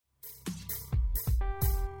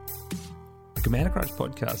The Commander Crunch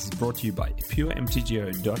podcast is brought to you by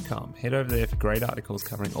puremtgo.com. Head over there for great articles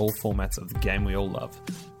covering all formats of the game we all love.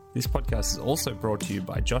 This podcast is also brought to you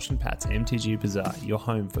by Josh and Pat's MTG Bazaar, your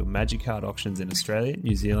home for Magic card auctions in Australia,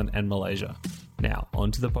 New Zealand and Malaysia. Now,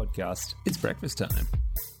 on to the podcast. It's breakfast time.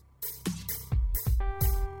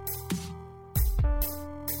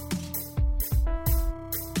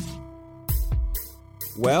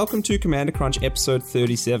 Welcome to Commander Crunch episode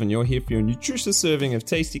 37. You're here for your nutritious serving of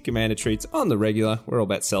tasty Commander treats on the regular. We're all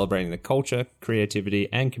about celebrating the culture, creativity,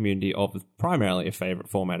 and community of primarily a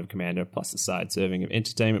favourite format of Commander, plus a side serving of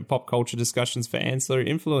entertainment, pop culture discussions for ancillary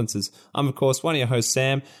influences. I'm, of course, one of your hosts,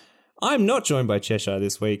 Sam. I'm not joined by Cheshire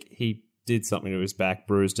this week. He did something to his back,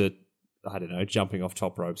 bruised it, I don't know, jumping off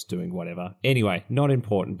top ropes, doing whatever. Anyway, not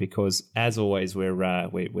important because, as always, we're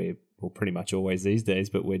well, pretty much always these days,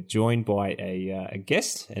 but we're joined by a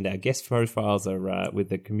guest, and our guest profiles are with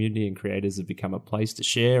the community and creators have become a place to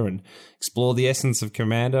share and explore the essence of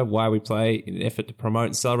Commander, why we play, in an effort to promote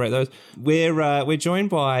and celebrate those. We're joined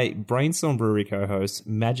by Brainstorm Brewery co-host,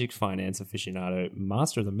 Magic Finance aficionado,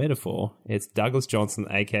 master of the metaphor. It's Douglas Johnson,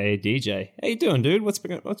 aka DJ. How you doing, dude? What's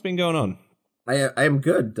been going on? I am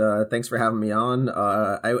good. Thanks for having me on.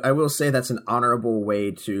 I will say that's an honorable way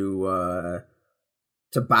to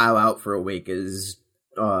bow out for a week is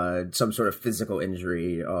some sort of physical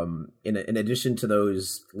injury. In addition to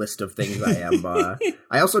those list of things I am,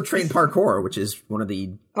 I also train parkour, which is one of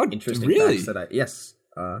the interesting facts that yes.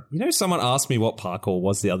 You know, someone asked me what parkour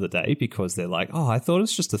was the other day because they're like, oh, I thought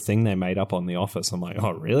it's just a thing they made up on The Office. I'm like,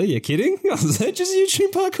 oh, really? You're kidding? Is that just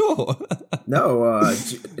YouTube parkour? No.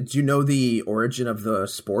 Do you know the origin of the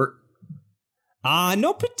sport?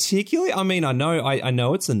 Not particularly. I mean, I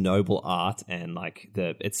know it's a noble art and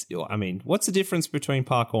what's the difference between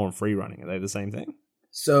parkour and free running? Are they the same thing?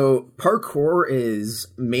 So parkour is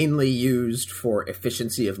mainly used for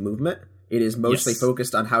efficiency of movement. It is mostly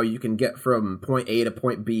focused on how you can get from point A to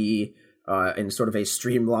point B in sort of a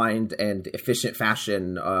streamlined and efficient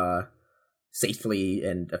fashion, safely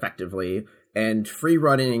and effectively. And free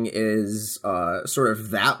running is sort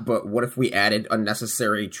of that, but what if we added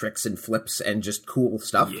unnecessary tricks and flips and just cool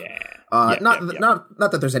stuff? Not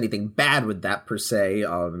that there's anything bad with that per se.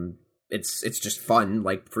 It's just fun.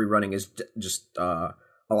 Like free running is just a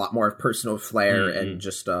lot more personal flair and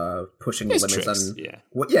just pushing the limits on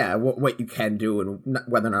what you can do and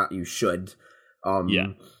whether or not you should.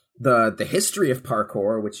 The history of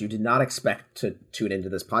parkour, which you did not expect to tune into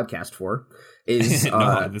this podcast for, is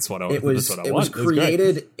it was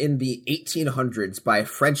created in the 1800s by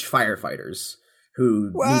French firefighters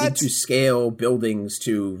who needed to scale buildings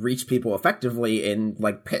to reach people effectively. In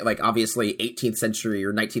like obviously 18th century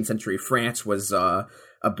or 19th century France was a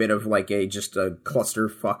bit of like a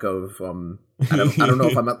clusterfuck of I don't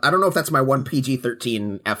know if that's my one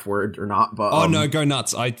PG-13 F word or not, but no, go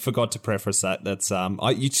nuts. I forgot to preface that. That's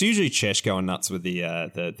it's usually Chesh going nuts with the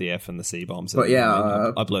F and the C bombs. But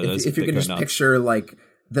I blow those. If you can just picture like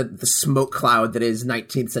the smoke cloud that is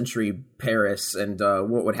 19th century Paris, and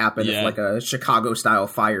what would happen if like a Chicago style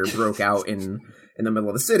fire broke out in the middle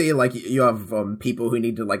of the city. Like you have people who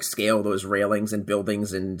need to like scale those railings and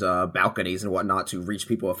buildings and balconies and whatnot to reach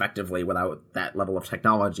people effectively without that level of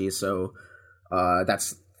technology. So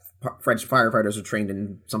that's French firefighters are trained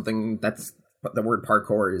in something that's the word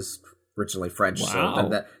parkour is originally French. Wow.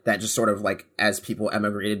 So that just sort of like as people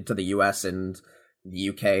emigrated to the US and the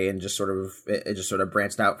UK and it just sort of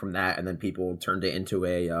branched out from that, and then people turned it into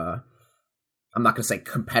a I'm not going to say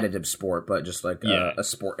competitive sport, but just like a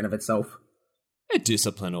sport in of itself. A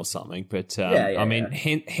discipline or something, but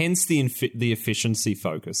hence the efficiency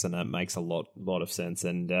focus, and that makes a lot of sense.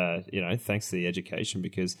 And thanks to the education,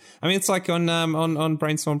 because I mean it's like on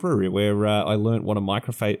Brainstorm Brewery where I learned what a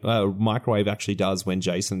microwave actually does when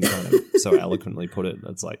Jason kind of so eloquently put it.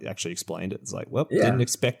 It's like actually explained it. It's like, didn't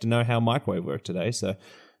expect to know how microwave worked today. So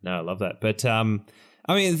no, I love that. But I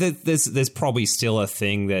mean, there's probably still a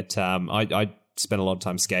thing that I spent a lot of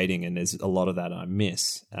time skating, and there's a lot of that I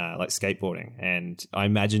miss, like skateboarding. And I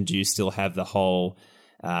imagine, do you still have the whole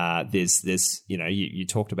there's this, you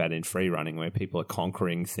talked about in free running where people are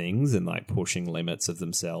conquering things and like pushing limits of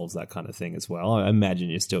themselves, that kind of thing as well. I imagine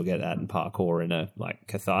you still get that in parkour in a like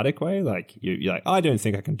cathartic way. Like you're like, I don't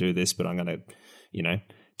think I can do this, but I'm going to,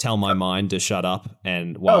 tell my mind to shut up,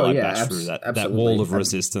 and while I bash through that wall of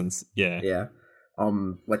resistance. Yeah.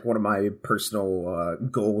 Like one of my personal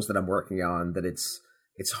goals that I'm working on, that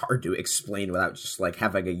it's hard to explain without just like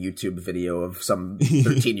having a YouTube video of some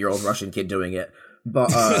 13-year-old Russian kid doing it.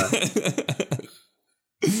 But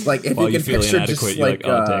like if you can picture just like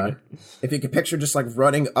if you can picture just like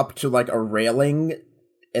running up to like a railing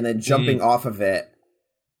and then jumping off of it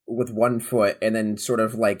with one foot and then sort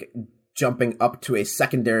of like jumping up to a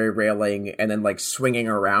secondary railing and then like swinging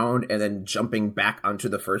around and then jumping back onto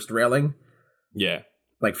the first railing. Yeah.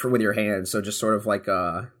 Like with your hands. So just sort of like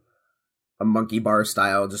a monkey bar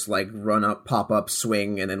style, just like run up, pop up,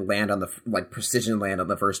 swing, and then land on the, like precision land on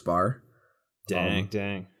the first bar.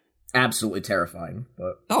 Dang. Absolutely terrifying,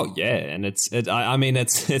 but oh yeah, and it's the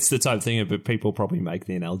type of thing that people probably make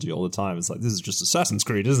the analogy all the time. It's like, this is just Assassin's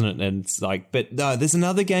Creed, isn't it? And it's like, but no, there's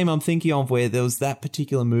another game I'm thinking of where there was that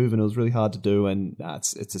particular move and it was really hard to do, and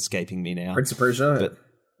it's escaping me now. Prince of Persia, but,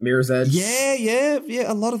 Mirror's Edge. Yeah,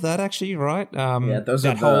 a lot of that actually. You're right. Those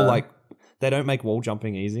that whole like they don't make wall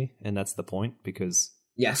jumping easy, and that's the point because.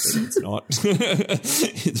 Yes, it's not.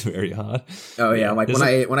 It's very hard. Oh yeah, like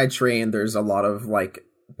when I train, there's a lot of like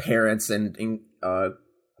parents and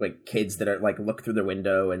like kids that are like look through the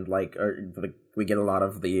window and like we get a lot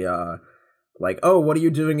of the like, oh, what are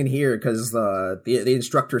you doing in here? Because the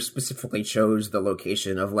instructor specifically chose the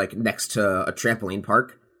location of like next to a trampoline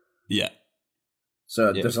park. Yeah.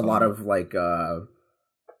 So there's a lot of like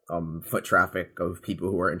foot traffic of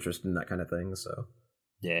people who are interested in that kind of thing. So.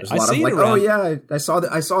 Yeah, there's a lot of like, oh yeah, I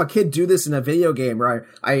saw a kid do this in a video game, right?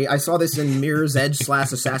 I saw this in Mirror's Edge /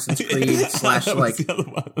 Assassin's Creed / like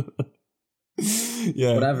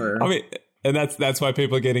yeah, whatever. I mean, and that's why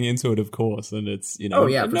people are getting into it, of course. And it's oh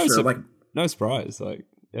yeah, for sure. Like no surprise, like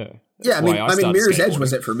yeah. I mean, Mirror's Edge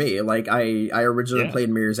was it for me. Like I originally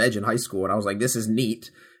played Mirror's Edge in high school, and I was like, this is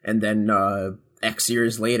neat. And then X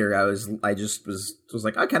years later, I was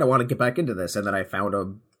like, I kind of want to get back into this, and then I found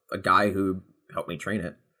a guy who help me train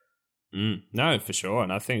it. No, for sure.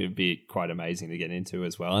 And I think it'd be quite amazing to get into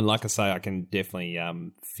as well. And like I say, I can definitely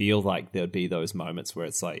feel like there'd be those moments where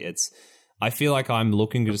it's like, I feel like I'm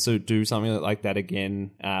looking to do something like that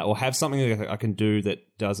again, or have something that I can do that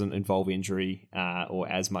doesn't involve injury or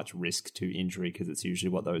as much risk to injury, because it's usually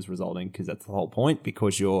what those result in, because that's the whole point,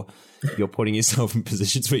 because you're putting yourself in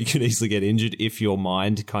positions where you can easily get injured if your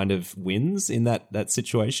mind kind of wins in that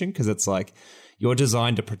situation, because it's like, you're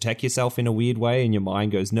designed to protect yourself in a weird way, and your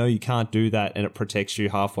mind goes, no, you can't do that, and it protects you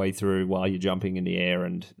halfway through while you're jumping in the air,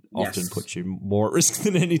 and often puts you more at risk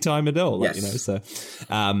than any time at all. Like, so,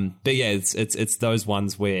 but yeah, it's those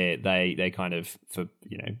ones where they kind of, for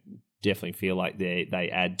definitely feel like they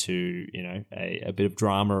add to a bit of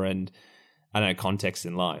drama and I don't know, context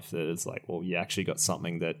in life, that it's like, well, you actually got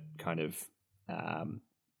something that kind of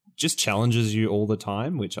just challenges you all the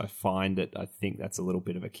time, which I think that's a little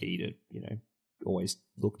bit of a key to always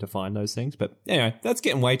look to find those things. But anyway, that's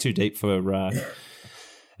getting way too deep for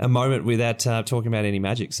a moment without talking about any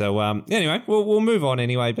Magic. So anyway, we'll move on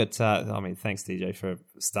anyway. But I mean, thanks DJ for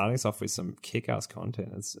starting us off with some kick-ass content.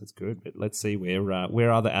 It's good. But let's see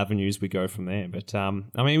where other avenues we go from there. But I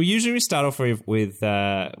mean, we usually start off with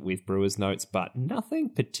Brewers Notes, but nothing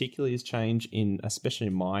particularly has changed especially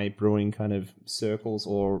in my brewing kind of circles.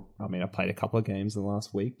 Or I mean, I played a couple of games in the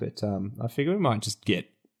last week, but I figure we might just get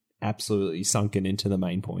absolutely sunken into the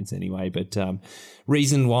main points anyway. But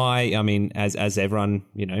reason why, I mean, as everyone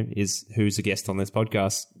is who's a guest on this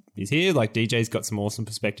podcast is here, like DJ's got some awesome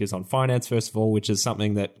perspectives on finance, first of all, which is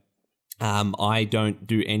something that I don't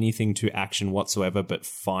do anything to action whatsoever, but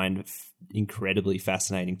find incredibly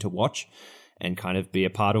fascinating to watch and kind of be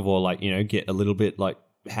a part of, or like get a little bit like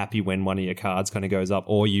happy when one of your cards kind of goes up,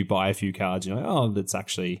 or you buy a few cards, that's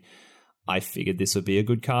actually, I figured this would be a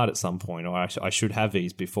good card at some point, or I should have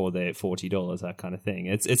these before they're $40, that kind of thing.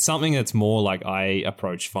 It's something that's more like I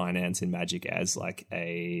approach finance in Magic as like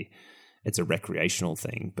it's a recreational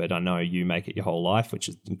thing, but I know you make it your whole life, which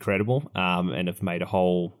is incredible, and have made a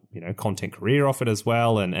whole content career off it as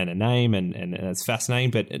well, and a name, and it's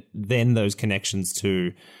fascinating. But then those connections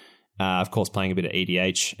to, of course, playing a bit of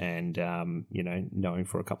EDH and knowing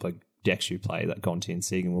for a couple of decks you play, that Gonti and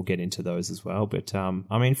Sieg, we'll get into those as well. But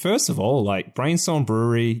I mean, first of all, like Brainstorm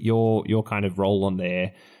Brewery, your kind of role on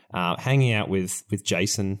there, hanging out with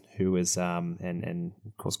Jason, who was and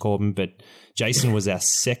of course Corbin, but Jason was our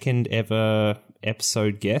second ever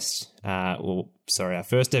episode guest. Our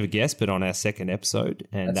first ever guest, but on our second episode,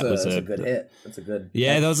 and that's a good hit. That's a good.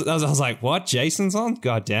 Yeah, hit. That was. I was like, what? Jason's on?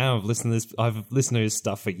 God damn! I've listened to his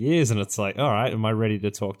stuff for years, and it's like, all right, am I ready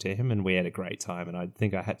to talk to him? And we had a great time, and I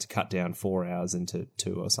think I had to cut down 4 hours into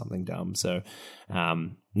 2 or something dumb. So,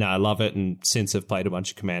 no, I love it, and since I've played a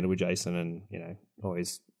bunch of Commander with Jason, and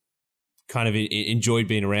always kind of enjoyed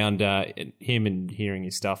being around him and hearing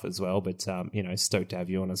his stuff as well. But stoked to have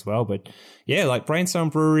you on as well. But yeah, like Brainstorm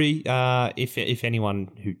Brewery, if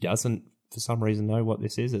anyone who doesn't for some reason know what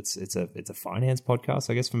this is, it's a finance podcast,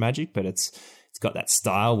 I guess, for Magic, but it's got that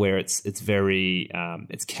style where it's very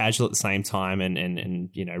it's casual at the same time and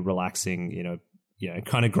relaxing,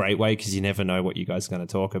 kind of great way, because you never know what you guys are going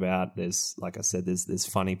to talk about. There's, like I said, there's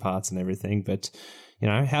funny parts and everything, but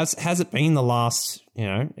has it been the last,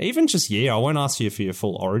 even just year? I won't ask you for your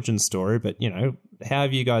full origin story, but how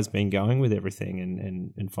have you guys been going with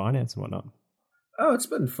everything and finance and whatnot? Oh, it's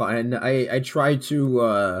been fine. I have tried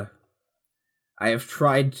to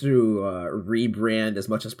rebrand as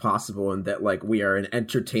much as possible, and that like we are an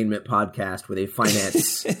entertainment podcast with a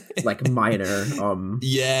finance like minor.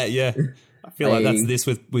 Yeah. I feel like that's this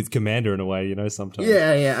with Commander in a way, sometimes.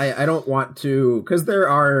 Yeah. I don't want to, because there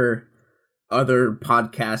are other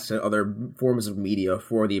podcasts and other forms of media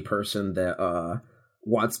for the person that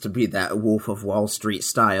wants to be that Wolf of Wall Street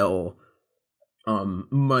style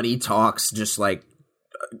money talks, just like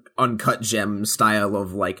Uncut Gem style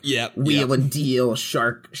of like wheel and deal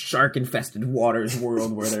shark infested waters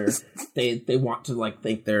world where they want to like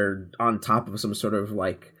think they're on top of some sort of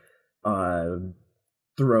like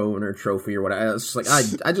throne or trophy or whatever. It's just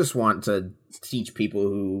like I just want to teach people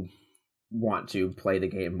who want to play the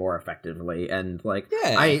game more effectively, and like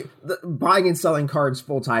buying and selling cards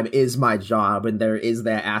full time is my job, and there is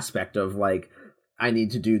that aspect of like I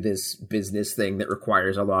need to do this business thing that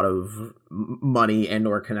requires a lot of money and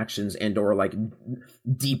or connections and or like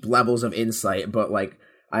deep levels of insight. But like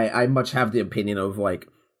I much have the opinion of like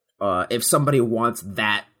if somebody wants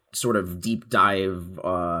that sort of deep dive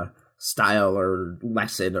style or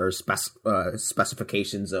lesson or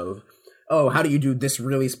specifications of, oh, how do you do this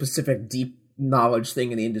really specific deep knowledge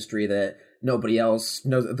thing in the industry that nobody else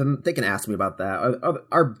knows, then they can ask me about that.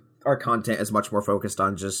 Our content is much more focused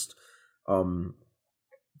on just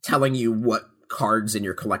telling you what cards in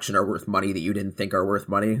your collection are worth money that you didn't think are worth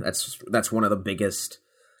money. That's one of the biggest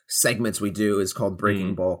segments we do, is called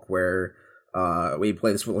Breaking Bulk, where we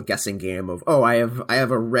play this little guessing game of, oh, I have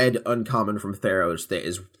a red uncommon from Theros that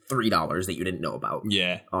is $3 that you didn't know about.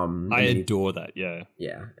 Yeah. I adore that. Yeah.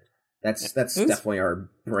 Yeah. That's definitely our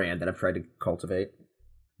brand that I've tried to cultivate.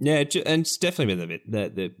 Yeah, and it's definitely been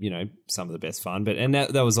the some of the best fun. But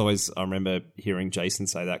that was always, I remember hearing Jason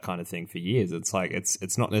say that kind of thing for years. It's like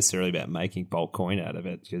it's not necessarily about making bulk coin out of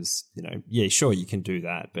it, because sure, you can do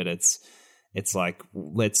that, but it's like,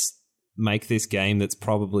 let's make this game that's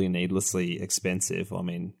probably needlessly expensive. I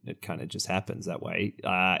mean, it kind of just happens that way,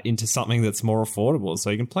 into something that's more affordable, so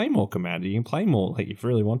you can play more Commander, you can play more, like, if you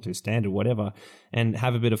really want to, standard, whatever, and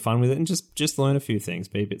have a bit of fun with it, and just learn a few things,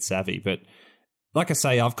 be a bit savvy. But like I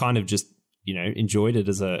say, I've kind of just enjoyed it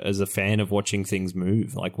as a fan of watching things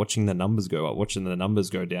move, like watching the numbers go up, watching the numbers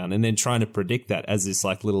go down, and then trying to predict that as this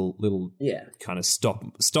like little kind of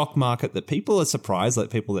stock market that people are surprised, like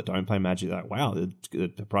people that don't play Magic, like, wow,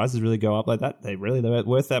 the prices really go up like that, they're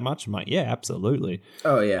worth that much. I'm like, yeah, absolutely.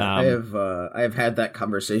 Oh yeah, I have had that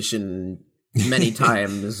conversation many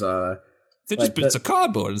times. They're just bits of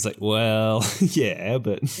cardboard. It's like, well, yeah,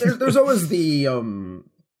 but there's always the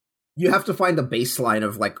you have to find a baseline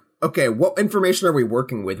of like, okay, what information are we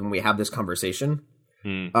working with when we have this conversation?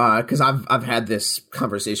 Because I've had this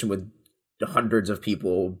conversation with hundreds of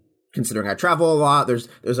people, considering I travel a lot.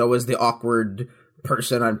 There's always the awkward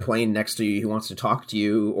person on plane next to you who wants to talk to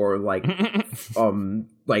you, or like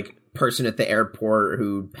like person at the airport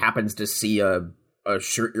who happens to see a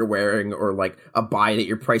shirt you're wearing, or like a buy that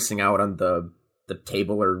you're pricing out on the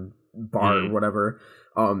table or bar or whatever.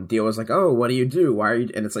 Dio was like, oh, what do you do? Why are you?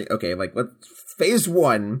 And it's like, okay, like phase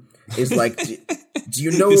one is like, do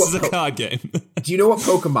you know this is a card game? Do you know what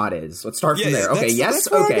Pokemon is? Let's start from there. Okay, yes,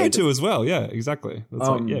 that's what okay. I go to as well. Yeah, exactly. That's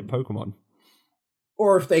Pokemon.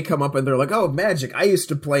 Or if they come up and they're like, oh, Magic, I used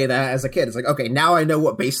to play that as a kid. It's like, okay, now I know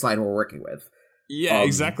what baseline we're working with. Yeah,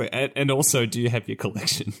 exactly. And also, do you have your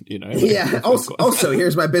collection? Yeah. Also,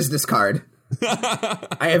 here's my business card.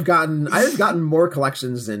 I have gotten more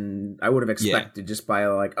collections than I would have expected, just by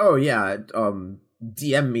like, oh yeah,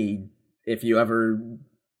 DM me if you ever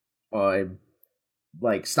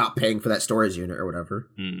like stop paying for that storage unit or whatever.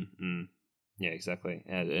 Yeah, exactly.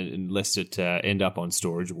 Unless it end up on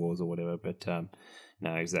Storage Wars or whatever. But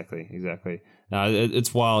no, exactly. No,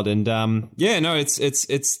 it's wild, and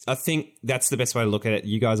it's. I think that's the best way to look at it.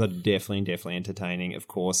 You guys are definitely entertaining. Of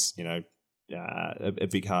course, a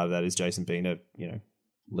big part of that is Jason being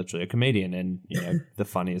literally a comedian, and the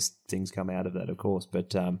funniest things come out of that, of course.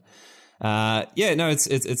 But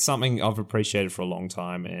it's something I've appreciated for a long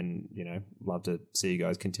time, and love to see you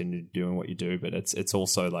guys continue doing what you do. But it's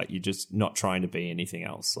also like, you're just not trying to be anything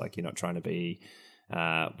else. Like, you're not trying to be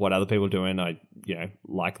what other people are doing. I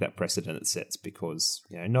like that precedent it sets, because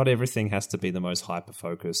not everything has to be the most hyper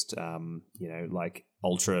focused, like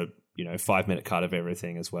ultra 5-minute cut of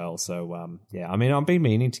everything as well. So yeah, I mean, I've been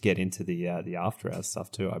meaning to get into the after hours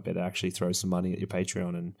stuff too. I better actually throw some money at your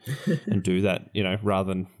Patreon and do that,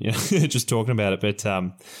 rather than just talking about it. But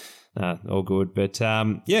all good. But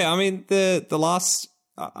yeah, I mean, the last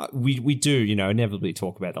we do inevitably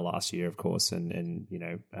talk about the last year, of course, and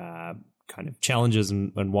kind of challenges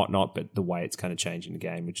and whatnot. But the way it's kind of changing the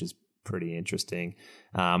game, which is pretty interesting.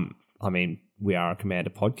 I mean, we are a Commander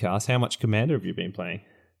podcast. How much Commander have you been playing?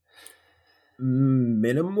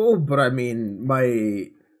 Minimal, but I mean,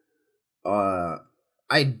 I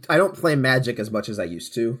don't play Magic as much as I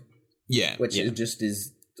used to. Yeah, which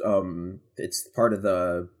is it's part of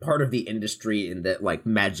the industry in that like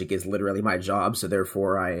Magic is literally my job, so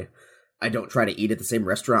therefore I don't try to eat at the same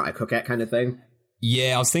restaurant I cook at, kind of thing.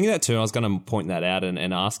 Yeah, I was thinking that too. I was going to point that out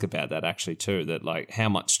and ask about that actually too, that like how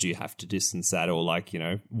much do you have to distance that, or like,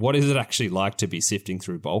 what is it actually like to be sifting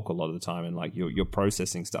through bulk a lot of the time, and like you're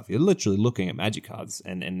processing stuff. You're literally looking at Magic cards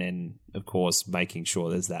and then of course making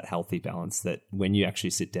sure there's that healthy balance that when you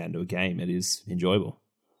actually sit down to a game, it is enjoyable.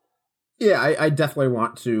 Yeah, I definitely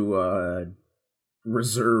want to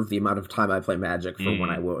reserve the amount of time I play Magic for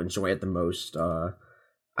when I will enjoy it the most.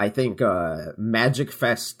 I think Magic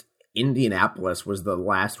Fest Indianapolis was the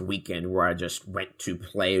last weekend where I just went to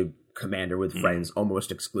play Commander with friends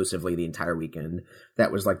almost exclusively the entire weekend.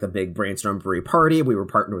 That was like the big Brainstorm Brewery party. We were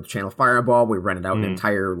partnered with Channel Fireball. We rented out an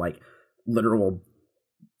entire like literal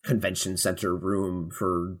convention center room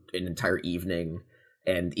for an entire evening.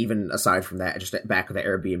 And even aside from that, just back at the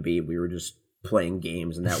Airbnb, we were just playing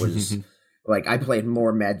games. And that was like, I played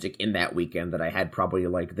more Magic in that weekend than I had probably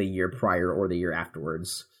like the year prior or the year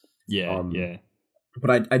afterwards. Yeah, yeah.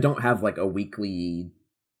 But I don't have like a weekly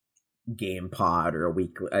game pod or a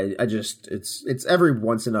weekly. I just it's every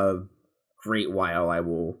once in a great while I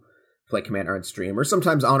will play Commander on stream, or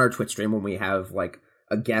sometimes on our Twitch stream when we have like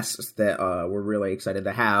a guest that we're really excited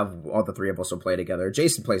to have. All the three of us will play together.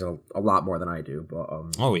 Jason plays a lot more than I do, but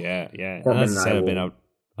oh yeah. Corbin and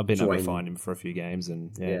I've been able to find him for a few games,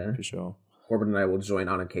 and yeah, for sure. Corbin and I will join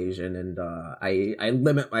on occasion, and I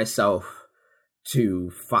limit myself to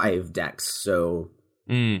 5 decks, so.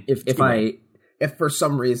 If for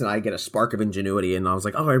some reason I get a spark of ingenuity and I was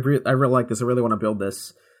like, oh, I really like this, I really want to build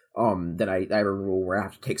this, then I have a rule where I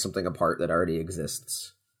have to take something apart that already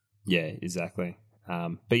exists. Yeah, exactly.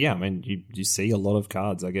 But yeah, I mean, you see a lot of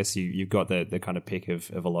cards. I guess you've got the kind of pick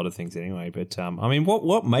of a lot of things anyway. But I mean,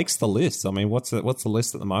 what makes the list? I mean, what's the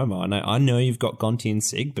list at the moment? I know you've got Gonti and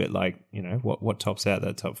Sig, but like, what tops out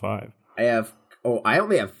that top 5? I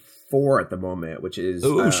only have 4 at the moment, which is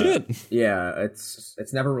shit. Yeah,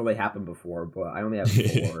 it's never really happened before, but I only have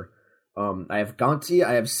 4. I have Gonti,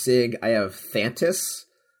 I have Sig, I have Thantis,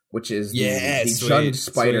 which is the Jund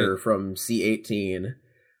Spider from C18.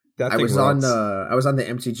 I was on the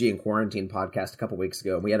MTG and Quarantine podcast a couple weeks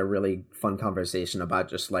ago, and we had a really fun conversation about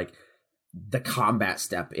just like the combat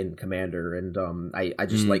step in Commander, and I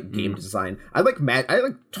just like game design. I like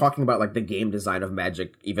talking about like the game design of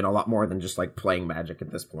Magic even a lot more than just like playing Magic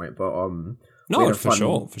at this point. But for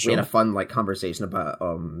sure. We had a fun like conversation about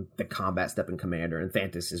the combat step in Commander, and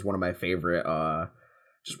Thantis is one of my favorite,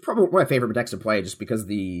 just probably one of my favorite decks to play, just because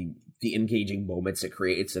the engaging moments it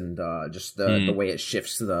creates, and just the way it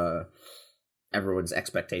shifts everyone's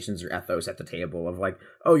expectations or ethos at the table of like,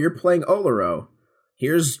 oh, you're playing Oloro.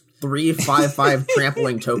 Here's 3 5/5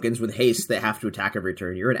 trampling tokens with haste that have to attack every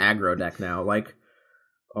turn. You're an aggro deck now. Like,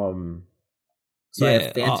 so I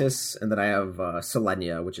have Thantis, and then I have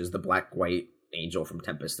Selenia, which is the black-white angel from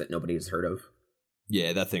Tempest that nobody has heard of.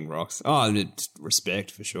 Yeah, that thing rocks. Oh, respect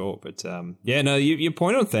for sure. But your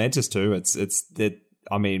point on Thantis too. It's that.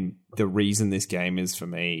 I mean, the reason this game is for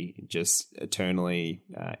me just eternally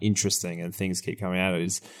interesting, and things keep coming out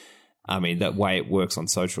is. I mean, that way it works on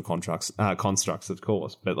social constructs, of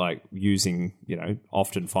course, but like using,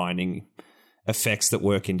 often finding effects that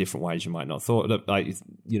work in different ways you might not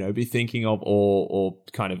be thinking of, or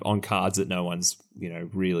kind of on cards that no one's,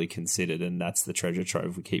 really considered. And that's the treasure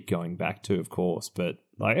trove we keep going back to, of course. But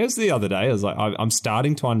like, as the other day, I was like, I'm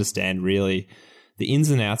starting to understand really the ins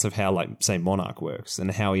and outs of how, like, say, Monarch works and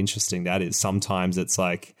how interesting that is. Sometimes it's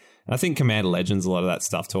like, and I think Commander Legends, a lot of that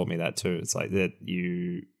stuff taught me that too. It's like that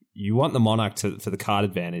you want the Monarch for the card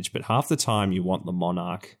advantage, but half the time you want the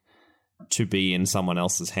Monarch to be in someone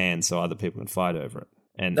else's hands so other people can fight over it.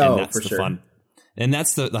 And that's the fun. And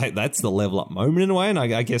that's the level up moment in a way. And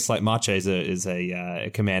I guess like Marchesa is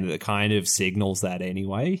a commander that kind of signals that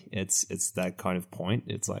anyway. It's that kind of point.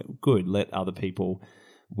 It's like, good, let other people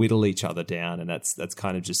whittle each other down. And that's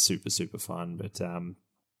kind of just super, super fun. But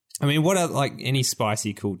I mean, what are like any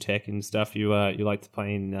spicy cool tech and stuff you like to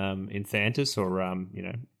play in Thantis, or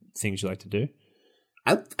things you like to do?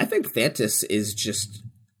 I think Thantis is just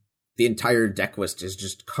the entire deck list is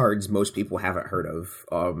just cards most people haven't heard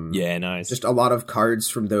of. Yeah, nice. Just a lot of cards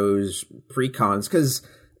from those precons, because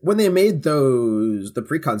when they made the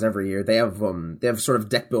precons every year, they have sort of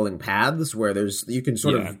deck building paths where you can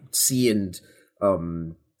sort of see and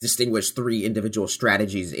distinguish 3 individual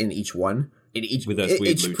strategies in each one. In each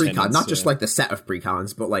precon, not just like the set of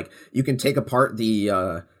precons, but like you can take apart the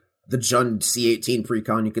Jund C18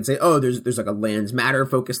 precon. You can say, oh, there's like a lands matter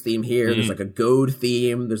focus theme here. There's like a goad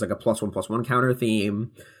theme. There's like a +1/+1 counter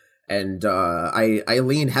theme. And I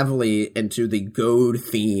lean heavily into the goad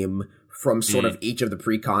theme from sort of each of the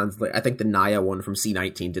precons. Like, I think the Naya one from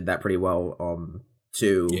C19 did that pretty well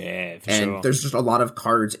too. Yeah, for and sure. There's just a lot of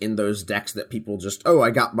cards in those decks that people just,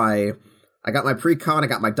 I got my precon, I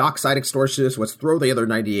got my Dockside Extortionist, let's throw the other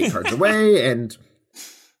 98 cards away, and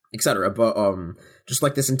etc. But just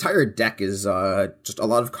like this entire deck is just a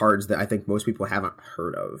lot of cards that I think most people haven't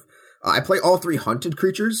heard of. I play all 3 hunted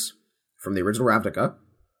creatures from the original Ravnica.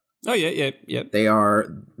 Oh, yeah. They are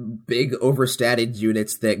big, overstated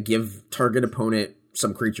units that give target opponent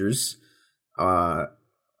some creatures. I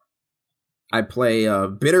play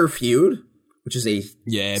Bitter Feud, which is a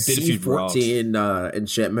C14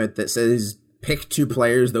 enchantment that says pick 2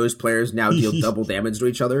 players. Those players now deal double damage to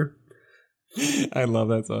each other. I love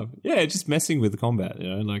that stuff. Yeah, just messing with the combat,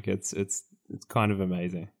 like it's kind of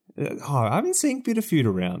amazing. Oh, I haven't seen Bitter Feud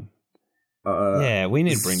around. Yeah, we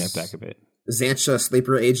need to bring that back a bit. Xantcha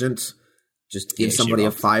Sleeper Agent, just give somebody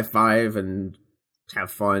a 5/5 and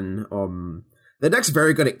have fun. The deck's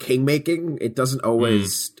very good at king making. It doesn't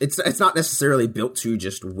always. It's not necessarily built to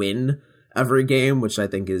just win every game, which I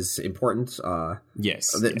think is important. Yes.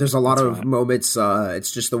 There's a lot of moments.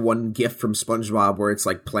 It's just the one gif from SpongeBob where it's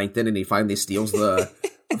like Plankton and he finally steals the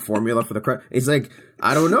formula for the crap. He's like,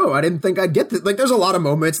 I don't know. I didn't think I'd get this. Like, there's a lot of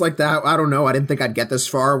moments like that. I don't know. I didn't think I'd get this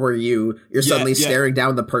far where you're suddenly staring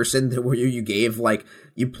down the person that you gave, like,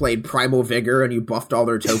 you played Primal Vigor and you buffed all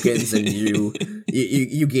their tokens and you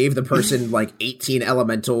gave the person like 18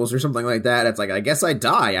 elementals or something like that. It's like, I guess I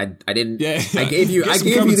die. I didn't. Yeah. I gave you these.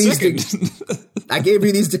 I gave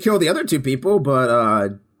you these to kill the other 2 people,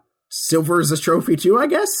 but silver is a trophy too, I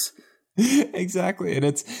guess. Exactly,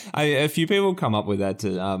 and a few people come up with that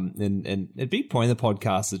to and a big point of the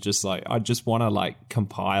podcast is just like, I just want to like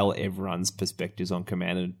compile everyone's perspectives on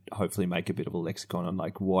Command and hopefully make a bit of a lexicon on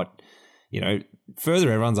like what,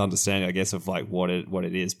 further everyone's understanding, I guess, of like what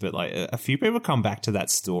it is. But like a few people come back to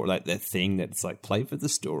that story, like that thing that's like play for the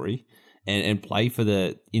story and play for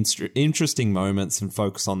the interesting moments and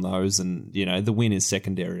focus on those. And, the win is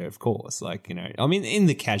secondary, of course. Like, I mean, in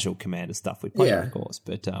the casual Commander stuff we play, of course.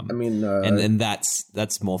 But, and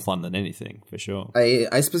that's more fun than anything, for sure.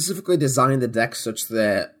 I specifically designed the deck such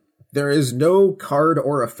that there is no card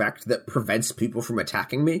or effect that prevents people from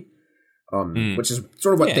attacking me. Which is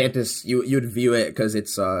sort of what Thantis, you'd view it, because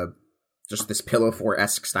it's just this Pillow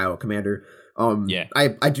 4-esque style commander.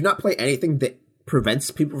 I do not play anything that prevents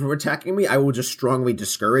people from attacking me. I will just strongly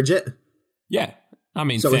discourage it. Yeah. I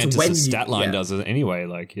mean, so Thantis' stat line does it anyway.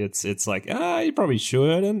 Like, it's like, you probably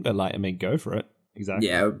shouldn't, but like, I mean, go for it. Exactly.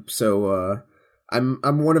 Yeah, so I'm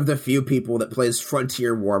one of the few people that plays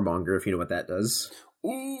Frontier Warmonger, if you know what that does.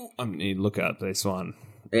 Ooh, I need to look up this one.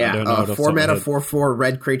 Yeah, 4 mana, 4/4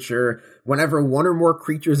 red creature. Whenever one or more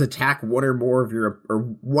creatures attack one of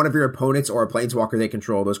your opponents or a planeswalker they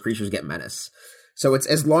control, those creatures get menace. So it's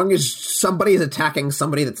as long as somebody is attacking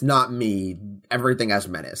somebody that's not me, everything has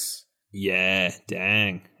menace. Yeah,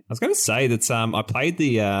 dang. I was going to say that I played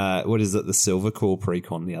the the Silver Core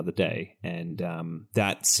precon the other day, and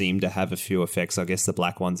that seemed to have a few effects. I guess the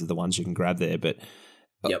black ones are the ones you can grab there, but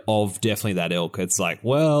of definitely that ilk. It's like,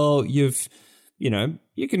 well, you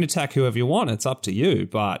can attack whoever you want. It's up to you,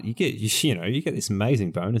 but you get this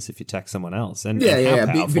amazing bonus if you attack someone else, and how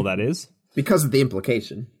powerful that is because of the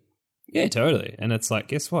implication. Yeah, totally. And it's like,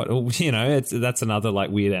 guess what? That's another like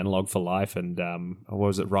weird analog for life. And what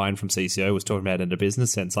was it? Ryan from CCO was talking about it in a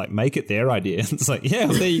business sense, like make it their idea. It's like, yeah,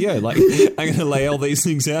 well, there you go. Like, I'm going to lay all these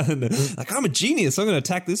things out and like, I'm a genius. I'm going to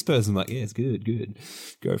attack this person. I'm like, yeah, it's good.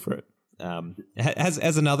 Go for it.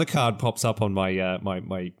 As another card pops up on my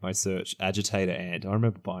my search, Agitator Ant. I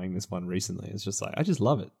remember buying this one recently. It's just like, I just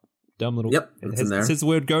love it. Dumb little. Yep, it says the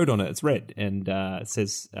word goat on it. It's red, and it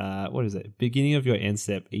says, what is it? Beginning of your end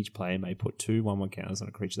step, each player may put 2 1/1 counters on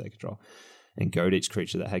a creature they control, and goat each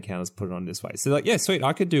creature that had counters put it on this way. So like, yeah, sweet.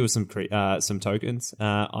 I could do some tokens.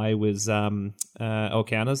 Or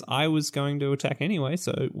counters. I was going to attack anyway,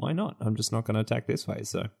 so why not? I'm just not going to attack this way.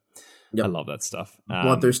 So I love that stuff.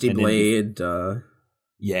 Bloodthirsty Blade.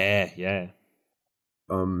 Yeah.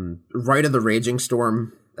 Rite of the Raging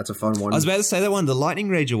Storm. That's a fun one. I was about to say that one, the Lightning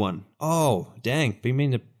Rager one. Oh, dang. Been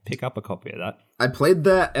meaning to pick up a copy of that. I played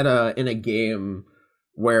that in a game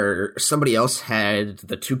where somebody else had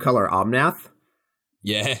the 2-color Omnath.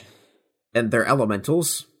 Yeah. And their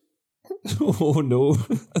elementals. Oh, no.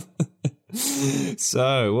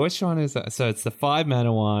 So, which one is that? So, it's the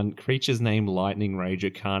 5-mana one. Creatures named Lightning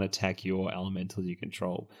Rager can't attack your elementals you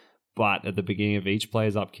control. But at the beginning of each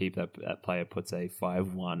player's upkeep, that player puts a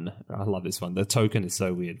 5/1. I love this one. The token is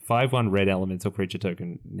so weird. 5/1 red elemental creature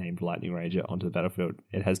token named Lightning Rager onto the battlefield.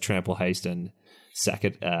 It has trample, haste, and sack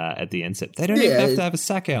it at the end step. They don't even have to have a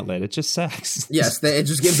sack outlet. It just sacks. Yes, it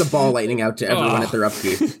just gives a ball lightning out to everyone at their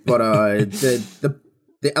upkeep. But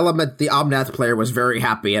the Omnath player was very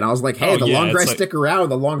happy, and I was like, hey, the longer I stick around,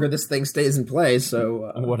 the longer this thing stays in play,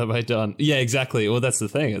 so... what have I done? Yeah, exactly. Well, that's the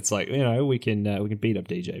thing. It's like, we can beat up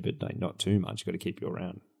DJ, but not too much. You've got to keep you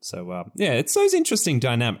around. So, it's those interesting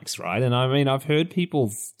dynamics, right? And I mean, I've heard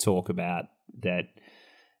people talk about that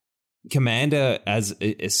Commander,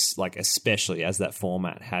 especially as that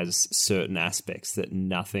format, has certain aspects that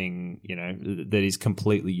nothing, that is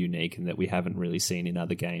completely unique and that we haven't really seen in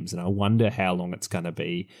other games. And I wonder how long it's going to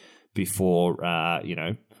be before,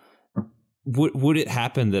 would it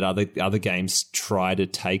happen that other games try to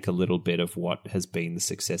take a little bit of what has been the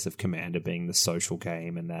success of Commander, being the social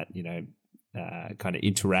game and that, kind of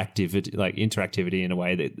interactivity in a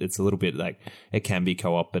way that it's a little bit like it can be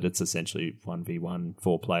co-op, but it's essentially 1v1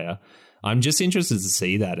 4-player. I'm just interested to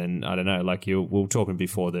see that, and I don't know, like we were talking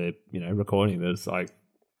before the recording, there's like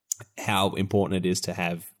how important it is to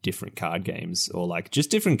have different card games or like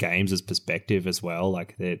just different games as perspective as well.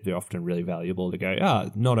 Like they're often really valuable to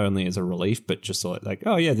go, not only as a relief, but just like,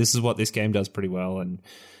 oh yeah, this is what this game does pretty well, and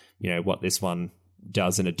what this one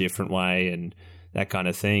does in a different way, and that kind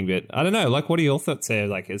of thing. But I don't know, like, what are your thoughts there?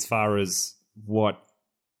 Like, as far as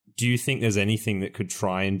do you think there's anything that could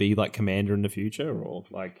try and be like Commander in the future, or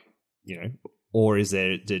like, or is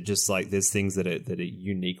there just like there's things that are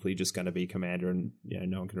uniquely just going to be Commander and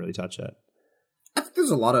no one can really touch that? I think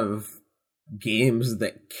there's a lot of games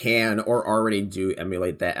that can or already do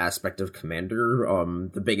emulate that aspect of Commander.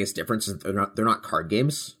 The biggest difference is they're not card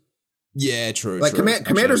games. Yeah, true. Like true.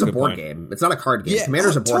 Commander's a board game. It's not a card game. Yeah,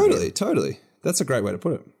 Commander's a board game. Totally. That's a great way to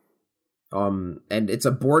put it. And it's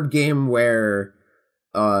a board game where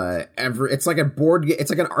it's like an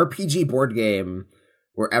RPG board game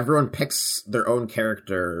where everyone picks their own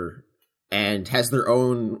character and has their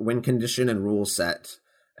own win condition and rule set.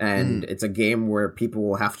 And it's a game where people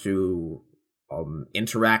will have to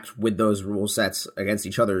interact with those rule sets against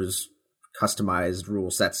each other's customized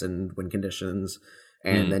rule sets and win conditions,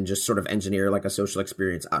 and then just sort of engineer like a social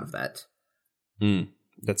experience out of that.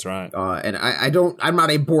 That's right. And I'm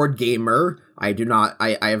not a board gamer. I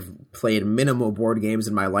have played minimal board games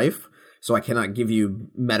in my life, so I cannot give you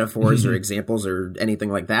metaphors or examples or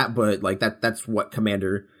anything like that. But like that's what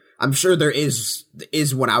Commander, I'm sure there is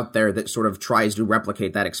one out there that sort of tries to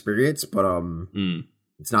replicate that experience, but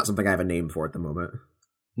it's not something I have a name for at the moment.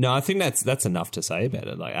 No, I think that's enough to say about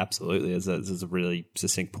it. Like, absolutely, there's a really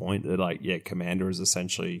succinct point that, like, yeah, Commander is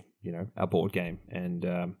essentially, a board game, and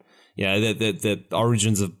the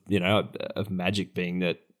origins of of Magic being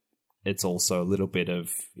that it's also a little bit of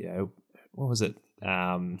what was it?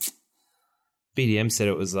 BDM said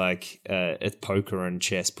it was like it's poker and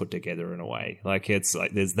chess put together in a way. Like, it's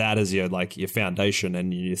like there's that as your foundation,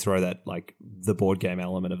 and you throw that like the board game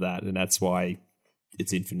element of that, and that's why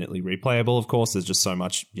it's infinitely replayable. Of course, there's just so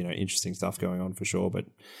much interesting stuff going on for sure. But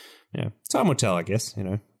time will tell, I guess.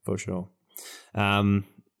 For sure.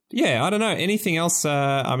 I don't know. Anything else?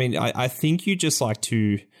 I mean, I think you just like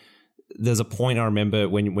to. There's a point I remember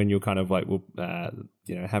when you're kind of like,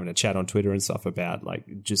 having a chat on Twitter and stuff about like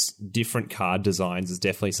just different card designs is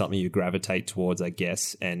definitely something you gravitate towards, I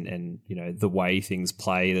guess, and the way things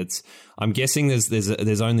play. I'm guessing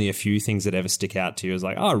there's only a few things that ever stick out to you as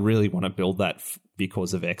like, oh, I really want to build that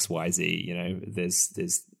because of X, Y, Z.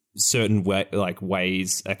 There's certain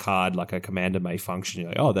ways a card like a Commander may function. You're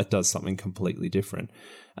like, oh, that does something completely different.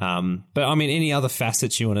 But I mean, any other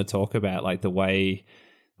facets you want to talk about, like the way,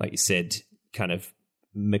 like you said, kind of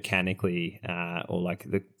mechanically or like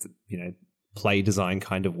the play design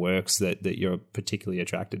kind of works that you're particularly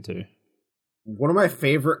attracted to? One of my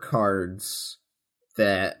favorite cards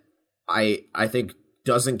that I think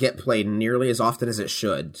doesn't get played nearly as often as it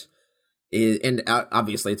should is, and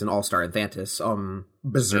obviously it's an all-star Athantis,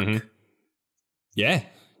 Berserk. Yeah.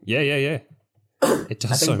 It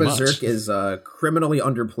does. I think Berserk is criminally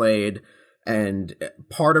underplayed. And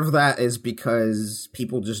part of that is because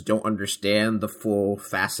people just don't understand the full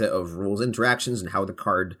facet of rules interactions and how the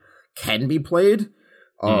card can be played.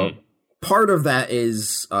 part of that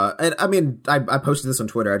is, and I mean, I posted this on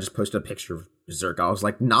Twitter. I just posted a picture of Berserk. I was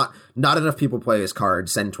like, not enough people play this card.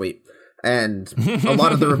 Send tweet. And a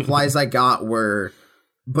lot of the replies I got were,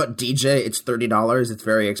 but DJ, it's $30. It's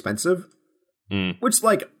very expensive. Which,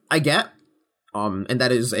 like, I get. And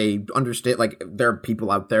that is a understand. Like, there are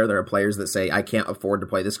people out there, there are players that say, I can't afford to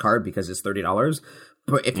play this card because it's $30.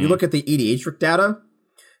 But if you look at the EDH data,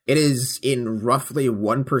 it is in roughly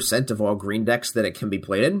 1% of all green decks that it can be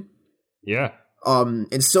played in. Yeah.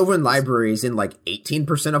 And Sylvan Library is in like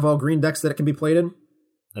 18% of all green decks that it can be played in.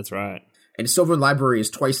 That's right. And Sylvan Library is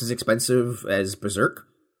twice as expensive as Berserk.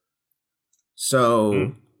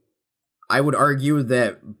 So I would argue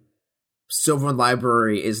that Sylvan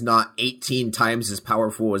Library is not 18 times as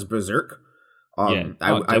powerful as Berserk.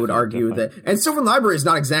 I would argue that. And Sylvan Library is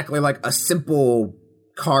not exactly like a simple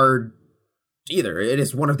card either. It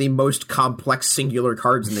is one of the most complex singular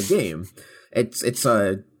cards in the game. It's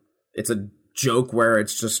a joke where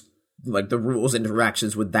it's just like the rules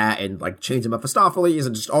interactions with that and like Chains of Mephistopheles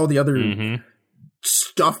and just all the other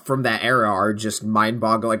stuff from that era are just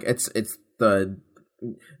mind-boggling. Like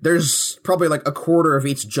there's probably like a quarter of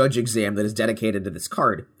each judge exam that is dedicated to this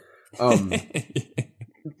card.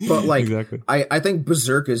 But like exactly. I think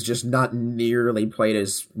Berserk is just not nearly played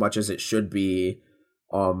as much as it should be.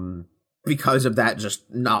 Because of that, just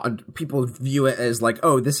not people view it as like,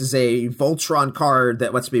 oh, this is a Voltron card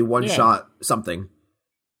that lets me one shot something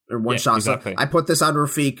or one shot exactly. something. I put this on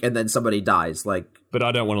Rafik and then somebody dies. Like, but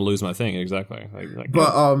I don't want to lose my thing exactly.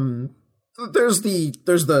 But there's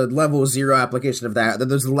the level 0 application of that. Then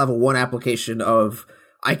there's the level 1 application of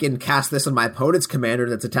I can cast this on my opponent's commander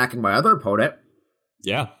that's attacking my other opponent.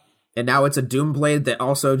 Yeah, and now it's a Doomblade that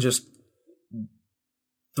also just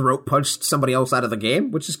throat punched somebody else out of the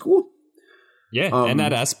game, which is cool. Yeah, and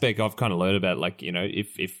that aspect I've kind of learned about, like, you know,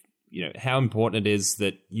 if you know, how important it is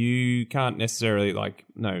that you can't necessarily, like,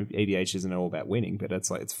 no, EDH isn't all about winning, but it's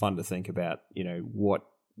like, it's fun to think about, you know, what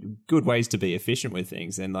good ways to be efficient with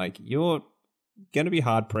things. And, like, you're going to be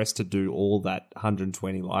hard-pressed to do all that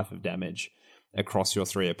 120 life of damage across your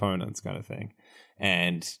 3 opponents kind of thing.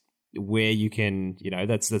 And where you can, you know,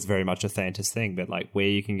 that's very much a Thantis thing, but, like, where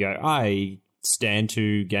you can go, I stand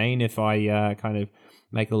to gain if I kind of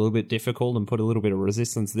make it a little bit difficult and put a little bit of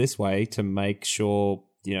resistance this way to make sure,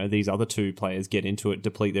 you know, these other 2 players get into it,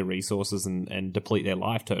 deplete their resources and deplete their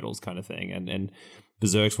life totals kind of thing. And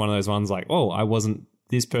Berserk's one of those ones like, oh,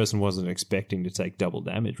 this person wasn't expecting to take double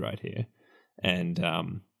damage right here. And,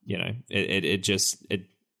 you know,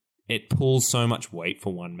 it pulls so much weight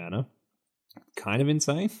for 1 mana. Kind of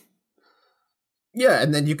insane. Yeah,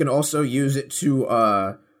 and then you can also use it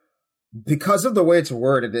to, because of the way it's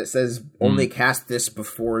worded, it says only cast this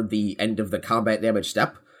before the end of the combat damage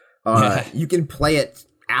step. You can play it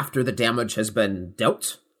after the damage has been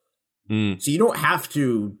dealt. So you don't have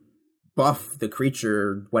to buff the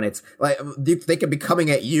creature when it's like they can be coming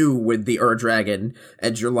at you with the Ur-Dragon,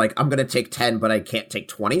 and you're like, I'm going to take 10, but I can't take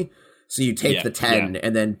 20. So you take the 10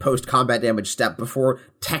 and then post combat damage step before,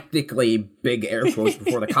 technically big air quotes,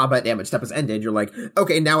 before the combat damage step is ended. You're like,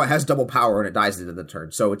 okay, now it has double power and it dies into the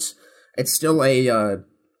turn. So it's still a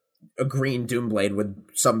green Doomblade with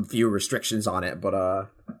some few restrictions on it, but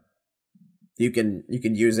you can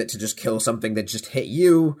use it to just kill something that just hit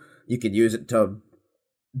you. You can use it to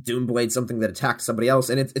Doomblade something that attacked somebody else,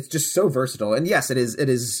 and it's just so versatile. And yes, it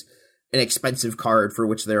is an expensive card for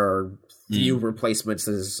which there are few replacements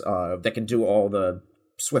that can do all the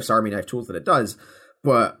Swift's Army Knife tools that it does.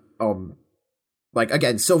 But like,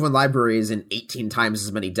 again, Sylvan Library is in 18 times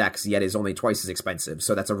as many decks, yet is only twice as expensive.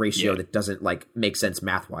 So that's a ratio that doesn't like make sense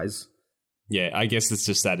math-wise. Yeah, I guess it's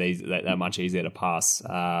just that much easier to pass.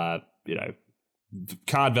 You know,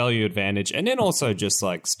 card value advantage, and then also just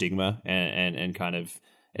like stigma and kind of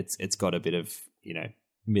it's got a bit of, you know,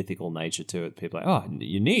 mythical nature to it. People are like, oh,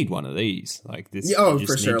 you need one of these, like this. Yeah, oh,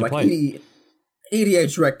 for sure. Like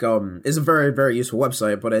EDH Rec is a very, very useful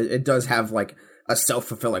website, but it does have like a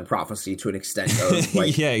self-fulfilling prophecy to an extent of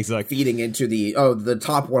like yeah, exactly. feeding into the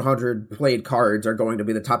top 100 played cards are going to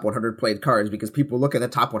be the top 100 played cards because people look at the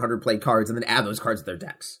top 100 played cards and then add those cards to their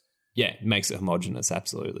decks. Yeah, it makes it homogenous,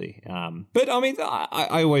 absolutely. But I mean,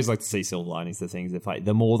 I always like to see silver linings to things. If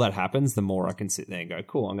the more that happens, the more I can sit there and go,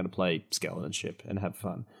 cool, I'm going to play Skeleton Ship and have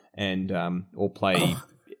fun, and or play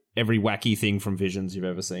every wacky thing from Visions you've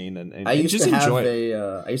ever seen, and just enjoy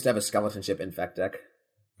it. I used to have a Skeleton Ship Infect deck.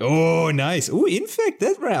 Oh, nice. Oh, Infect,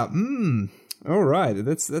 that route. All right,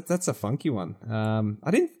 that's a funky one.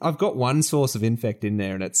 I've got one source of Infect in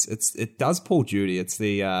there, and it does pull duty. It's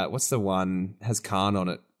the what's the one has Khan on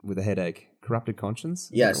it with a headache? Corrupted Conscience.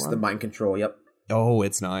 Yes, the Mind Control. Yep. Oh,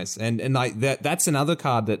 it's nice. And like that's another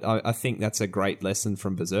card that I think that's a great lesson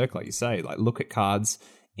from Berserk, like you say. Like, look at cards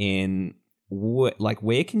in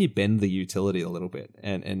where can you bend the utility a little bit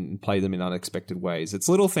and play them in unexpected ways. It's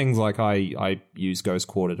little things like I use Ghost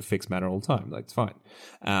Quarter to fix mana all the time. Like, it's fine.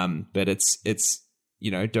 But it's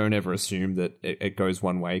don't ever assume that it goes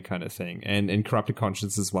one way kind of thing. And Corrupted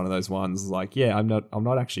Conscience is one of those ones. Like, yeah, I'm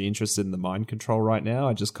not actually interested in the mind control right now.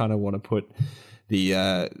 I just kind of want to put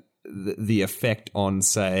the effect on,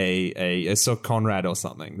 say, a Silk Conrad or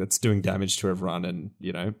something that's doing damage to everyone, and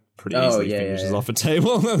pretty easily finishes off a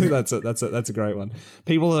table. that's a great one.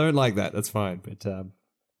 People don't like that. That's fine. But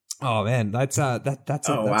oh man, that's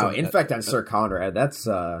wow. Infect on Sir Conrad. That's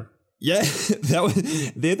yeah.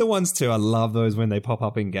 They're the ones too. I love those when they pop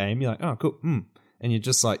up in game. You're like, oh cool, and you're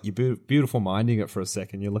just like, you're beautiful minding it for a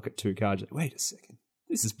second. You look at two cards. You're like, wait a second.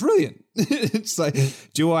 This is brilliant. It's like,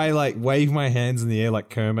 do I like wave my hands in the air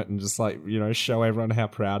like Kermit and just like, show everyone how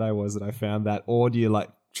proud I was that I found that? Or do you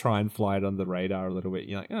like try and fly it on the radar a little bit?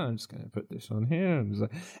 You're like, oh, I'm just going to put this on here.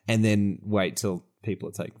 And then wait till people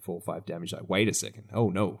are taking 4 or 5 damage. Like, wait a second. Oh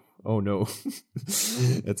no.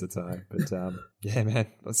 It's a time. But yeah, man.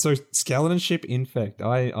 So Skeleton Ship Infect.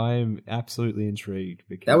 I am absolutely intrigued.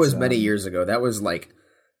 Because that was many years ago. That was like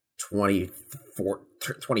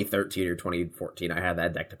 2013 or 2014. I had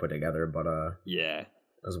that deck to put together, but yeah,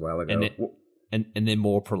 as well ago. And then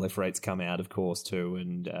more proliferates come out, of course, too,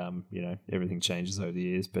 and everything changes over the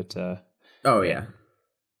years. But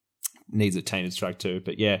needs a Tainted Strike too.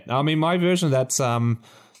 But yeah, I mean, my version of that's a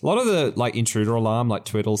lot of the like Intruder Alarm, like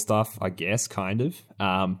Twiddle stuff, I guess, kind of.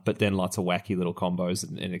 But then lots of wacky little combos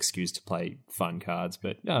and an excuse to play fun cards.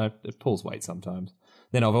 But it pulls weight sometimes.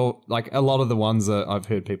 Then a lot of the ones that I've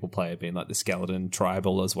heard people play have been like the Skeleton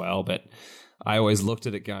Tribal as well, but I always looked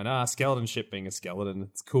at it going, Skeleton Ship being a skeleton,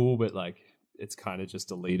 it's cool, but like it's kind of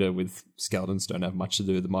just a leader with skeletons don't have much to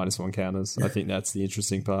do with the -1 counters. I think that's the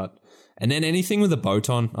interesting part. And then anything with a boat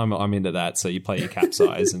on, I'm into that. So you play your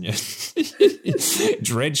Capsize and your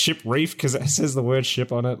Dread Ship Reef because it says the word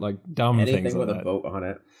ship on it, like dumb anything things like with that. A boat on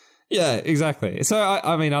it. Yeah, exactly. So,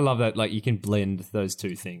 I mean, I love that, like, you can blend those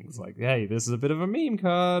two things. Like, hey, this is a bit of a meme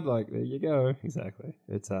card. Like, there you go. Exactly.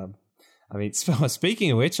 It's, I mean,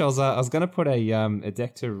 speaking of which, I was going to put a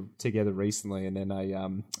deck together recently, and then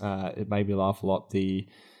it made me laugh a lot. You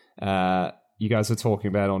guys were talking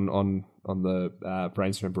about on the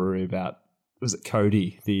Brainstorm Brewery about, was it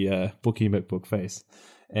Cody, the Bookie McBookface?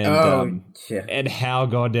 And and how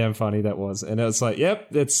goddamn funny that was. And it's like, yep,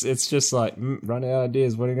 it's just like run out of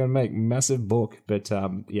ideas. What are you going to make? Massive book. But lo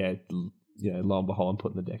and behold, I'm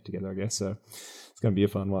putting the deck together, I guess. So it's going to be a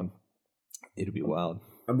fun one. It'll be wild.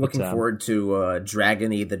 I'm looking forward to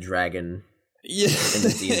Dragony the Dragon. Yeah, in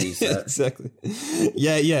the D&D set. Exactly.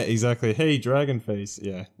 Yeah, exactly. Hey, Dragon Face.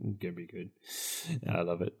 Yeah, gonna be good. I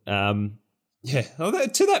love it. Yeah,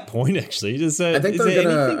 to that point, actually, I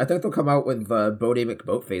think they'll come out with Bodie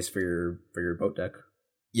McBoatface for your boat deck.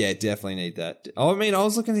 Yeah, definitely need that. Oh, I mean, I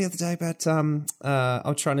was looking the other day about I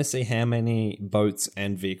was trying to see how many boats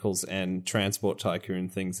and vehicles and transport tycoon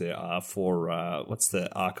things there are for what's the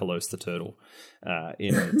Arkelos the turtle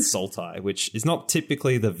in Sultai, which is not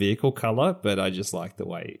typically the vehicle color, but I just like the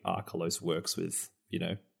way Arkelos works with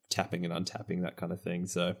tapping and untapping, that kind of thing.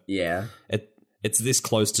 So yeah, it's this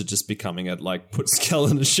close to just becoming put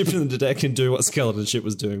Skeleton Ship in the deck and do what Skeleton Ship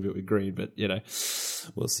was doing, but with green. But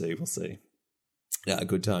we'll see. Yeah,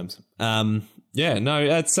 good times.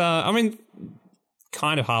 It's I mean,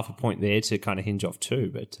 kind of half a point there to kind of hinge off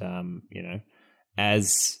too. But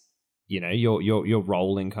as your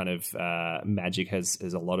rolling kind of Magic has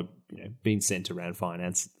a lot of been sent around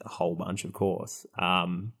finance a whole bunch, of course.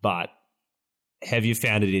 But have you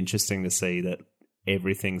found it interesting to see that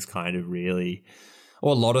everything's kind of really,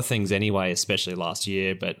 or a lot of things anyway, especially last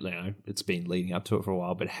year, but it's been leading up to it for a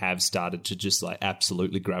while, but have started to just like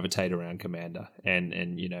absolutely gravitate around Commander,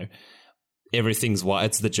 and everything's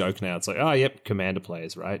it's the joke now. It's like, oh yep, Commander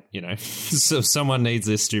players, right? So if someone needs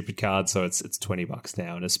this stupid card, so it's $20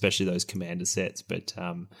 now, and especially those Commander sets. But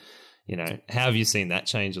how have you seen that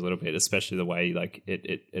change a little bit, especially the way like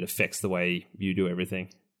it affects the way you do everything?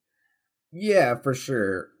 Yeah, for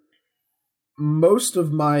sure. Most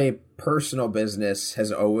of my personal business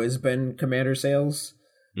has always been Commander sales.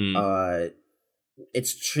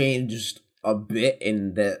 It's changed a bit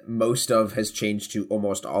in that most of has changed to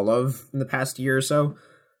almost all of in the past year or so.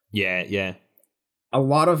 Yeah. A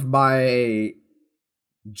lot of my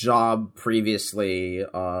job previously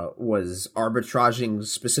was arbitraging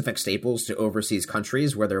specific staples to overseas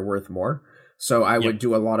countries where they're worth more. So I would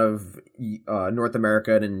do a lot of North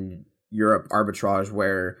American and Europe arbitrage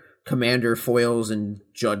where Commander foils and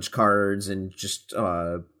judge cards and just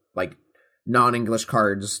like non-English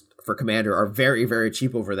cards for Commander are very, very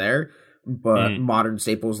cheap over there. But modern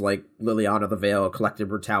staples like Liliana the Veil, Collective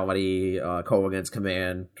Brutality, Kolaghan's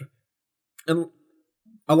Command, and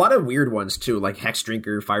a lot of weird ones too, like Hex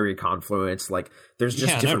Drinker, Fiery Confluence. Like there's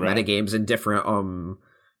just different metagames and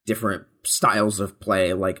different styles of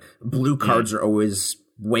play. Like blue cards are always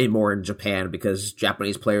way more in Japan because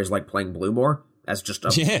Japanese players like playing blue more as just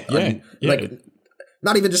like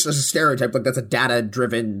not even just as a stereotype. Like that's a data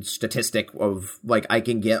driven statistic of like I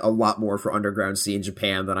can get a lot more for Underground Sea in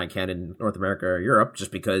Japan than I can in North America or Europe,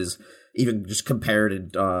 just because even just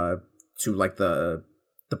compared to like the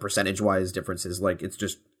percentage wise differences, like it's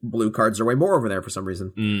just blue cards are way more over there for some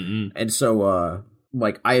reason. And so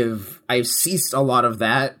like I've ceased a lot of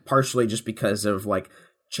that, partially just because of like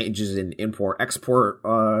changes in import export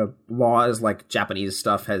laws. Like Japanese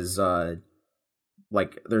stuff has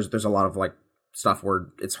like there's a lot of like stuff where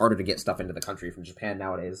it's harder to get stuff into the country from Japan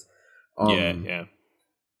nowadays.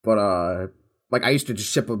 But like I used to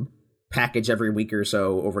just ship a package every week or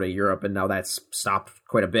so over to Europe, and now that's stopped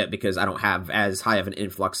quite a bit because I don't have as high of an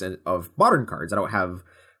influx of modern cards. I don't have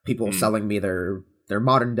people selling me their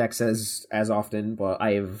modern decks as often, but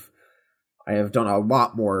I have done a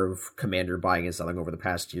lot more of Commander buying and selling over the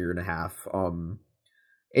past year and a half.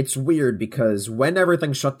 It's weird because when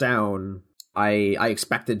everything shut down, I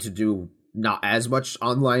expected to do not as much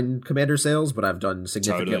online Commander sales, but I've done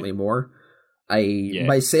significantly more.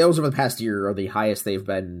 My sales over the past year are the highest they've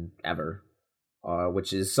been ever,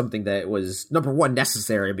 which is something that was, number one,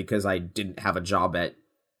 necessary because I didn't have a job at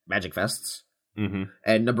Magic Fests.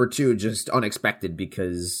 And number two, just unexpected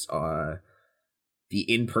because the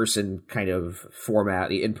in-person kind of format,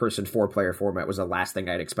 the in-person 4-player format was the last thing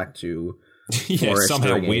I'd expect to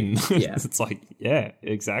somehow win. It's like, yeah,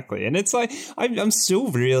 exactly. And it's like, I'm still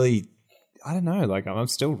really, I don't know, like I'm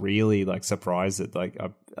still really like surprised that like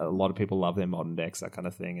a lot of people love their modern decks, that kind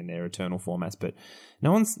of thing, and their eternal formats, but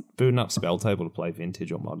no one's booting up Spell Table to play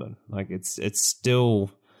Vintage or Modern. Like it's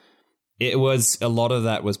still, it was, a lot of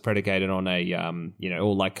that was predicated on a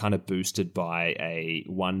or like kind of boosted by a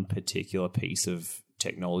one particular piece of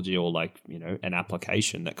technology or like, an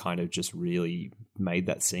application that kind of just really made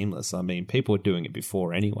that seamless. I mean, people were doing it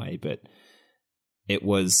before anyway, but it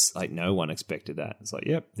was like no one expected that. It's like,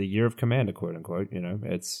 yep, the year of Commander, quote unquote.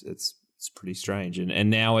 It's pretty strange, and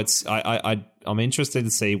now it's I'm interested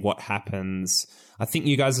to see what happens. I think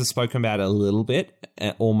you guys have spoken about it a little bit,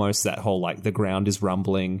 almost that whole like the ground is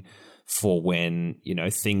rumbling for when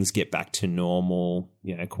things get back to normal,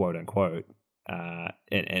 quote unquote,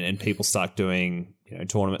 and people start doing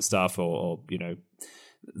tournament stuff or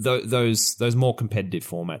those more competitive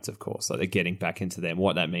formats, of course, like they're getting back into them,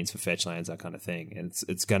 what that means for fetch lands, that kind of thing. And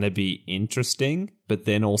it's going to be interesting, but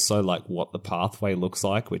then also like what the pathway looks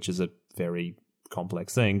like, which is a very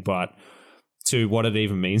complex thing, but to what it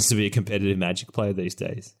even means to be a competitive Magic player these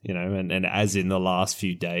days, and as in the last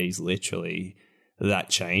few days, literally that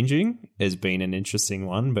changing has been an interesting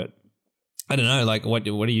one. But I don't know, like what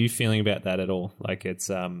are you feeling about that at all? Like it's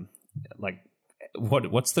like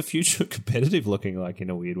what's the future of competitive looking like in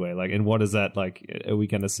a weird way? Like, and what is that like? Are we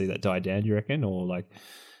going to see that die down, you reckon, or like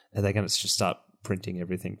are they going to just start printing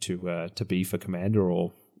everything to be for Commander?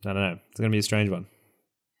 Or I don't know. It's going to be a strange one.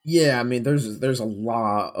 Yeah, I mean, there's a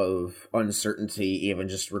lot of uncertainty even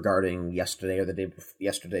just regarding yesterday or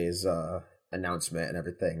yesterday's announcement and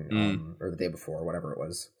everything, or the day before, whatever it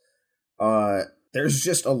was.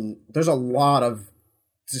 There's a lot of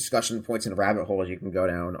discussion points and rabbit holes you can go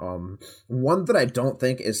down. One that I don't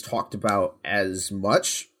think is talked about as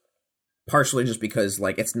much, partially just because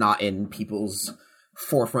like it's not in people's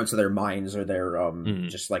forefronts of their minds or their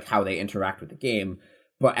just like how they interact with the game.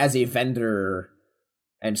 But as a vendor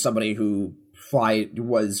and somebody who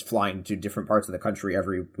was flying to different parts of the country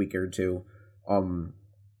every week or two,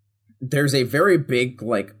 there's a very big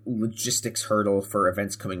like logistics hurdle for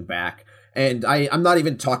events coming back. And I'm not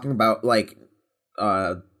even talking about like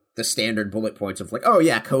the standard bullet points of like, oh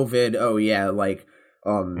yeah, COVID, oh yeah, like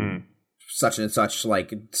such and such,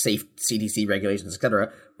 like safe CDC regulations,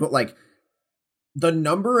 etc. But like the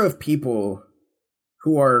number of people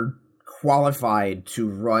who are qualified to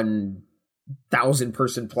run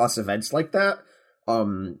 1,000-person plus events like that,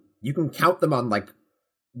 you can count them on like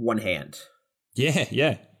one hand.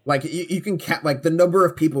 Yeah. Like you can count like the number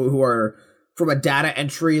of people who are from a data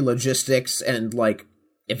entry, logistics, and like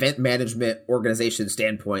event management organization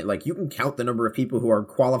standpoint. Like you can count the number of people who are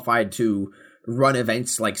qualified to run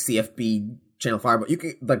events like CFB, Channel Fire, but you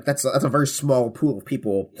can like that's a very small pool of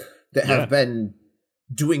people that have been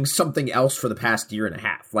doing something else for the past year and a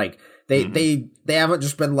half. Like They haven't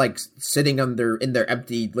just been like sitting in their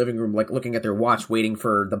empty living room, like looking at their watch, waiting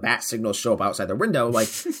for the bat signal to show up outside their window, like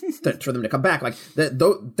for them to come back. Like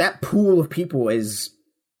that pool of people is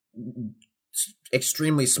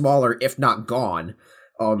extremely smaller, if not gone.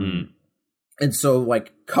 And so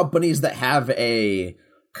like companies that have a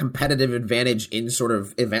competitive advantage in sort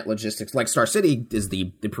of event logistics, like Star City is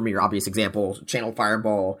the premier obvious example. Channel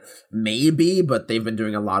Fireball maybe, but they've been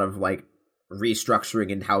doing a lot of like restructuring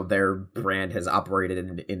in how their brand has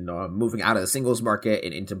operated in moving out of the singles market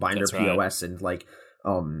and into binder POS and like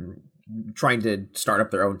trying to start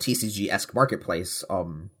up their own TCG-esque marketplace.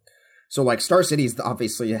 So like Star Cities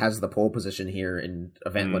obviously has the pole position here in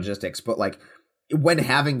event logistics, but like when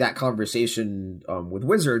having that conversation with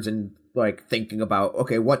Wizards and like thinking about,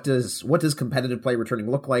 okay, what does competitive play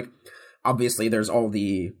returning look like? Obviously there's all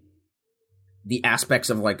the aspects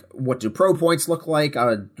of like, what do pro points look like?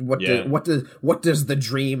 What does the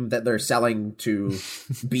dream that they're selling to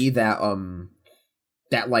be that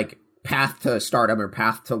like path to stardom or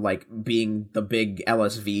path to like being the big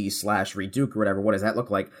LSV / Reduke or whatever? What does that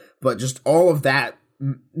look like? But just all of that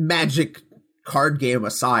Magic card game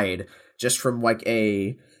aside, just from like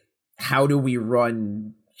how do we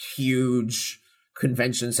run huge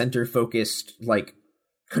convention center focused like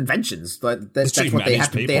conventions, but that's what they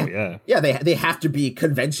have to people, they have to be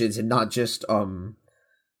conventions and not just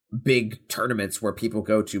big tournaments where people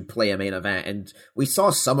go to play a main event. And we saw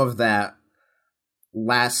some of that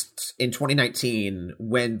in 2019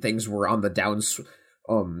 when things were on the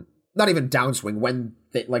not even downswing, when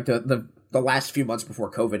they, like the last few months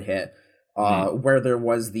before COVID hit, where there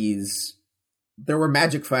were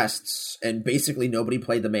Magic Fests and basically nobody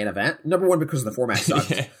played the main event. Number one, because the format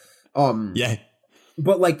sucked.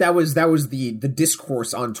 But like that was the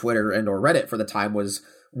discourse on Twitter and or Reddit for the time was,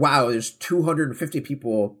 wow, there's 250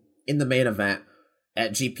 people in the main event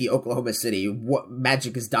at GP Oklahoma City. What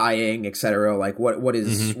Magic is dying, etc. Like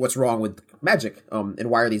what's wrong with Magic? And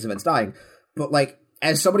why are these events dying? But like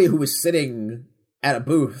as somebody who was sitting at a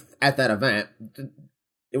booth at that event,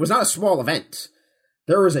 it was not a small event.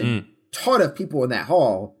 There was a ton of people in that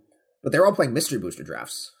hall, but they're all playing mystery booster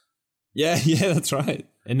drafts. Yeah, that's right.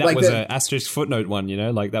 And that like was an asterisk footnote one,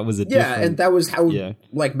 like that was a different... and that was how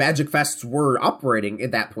like Magic Fests were operating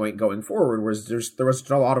at that point going forward, was there was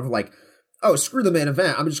a lot of like, oh, screw the main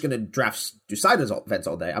event, I'm just going to do side events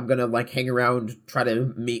all day. I'm going to like hang around, try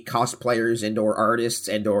to meet cosplayers and or artists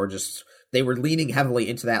and or just... They were leaning heavily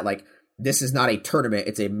into that, like, this is not a tournament,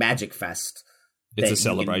 it's a Magic Fest. It's a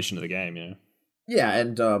celebration of the game, Yeah,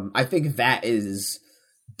 and I think that is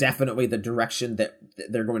definitely the direction that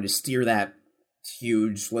they're going to steer that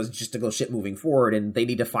huge logistical shit moving forward, and they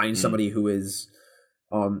need to find somebody who is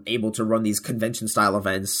able to run these convention-style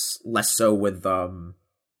events, less so with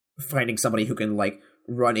finding somebody who can, like,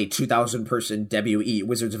 run a 2,000-person WE,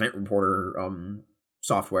 Wizards Event Reporter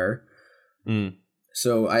software.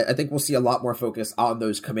 So I think we'll see a lot more focus on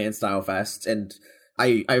those command-style fests, and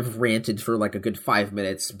I've ranted for, like, a good 5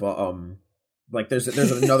 minutes, but, like, there's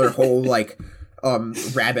another whole, like,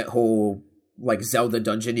 rabbit hole, like, Zelda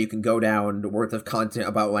dungeon you can go down worth of content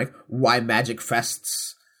about, like, why Magic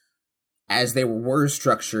Fests, as they were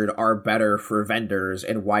structured, are better for vendors,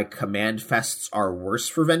 and why Command Fests are worse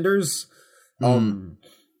for vendors.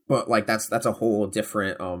 But, like, that's a whole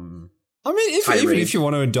different, I mean, even if you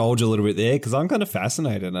want to indulge a little bit there, because I'm kind of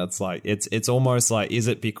fascinated, and it's like, it's almost like, is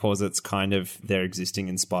it because it's kind of they're existing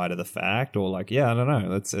in spite of the fact, or like, I don't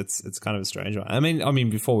know, it's kind of a strange one. I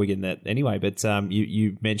mean, before we get in that anyway, but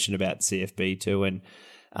you mentioned about CFB too, and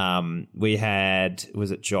we had,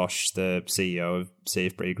 was it Josh, the CEO of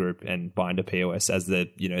CFB Group and Binder POS as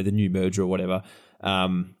the new merger or whatever,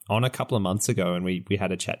 on a couple of months ago, and we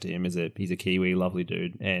had a chat to him. He's a Kiwi, lovely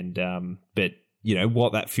dude, and but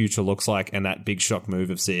what that future looks like, and that big shock move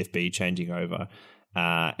of CFB changing over.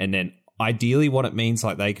 And then ideally what it means,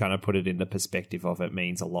 like they kind of put it in the perspective of, it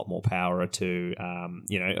means a lot more power to,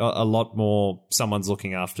 a lot more, someone's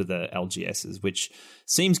looking after the LGSs, which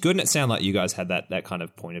seems good. And it sounded like you guys had that kind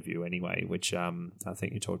of point of view anyway, which I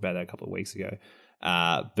think you talked about that a couple of weeks ago.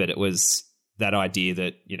 But it was that idea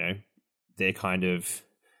that,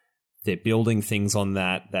 they're building things on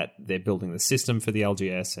that they're building the system for the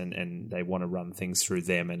LGS, and they want to run things through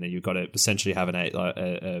them, and you've got to essentially have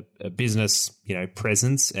a business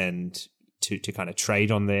presence and to kind of trade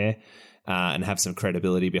on there and have some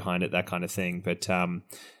credibility behind it, that kind of thing. But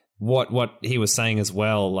what he was saying as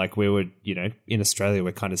well, like we would, in Australia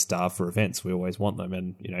we're kind of starved for events. We always want them,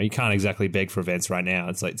 and you can't exactly beg for events right now.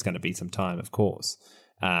 It's like it's going to be some time, of course.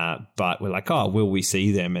 But we're like, oh, will we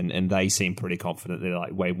see them? And they seem pretty confident. They're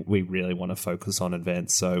like, we really want to focus on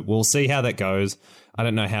events. So we'll see how that goes. I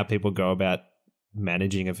don't know how people go about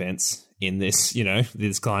managing events in this,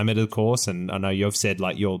 this climate, of course. And I know you've said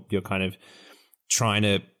like you're kind of trying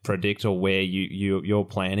to predict or where you're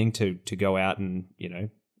planning to go out and,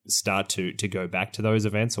 start to go back to those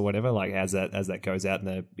events or whatever, like as that goes out in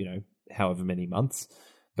the, however many months.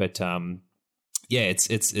 But, yeah, it's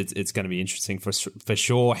going to be interesting for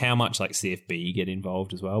sure how much like CFB get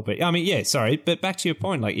involved as well. But I mean, yeah, sorry, but back to your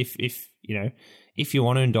point, like if you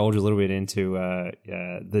want to indulge a little bit into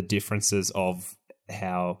the differences of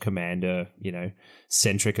how Commander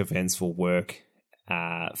centric events will work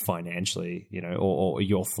financially, or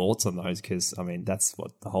your thoughts on those, because I mean that's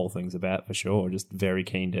what the whole thing's about for sure. Just very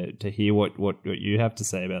keen to hear what you have to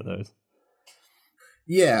say about those.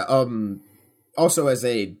 Yeah. Also, as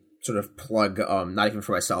a sort of plug, not even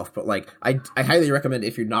for myself, but like I highly recommend,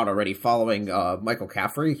 if you're not already following Michael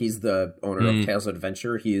Caffrey, he's the owner of Tales of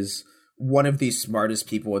Adventure. He's one of the smartest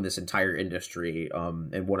people in this entire industry,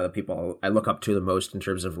 and one of the people I look up to the most in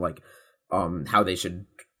terms of like how they should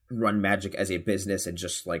run Magic as a business, and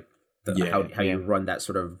just like how you run that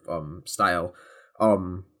sort of style.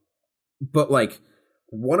 But like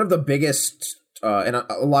one of the biggest and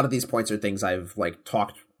a lot of these points are things I've like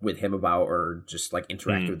talked with him about, or just like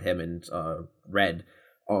interacted with him and read.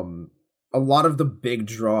 A lot of the big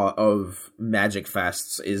draw of Magic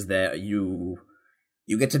Fests is that you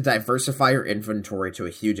get to diversify your inventory to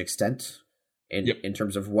a huge extent in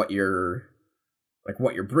terms of what you're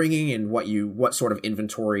bringing and what sort of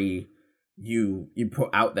inventory you put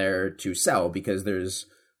out there to sell, because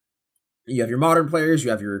you have your modern players, you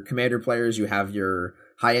have your Commander players, you have your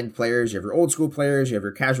high-end players, you have your old school players, you have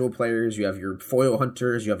your casual players, you have your foil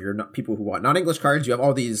hunters, you have your people who want non-English cards, you have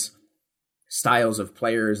all these styles of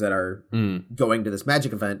players that are going to this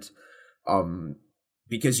Magic event,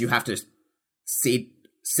 because you have to sate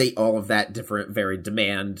all of that different varied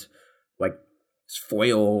demand. Like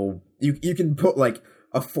foil, you can put like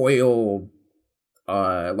a foil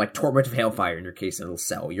like Torment of Hailfire in your case, and it'll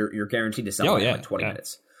sell. You're guaranteed to sell in like 20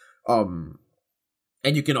 minutes.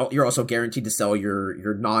 And you're also guaranteed to sell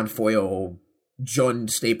your non-foil Jund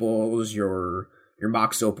staples, your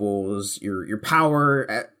Mox Opals, your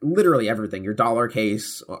power, literally everything, your dollar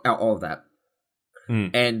case, all of that.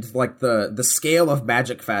 And like the scale of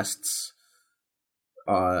Magic Fests,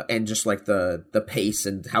 and just like the pace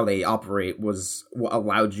and how they operate was what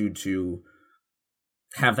allowed you to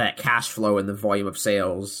have that cash flow and the volume of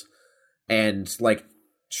sales, and like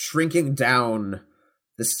shrinking down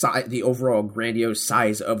the overall grandiose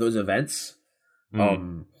size of those events,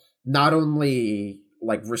 not only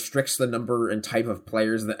like restricts the number and type of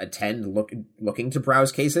players that attend looking to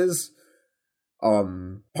browse cases,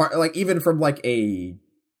 like even from like a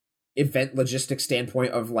event logistics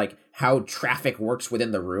standpoint of like how traffic works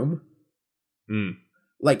within the room.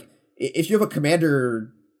 Like if you have a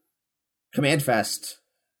Command Fest,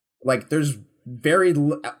 like there's very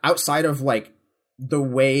outside of like the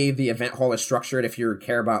way the event hall is structured, if you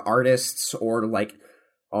care about artists or like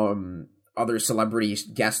other celebrity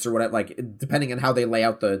guests or whatever, like depending on how they lay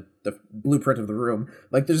out the blueprint of the room,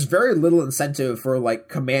 like there's very little incentive for like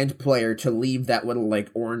Command player to leave that little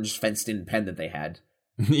like orange fenced in pen that they had.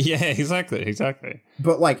 Yeah, exactly.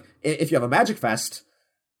 But like if you have a Magic Fest,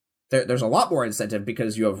 there's a lot more incentive,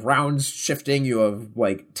 because you have rounds shifting, you have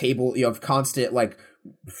like you have constant like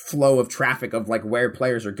flow of traffic of like where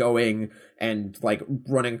players are going and like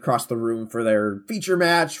running across the room for their feature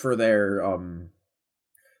match, for their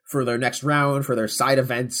next round, for their side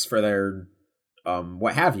events, for their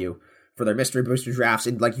what have you, for their mystery booster drafts.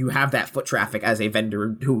 And like you have that foot traffic as a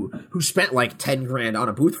vendor who spent like 10 grand on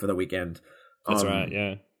a booth for the weekend. That's right,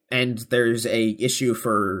 yeah. And there's a issue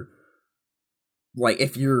for like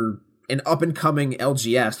if you're an up and coming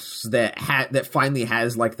LGS that finally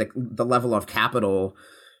has like the level of capital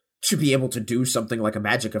to be able to do something like a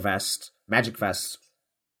Magic Fest,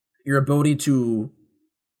 your ability to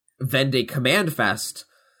vend a Command Fest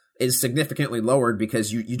is significantly lowered,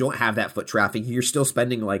 because you don't have that foot traffic. You're still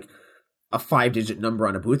spending like a 5-digit number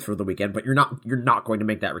on a booth for the weekend, but you're not going to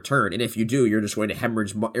make that return. And if you do, you're just going to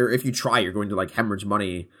hemorrhage, or if you try, you're going to like hemorrhage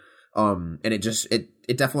money. And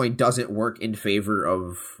it definitely doesn't work in favor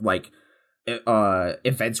of like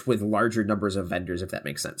events with larger numbers of vendors, if that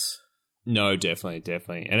makes sense. No,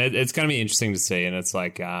 definitely. And it's going to be interesting to see. And it's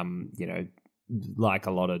like, like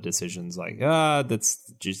a lot of decisions, like,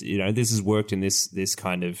 that's just, this has worked in this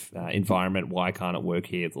kind of environment. Why can't it work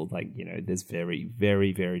here? Like, there's very,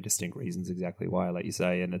 very, very distinct reasons exactly why, like you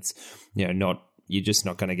say. And it's, you're just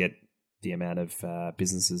not going to get the amount of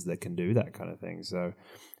businesses that can do that kind of thing. So,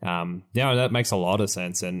 that makes a lot of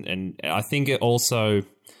sense. And I think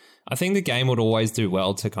I think the game would always do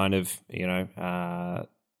well to kind of,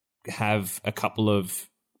 have a couple of,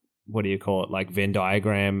 what do you call it, like Venn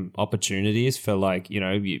diagram opportunities for like,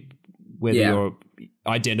 whether you're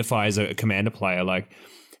identify as a commander player, like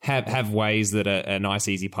have ways that are a nice,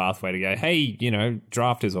 easy pathway to go, hey,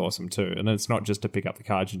 draft is awesome too. And it's not just to pick up the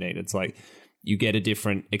cards you need. It's like you get a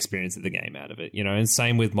different experience of the game out of it, and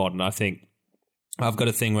same with Modern. I think I've got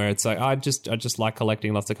a thing where it's like, I just like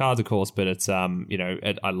collecting lots of cards, of course, but it's, I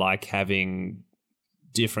like having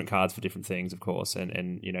different cards for different things, of course.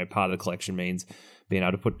 And part of the collection means being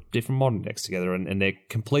able to put different Modern decks together, and they're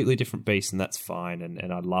completely different beasts, and that's fine.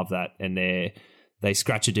 And I love that. And they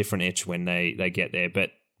scratch a different itch when they get there, but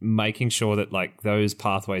making sure that like those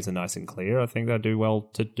pathways are nice and clear, I think they do well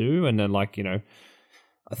to do. And then like, I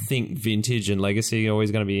think Vintage and Legacy are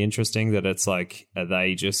always going to be interesting, that it's like, are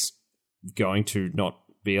they just going to not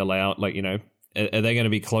be allowed, like, are they going to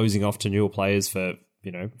be closing off to newer players for,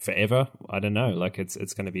 forever? I don't know. Like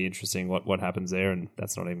it's going to be interesting what happens there. And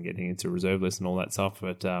that's not even getting into reserve list and all that stuff,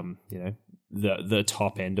 but the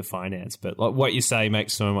top end of finance. But like what you say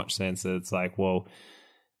makes so much sense, that it's like, well,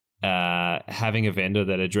 having a vendor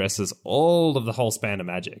that addresses all of the whole span of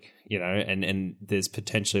Magic, and there's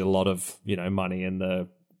potentially a lot of, money in the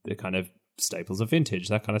kind of staples of Vintage,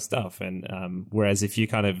 that kind of stuff. And whereas if you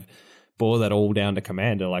kind of boil that all down to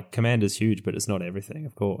Commander, like Commander's huge, but it's not everything,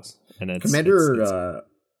 of course. And it's Commander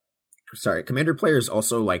players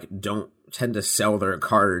also like don't tend to sell their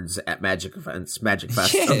cards at Magic events, Magic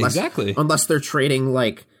Fest, exactly, unless they're trading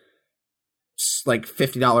like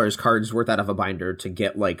 $50 cards worth out of a binder to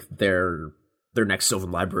get like their next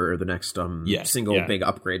Sylvan Library or the next big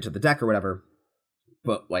upgrade to the deck or whatever.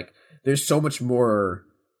 But like there's so much more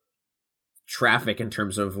traffic in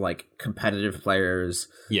terms of like competitive players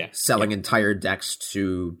selling entire decks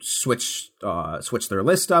to switch their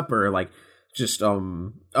list up, or like just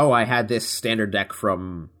I had this standard deck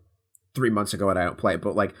from 3 months ago and I don't play it.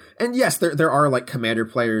 But like, and yes, there are like Commander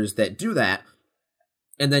players that do that.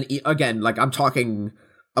 And then again, like I'm talking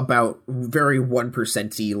about very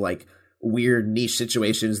 1%y like weird niche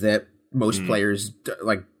situations that most players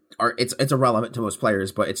like are. It's irrelevant to most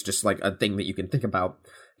players, but it's just like a thing that you can think about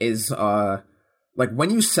is like when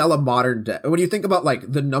you sell a Modern deck, when you think about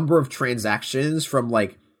like the number of transactions from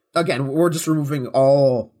like, again, we're just removing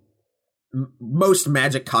all most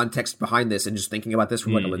Magic context behind this and just thinking about this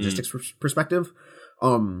from like a logistics perspective.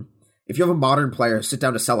 If you have a Modern player sit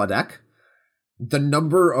down to sell a deck, the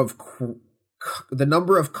number of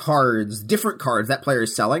cards, different cards that player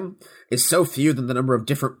is selling is so few than the number of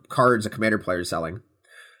different cards a Commander player is selling.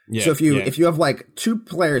 Yeah, so if you have like two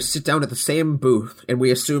players sit down at the same booth, and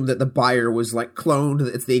we assume that the buyer was like cloned,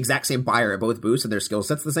 it's the exact same buyer at both booths and their skill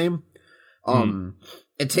set's the same,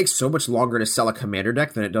 it takes so much longer to sell a Commander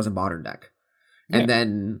deck than it does a Modern deck. And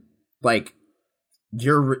then like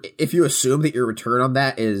if you assume that your return on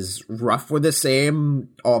that is roughly the same,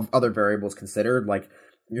 all other variables considered, like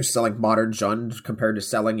you're selling Modern Jund compared to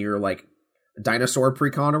selling your like Dinosaur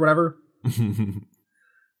Precon or whatever,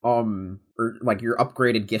 or like your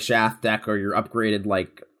upgraded Gishath deck or your upgraded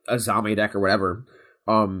like Azami deck or whatever,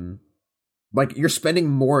 like you're spending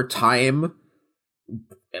more time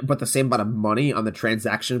but the same amount of money on the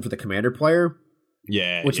transaction for the Commander player.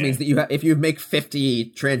 Which means that if you make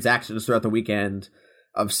 50 transactions throughout the weekend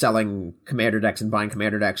of selling Commander decks and buying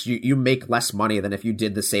Commander decks, you make less money than if you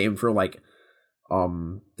did the same for like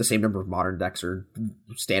the same number of Modern decks or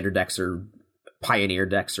Standard decks or Pioneer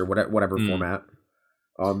decks or whatever format.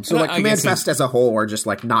 So like Command Fest as a whole are just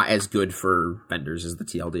like not as good for vendors as the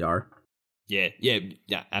TLDR. Yeah,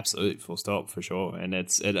 absolutely, full stop, for sure. And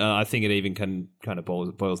I think it even can kind of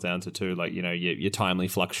boils down to too, like, your timely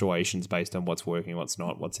fluctuations based on what's working, what's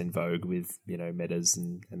not, what's in vogue with, metas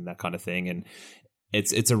and that kind of thing. And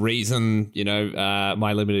it's a reason,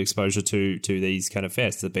 my limited exposure to these kind of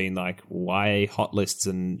fests have been like, why hot lists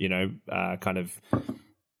and, kind of,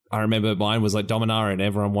 I remember mine was like Dominaria, and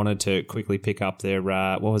everyone wanted to quickly pick up their,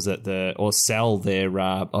 or sell their,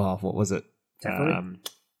 what was it?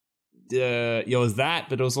 It was that,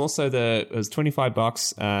 but it was also it was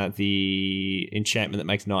 $25, the enchantment that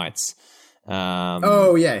makes knights.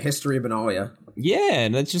 Oh yeah, History of Benalia. Yeah,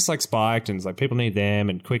 and it's just like spiked, and it's like people need them,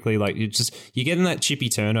 and quickly like you're getting that chippy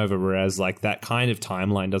turnover, whereas like that kind of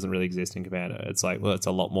timeline doesn't really exist in Commander. It's like, well, it's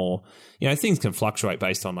a lot more, things can fluctuate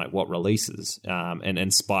based on like what releases,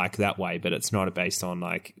 and spike that way, but it's not based on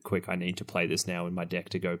like quick, I need to play this now in my deck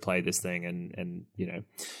to go play this thing, and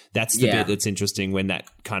that's the bit that's interesting when that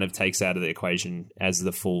kind of takes out of the equation as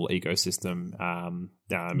the full ecosystem.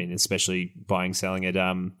 I mean, especially buying, selling it.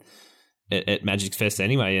 At Magic Fest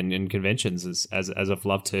anyway, and conventions, as I've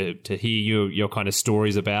loved to hear your kind of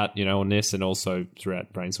stories about, on this, and also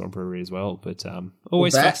throughout Brainstorm Brewery as well. But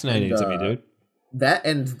always fascinating to me, dude. That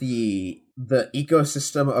and the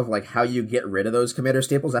ecosystem of like how you get rid of those Commander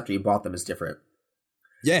staples after you bought them is different.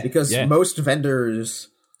 Yeah, because most vendors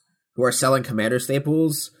who are selling Commander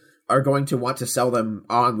staples are going to want to sell them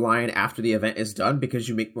online after the event is done because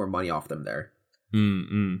you make more money off them there.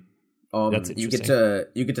 You get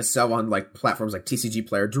to sell on like platforms like TCG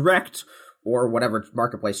Player Direct or whatever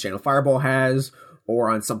marketplace channel Fireball has,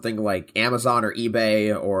 or on something like Amazon or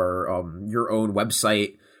eBay or your own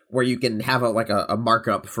website where you can have a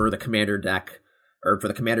markup for the Commander deck or for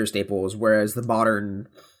the Commander staples, whereas the modern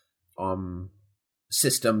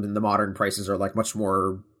system and the modern prices are like much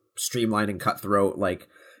more streamlined and cutthroat. Like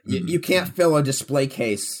you can't fill a display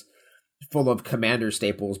case full of Commander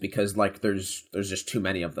staples because like there's just too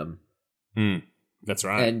many of them. That's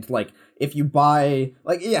right. And like if you buy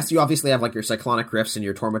like, yes, you obviously have like your Cyclonic Rifts and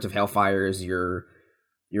your Torment of Hailfires,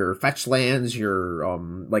 your fetch lands, your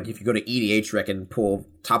like if you go to EDH and pull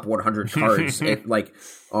top 100 cards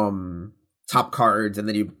top cards, and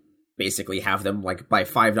then you basically have them like by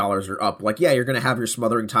 $5 or up, like you're gonna have your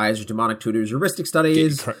Smothering Tides, your Demonic Tutors, your Rhystic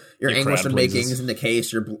Studies, your Anguish Unmakings in the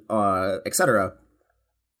case, your etc.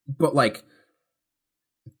 But like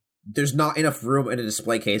there's not enough room in a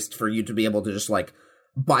display case for you to be able to just like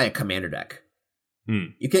buy a Commander deck.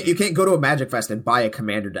 You can't go to a Magic Fest and buy a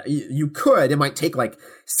Commander deck. You could. It might take like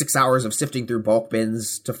 6 hours of sifting through bulk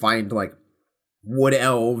bins to find like Wood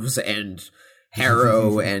Elves and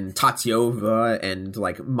Harrow and Tatyova and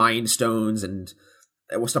like Mind Stones and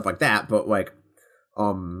stuff like that. But like,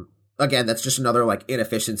 again, that's just another like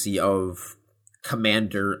inefficiency of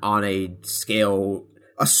Commander on a scale,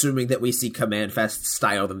 assuming that we see Command Fest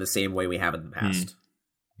styled in the same way we have in the past.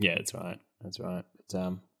 Yeah, that's right. But,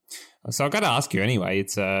 so I've got to ask you anyway.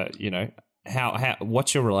 It's how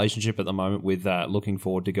what's your relationship at the moment with looking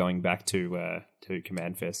forward to going back to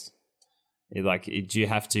Command Fest? Like, do you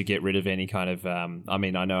have to get rid of any kind of? I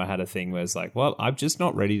mean, I know I had a thing where it's like, well, I'm just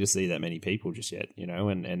not ready to see that many people just yet,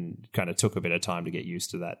 and kind of took a bit of time to get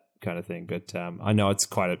used to that kind of thing. But I know it's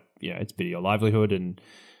quite it's a bit of your livelihood and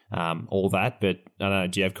all that. But I don't know.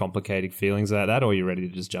 Do you have complicated feelings about that, or are you ready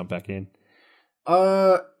to just jump back in?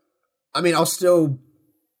 I mean, I'll still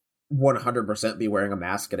 100% be wearing a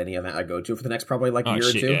mask at any event I go to for the next probably like year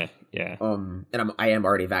or two. Yeah. And I am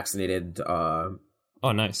already vaccinated. Oh,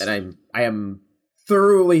 nice. And I am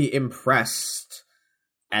thoroughly impressed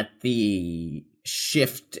at the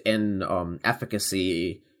shift in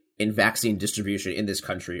efficacy in vaccine distribution in this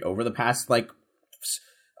country over the past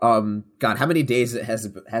God, how many days has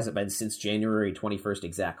it been since January 21st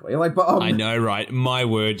exactly? Like, but I know, right? My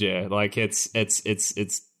word, yeah. Like it's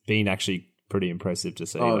been actually pretty impressive to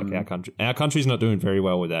see. Like our country's not doing very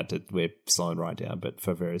well with that. We're slowing right down, but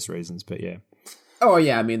for various reasons. But yeah. Oh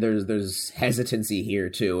yeah, I mean, there's hesitancy here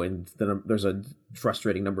too, and there's a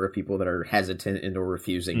frustrating number of people that are hesitant and or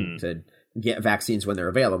refusing to get vaccines when they're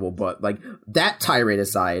available. But like that tirade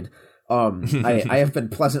aside, I have been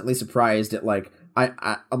pleasantly surprised at like.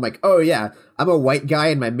 I'm like, oh yeah, I'm a white guy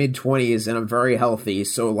in my mid-20s and I'm very healthy,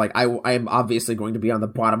 so like I am obviously going to be on the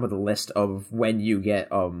bottom of the list of when you get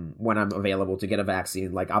when I'm available to get a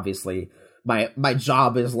vaccine. Like obviously my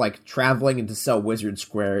job is like traveling and to sell Wizard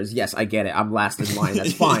Squares. Yes, I get it. I'm last in line.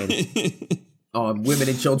 That's fine. Women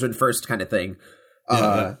and children first kind of thing.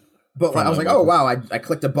 But I was like, oh wow, I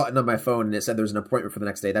clicked a button on my phone and it said there's an appointment for the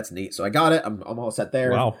next day. That's neat. So I got it. I'm all set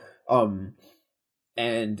there. Wow.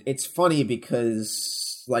 And it's funny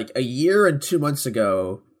because like a year and 2 months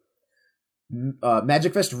ago,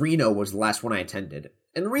 Magic Fest Reno was the last one I attended.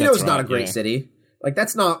 And Reno's not a great city. Like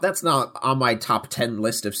that's not on my top 10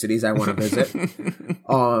 list of cities I want to visit.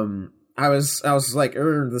 I was like,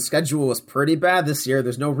 the schedule is pretty bad this year.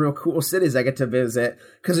 There's no real cool cities I get to visit.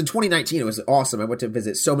 Because in 2019 it was awesome. I went to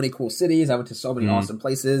visit so many cool cities. I went to so many awesome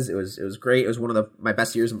places. It was great. It was one of my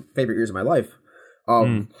best years, favorite years of my life.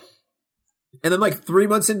 And then like 3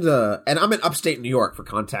 months into, and I'm in upstate New York for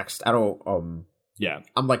context. I'm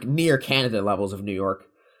like near Canada levels of New York.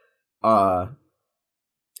 And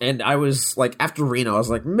And I was like, after Reno, I was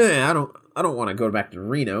like, man, I don't want to go back to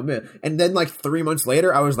Reno, man. And then like 3 months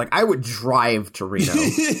later, I was like, I would drive to Reno.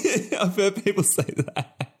 I've heard people say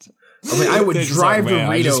that. I mean, I would drive to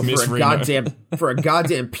Reno for a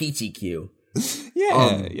goddamn PTQ.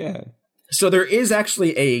 Yeah. So there is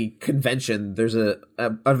actually a convention. There's an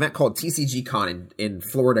event called TCG Con in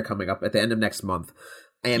Florida coming up at the end of next month.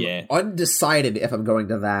 I am undecided if I'm going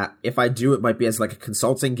to that. If I do, it might be as like a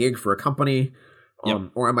consulting gig for a company.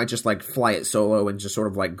 Or I might just like fly it solo and just sort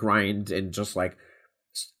of like grind and just like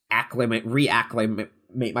reacclimate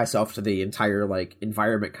myself to the entire like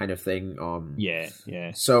environment kind of thing.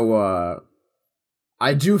 So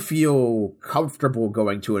I do feel comfortable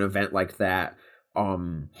going to an event like that.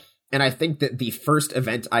 And I think that the first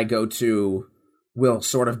event I go to will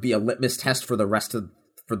sort of be a litmus test for the rest of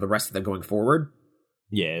them going forward.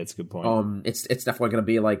 Yeah, that's a good point. It's definitely going to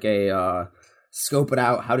be like a scope it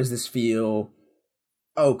out. How does this feel?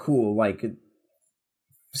 Oh, cool. Like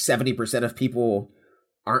 70% of people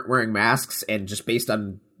aren't wearing masks, and just based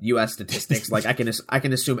on U.S. statistics, like I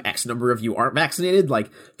can assume X number of you aren't vaccinated.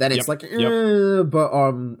 Like then it's but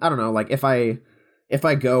I don't know. Like if I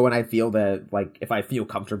go and I feel that, like if I feel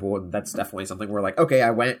comfortable, and that's definitely something where like, okay,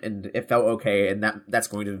 I went and it felt okay, and that's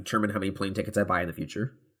going to determine how many plane tickets I buy in the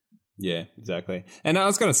future. Yeah, exactly. And I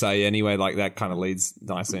was going to say anyway, like that kind of leads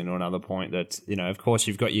nicely into another point that, you know, of course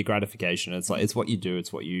you've got your gratification. It's like, it's what you do.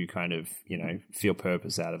 It's what you kind of, you know, feel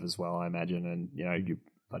purpose out of as well, I imagine. And, you know, you're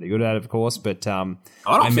bloody good at it, of course, but I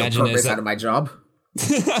don't feel purpose out of my job.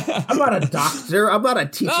 I'm not a doctor. I'm not a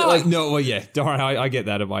teacher. Don't worry, I get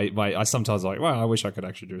that. I sometimes like, well, I wish I could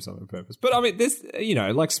actually do something on purpose. But I mean, there's, you know,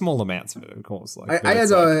 like small amounts of it, of course. Like I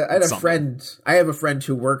had a friend. I have a friend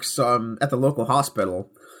who works at the local hospital.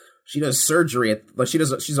 She does surgery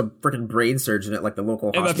she's a freaking brain surgeon at like the local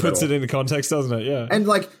hospital. And that puts it into context, doesn't it? Yeah. And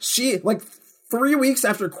like 3 weeks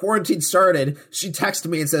after quarantine started, she texted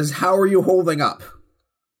me and says, "How are you holding up?"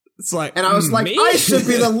 It's like, and I was like, I should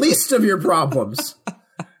be the least of your problems.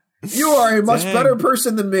 You are a much better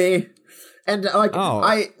person than me. And like,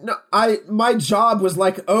 my job was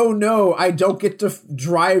like, oh no, I don't get to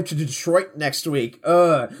drive to Detroit next week.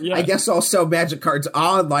 I guess I'll sell Magic cards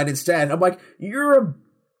online instead. I'm like, you're a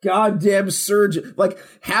goddamn surgeon. Like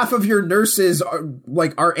half of your nurses are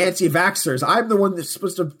anti-vaxxers. I'm the one that's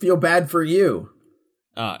supposed to feel bad for you.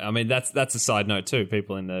 I mean, that's a side note too.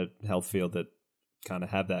 People in the health field that kind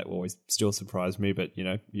of have that always still surprise me, but you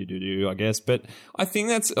know, you do, I guess. But I think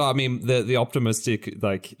that's, I mean, the optimistic,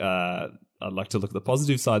 like, I'd like to look at the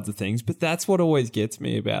positive sides of things, but that's what always gets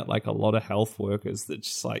me about like a lot of health workers, that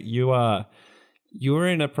just like you're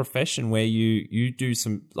in a profession where you do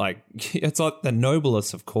some, like, it's like the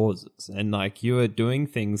noblest of causes, and like you are doing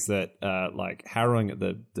things that like harrowing at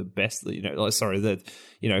the best, you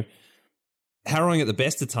know, harrowing at the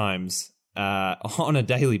best of times on a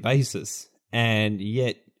daily basis, and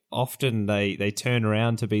yet often they turn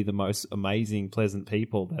around to be the most amazing, pleasant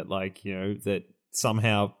people that, like, you know, that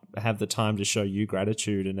somehow have the time to show you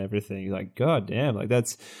gratitude and everything. Like, god damn, like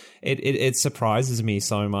that's it surprises me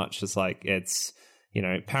so much. It's like, it's, you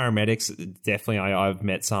know, paramedics, definitely I've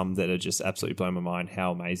met some that are just absolutely blown my mind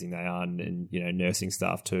how amazing they are, and you know, nursing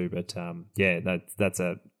staff too. But that's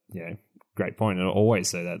a, you know, great point. And I always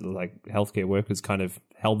say that, like, healthcare workers kind of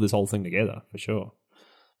held this whole thing together for sure.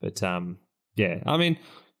 But I mean,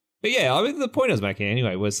 the point I was making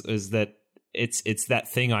anyway is that it's that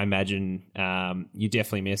thing I imagine you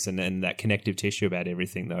definitely miss, and that connective tissue about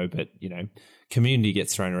everything though. But, you know, community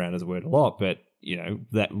gets thrown around as a word a lot, but, you know,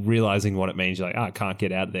 that realizing what it means, you're like, I can't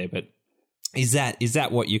get out there. But is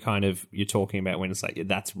that what you're talking about when it's like,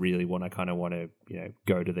 that's really what I kind of want to, you know,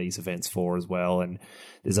 go to these events for as well? And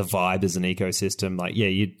there's a vibe, there's an ecosystem. Like, yeah,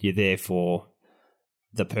 you're there for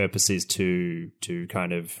the purpose is to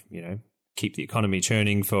kind of, you know, keep the economy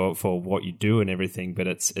churning for what you do and everything, but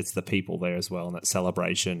it's the people there as well, and that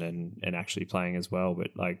celebration and actually playing as well. But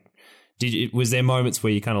like, was there moments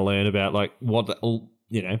where you kind of learn about like what,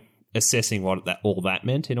 you know, assessing what all that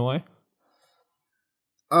meant in a way?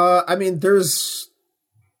 I mean, there's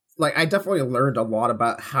like, I definitely learned a lot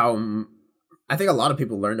about how, I think a lot of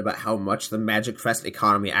people learned about how much the Magic Fest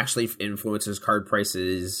economy actually influences card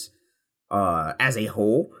prices as a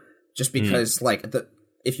whole, just because like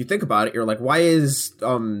if you think about it, you're like, why is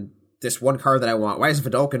this one card that I want, why is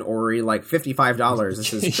Vidalcan Ori like $55?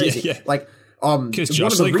 This is crazy. Yeah. Like one of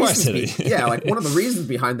the reasons one of the reasons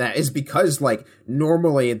behind that is because like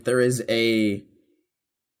normally there is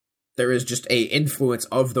just a influence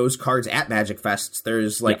of those cards at Magic Fests.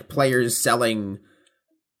 There's like players selling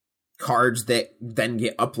cards that then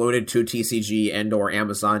get uploaded to TCG and or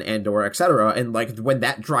Amazon and or etc. And like when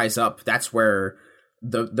that dries up, that's where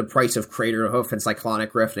the price of Craterhoof and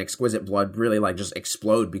Cyclonic Rift and Exquisite Blood really like just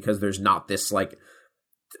explode because there's not this like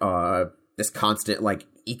this constant like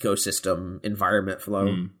ecosystem environment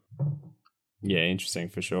flow. Yeah, interesting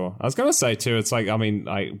for sure. I was gonna say too, it's like, I mean,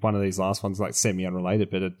 one of these last ones like semi unrelated,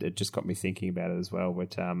 but it just got me thinking about it as well.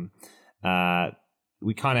 But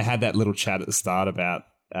we kind of had that little chat at the start about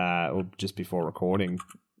or just before recording,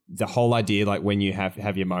 the whole idea, like when you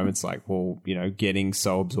have your moments like, well, you know, getting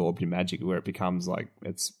so absorbed in Magic where it becomes like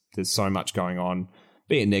there's so much going on,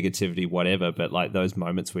 be it negativity, whatever, but like those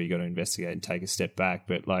moments where you got to investigate and take a step back.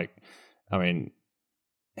 But like, I mean,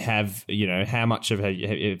 how much have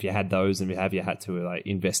you had those, and have you had to like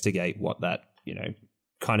investigate what that, you know,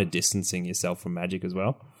 kind of distancing yourself from Magic as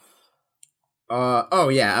well? Oh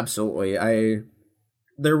yeah, absolutely.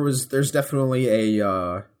 There's definitely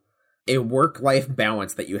a work-life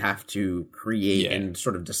balance that you have to create and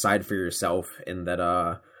sort of decide for yourself. In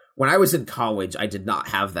that, when I was in college, I did not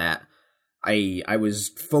have that. I was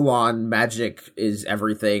full on Magic is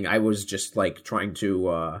everything. I was just like trying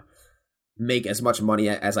to make as much money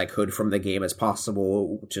as I could from the game as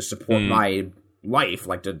possible to support my life,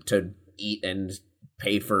 like to eat and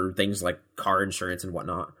pay for things like car insurance and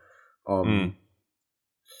whatnot.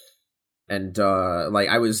 And like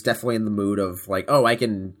I was definitely in the mood of like, oh, I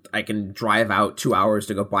can drive out 2 hours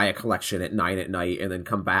to go buy a collection at 9 at night and then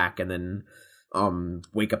come back and then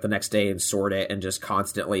wake up the next day and sort it and just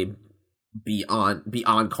constantly be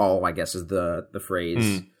on call, I guess is the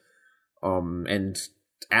phrase. And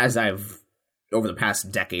as I've over the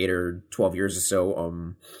past decade or 12 years or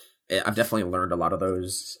so, I've definitely learned a lot of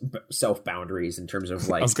those self boundaries in terms of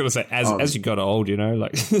like. I was going to say, as you got old, you know,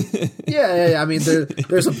 like. yeah. I mean,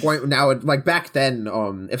 there's a point now. Like back then,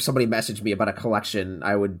 if somebody messaged me about a collection,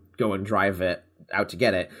 I would go and drive it out to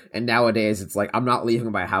get it. And nowadays, it's like I'm not leaving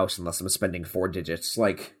my house unless I'm spending 4 digits.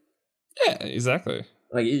 Like. Yeah, exactly.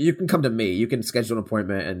 Like you can come to me, you can schedule an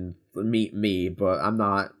appointment and meet me, but I'm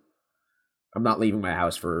not leaving my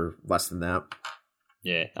house for less than that.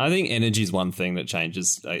 Yeah, I think energy is one thing that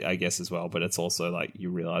changes, I guess, as well. But it's also like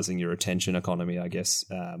you're realizing your attention economy, I guess.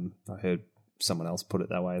 I heard someone else put it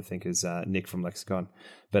that way, I think, is Nick from Lexicon.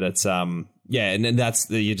 But it's, yeah, and then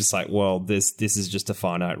you're just like, well, this is just a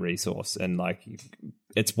finite resource. And like,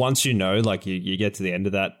 it's once you know, like you get to the end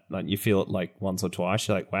of that, like you feel it like once or twice,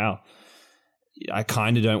 you're like, wow, I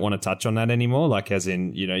kind of don't want to touch on that anymore. Like, as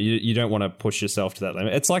in, you know, you don't want to push yourself to that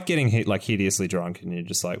limit. It's like getting hideously drunk, and you're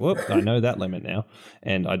just like, well, I know that limit now,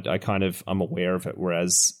 and I'm aware of it.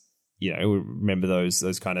 Whereas, you know, remember those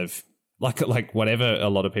kind of like whatever a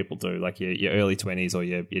lot of people do, like your early 20s or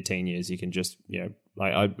your teen years, you can just, you know,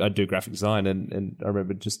 like I do graphic design, and I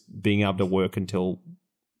remember just being able to work until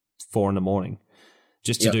 4 a.m.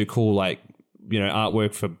 just to do cool, like, you know,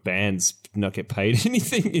 artwork for bands, not get paid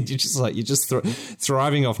anything. And you're just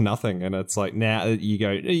thriving off nothing. And it's like, now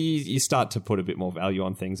you start to put a bit more value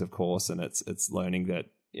on things, of course. And it's learning that,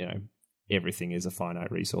 you know, everything is a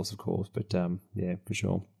finite resource, of course. But yeah, for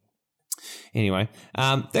sure. Anyway,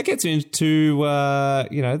 that gets into,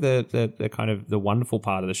 you know, the kind of the wonderful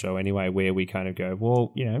part of the show anyway, where we kind of go,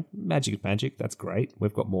 well, you know, magic is magic. That's great.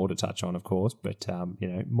 We've got more to touch on, of course. But, you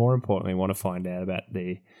know, more importantly, we want to find out about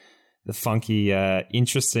the funky,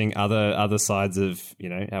 interesting other sides of, you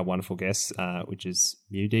know, our wonderful guests, which is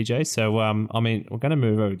you, DJ. So, I mean, we're going to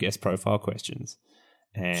move over to guest profile questions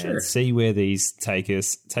and see where these take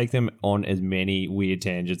us. Take them on as many weird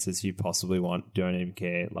tangents as you possibly want. Don't even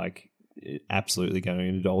care. Like, absolutely going to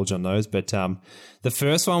indulge on those. But the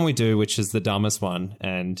first one we do, which is the dumbest one,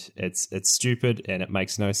 and it's stupid and it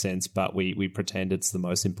makes no sense, but we pretend it's the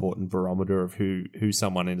most important barometer of who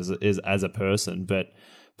someone is as a person. But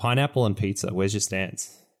pineapple and pizza, where's your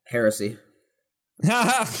stance? Heresy.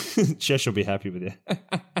 Chesh will be happy with you.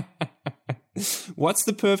 What's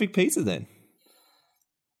the perfect pizza then?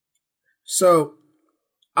 So,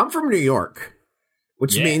 I'm from New York,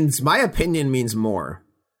 which means my opinion means more.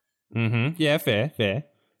 Mm-hmm. Yeah, fair.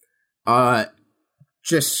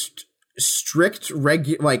 Just strict like,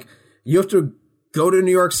 you have to go to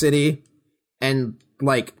New York City and,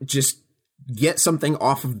 like, just get something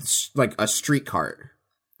off of, like, a street cart.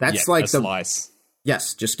 That's like the slice.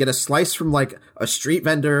 Yes, just get a slice from like a street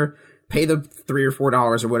vendor, pay the $3 or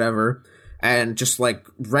 $4 or whatever, and just like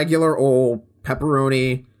regular old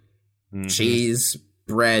pepperoni, cheese,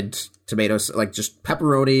 bread, tomatoes, like just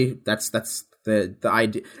pepperoni. That's the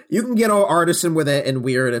idea. You can get all artisan with it and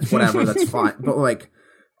weird and whatever. That's fine. But like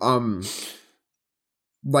I'm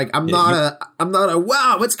not a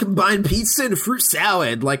wow, let's combine pizza and fruit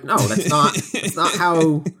salad. Like, no, that's not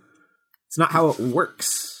how it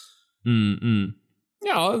works.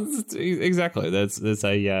 Yeah, exactly. There's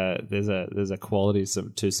a quality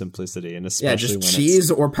to simplicity, and especially just when cheese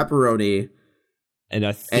or pepperoni. And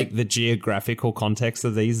I think the geographical context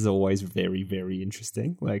of these is always very, very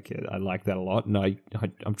interesting. Like, I like that a lot. And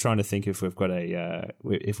I'm trying to think if we've got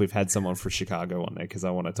if we've had someone for Chicago on there, because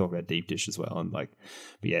I want to talk about deep dish as well. And but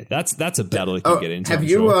yeah, that's a battle you can get into. Have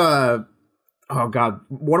you? Oh God,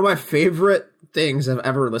 one of my favorite things I've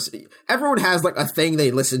ever listened. Everyone has like a thing they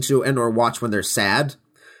listen to and or watch when they're sad.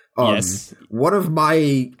 Yes. One of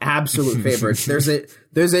my absolute favorites.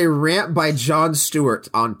 There's a rant by Jon Stewart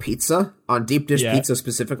on pizza, on deep dish pizza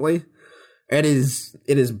specifically. It is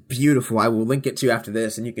beautiful. I will link it to you after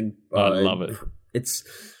this, and you can. I love it.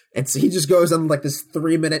 He just goes on like this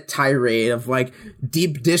 3-minute tirade of like,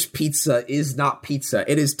 deep dish pizza is not pizza.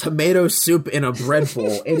 It is tomato soup in a bread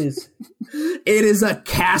bowl. It is a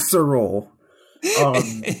casserole.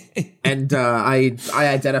 And I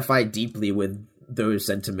identify deeply with those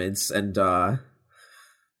sentiments, and I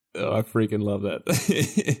freaking love that.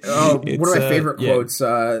 One of my favorite quotes.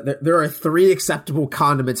 There are 3 acceptable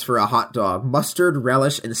condiments for a hot dog: mustard,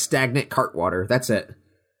 relish, and stagnant cart water. That's it.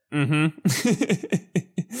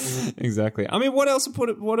 Exactly. I mean, what else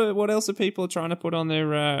are people trying to put on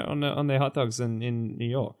their on their hot dogs in New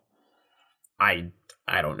York? I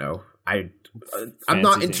don't know. I'm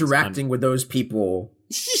not interacting with those people.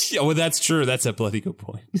 Well, that's true. That's a bloody good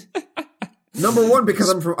point. Number one, because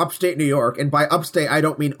I'm from upstate New York, and by upstate I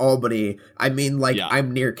don't mean Albany. I mean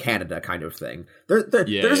I'm near Canada, kind of thing. There's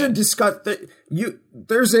a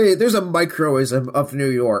microism of New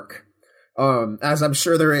York, as I'm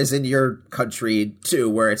sure there is in your country too,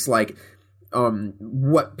 where it's like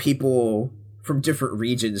what people from different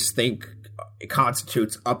regions think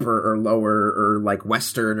constitutes upper or lower or like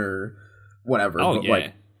Western or whatever. Oh,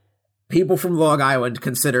 like people from Long Island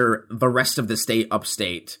consider the rest of the state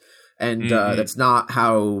upstate. And that's not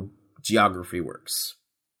how geography works.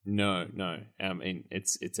 No. I mean,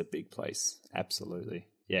 it's a big place. Absolutely.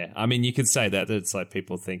 Yeah. I mean, you could say that. It's like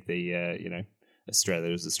people think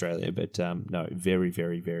Australia is Australia, but no, very,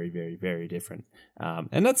 very, very, very, very different.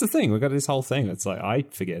 And that's the thing. We've got this whole thing. It's like, I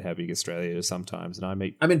forget how big Australia is sometimes.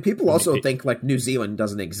 And people also think like New Zealand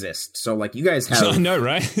doesn't exist. So like you guys have... I know,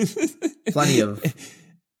 right? plenty of...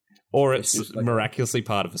 Or it's miraculously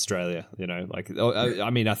part of Australia, I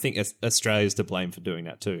mean, I think Australia's to blame for doing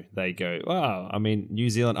that too. They go, wow, I mean, New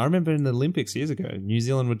Zealand, I remember in the Olympics years ago, New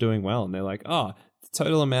Zealand were doing well. And they're like, the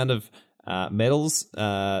total amount of medals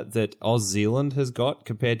that Zealand has got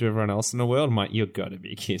compared to everyone else in the world, I'm like, you've got to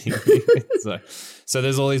be kidding me. So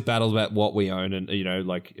there's all these battles about what we own, and,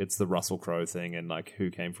 like it's the Russell Crowe thing and like who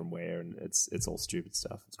came from where, and it's all stupid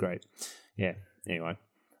stuff. It's great. Yeah, anyway.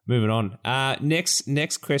 Moving on.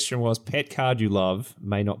 Next question was, pet card you love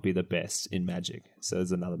may not be the best in Magic. So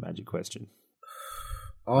there's another Magic question.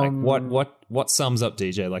 Like what sums up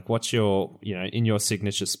DJ? Like what's your, in your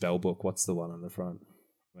signature spell book, what's the one on the front?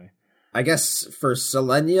 I guess for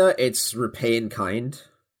Selenia, it's Repay in Kind.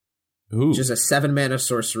 Ooh. Which is a 7-mana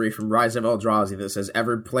sorcery from Rise of Eldrazi that says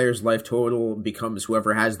every player's life total becomes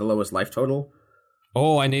whoever has the lowest life total.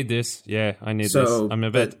 Oh, I need this. Yeah, I need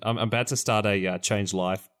this. I'm about to start a Change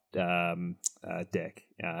Life deck,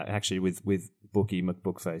 actually with Bookie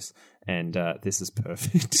McBookface, and this is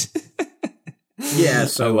perfect. Yeah,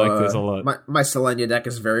 so I like this a lot. My Selenia deck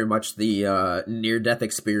is very much the near-death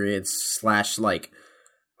experience / like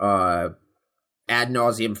ad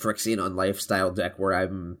nauseum Phyrexian on lifestyle deck where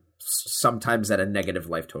I'm sometimes at a negative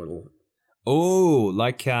life total. Oh,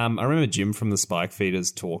 like I remember Jim from the Spike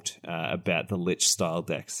Feeders talked about the Lich style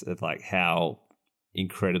decks, of like how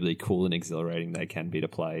incredibly cool and exhilarating they can be to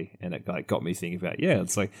play, and it like got me thinking about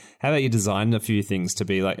it's like, how about you design a few things to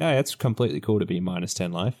be like, hey, it's completely cool to be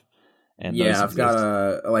 -10 life. And I've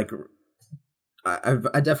got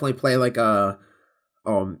I definitely play like a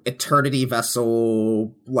Eternity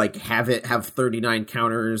Vessel, like have 39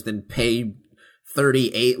 counters, then pay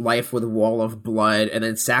 38 life with Wall of Blood, and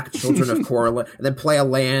then sack Children of Korra, and then play a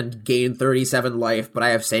land, gain 37 life, but I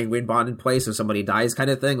have Sanguine Bond in place, so somebody dies, kind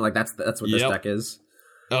of thing. Like that's what this deck is.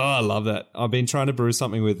 Oh, I love that. I've been trying to brew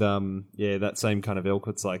something with that same kind of ilk.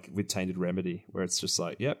 It's like with Tainted Remedy, where it's just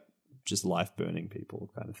like, just life burning people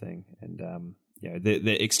kind of thing, and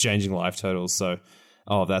they're exchanging life totals. So,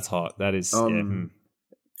 that's hot. That is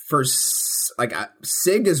For like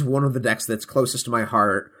Sig is one of the decks that's closest to my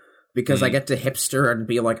heart, because I get to hipster and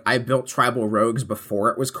be like, I built Tribal Rogues before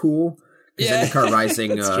it was cool. Yeah, Zendikar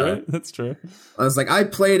Rising. That's true. I was like, I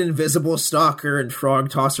played Invisible Stalker and Frog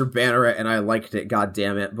Tosser Banneret, and I liked it. God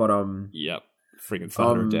damn it! But yep, freaking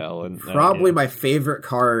Thunder Dell, and probably my favorite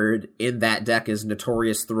card in that deck is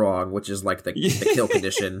Notorious Throng, which is like the kill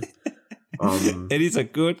condition. It is a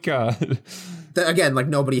good card. Again, like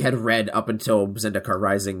nobody had read up until Zendikar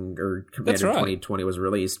Rising or Commander 2020 was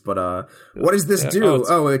released. But what does this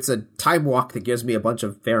do? It's a time walk that gives me a bunch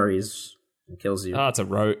of fairies and kills you. Oh, it's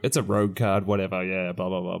a rogue card, whatever. Yeah, blah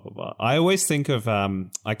blah blah blah blah. I always think of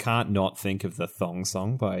I can't not think of the Thong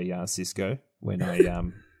Song by Cisco when I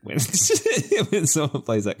when someone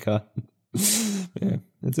plays that card. Yeah,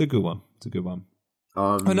 it's a good one. It's a good one.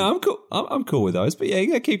 No, I'm cool. I'm cool with those. But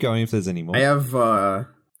yeah, keep going if there's any more. I have.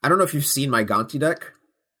 I don't know if you've seen my Gonti deck.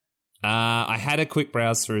 I had a quick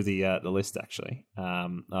browse through the list actually.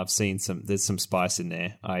 I've seen there's some spice in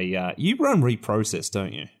there. You run Reprocess,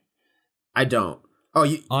 don't you? I don't. Oh,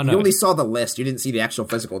 you only saw the list. You didn't see the actual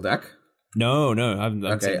physical deck? No, I haven't.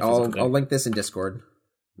 Okay, I'll link this in Discord.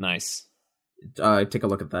 Nice. Take a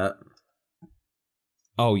look at that.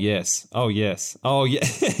 Oh yes. Oh yeah. Oh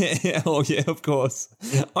yeah. Of course.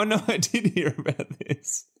 Oh no, I did hear about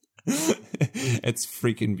this. It's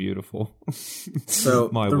freaking beautiful. So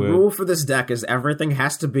rule for this deck is everything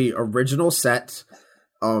has to be original set,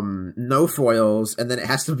 no foils, and then it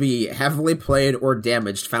has to be heavily played or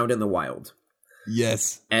damaged, found in the wild.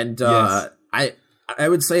 Yes. And I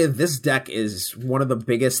would say this deck is one of the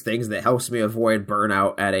biggest things that helps me avoid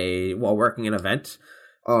burnout while working an event.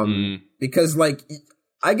 Because like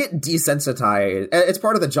I get desensitized. It's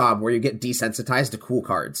part of the job where you get desensitized to cool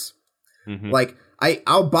cards. Mm-hmm. Like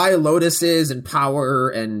I'll buy Lotuses and Power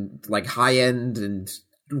and like high end and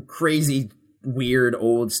crazy weird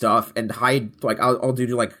old stuff and I'll do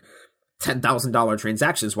like $10,000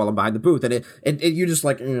 transactions while I'm behind the booth, and it you just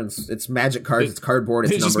like it's magic cards, it's cardboard,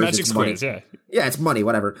 it's numbers, magic it's money. Squares, yeah, it's money,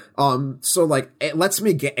 whatever. So like it lets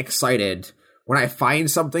me get excited when I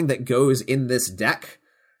find something that goes in this deck.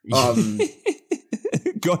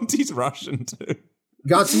 Gonti's Russian too.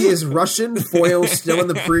 Gonti is Russian foil, still in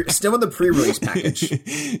the pre-release package.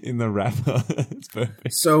 In the wrapper, it's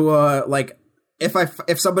perfect. So like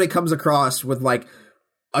if somebody comes across with like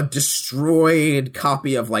a destroyed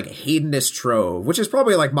copy of like Hedonist Trove, which is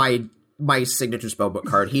probably like my signature spellbook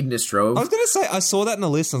card, Hedonist Trove. I was gonna say I saw that in the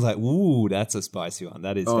list and I was like, ooh, that's a spicy one.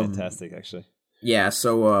 That is fantastic, actually. Yeah,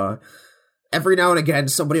 so every now and again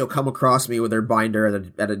somebody will come across me with their binder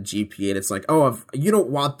at a GP and it's like, oh, you don't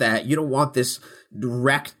want that. You don't want this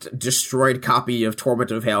wrecked, destroyed copy of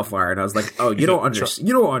Torment of Hailfire. And I was like, oh, you don't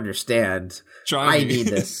understand. I need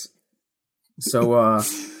this. So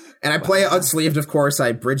and I play it unsleeved, of course.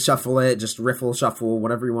 I bridge shuffle it, just riffle shuffle,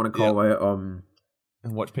 whatever you want to call it.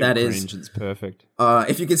 And watch people cringe, it's perfect.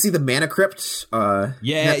 If you can see the Mana Crypt, I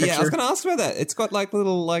was going to ask about that. It's got like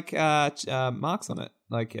little like marks on it.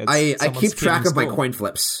 Like I keep track of my coin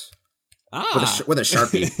flips with a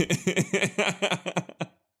Sharpie.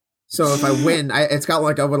 So if I win, it's got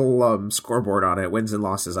like a little scoreboard on it, wins and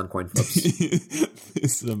losses on coin flips.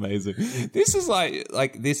 This is amazing. This is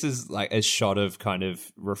like a shot of kind of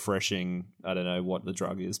refreshing. I don't know what the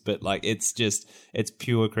drug is, but like it's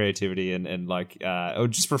pure creativity and like or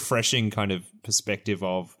just refreshing kind of perspective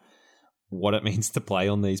of what it means to play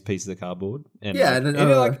on these pieces of cardboard. And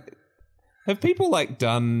have people like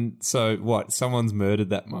done so? What, someone's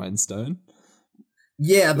murdered that Mind Stone?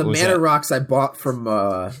 Yeah, the mana rocks I bought from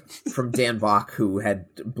Dan Bach, who had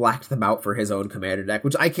blacked them out for his own commander deck,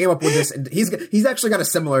 which I came up with this. And he's actually got a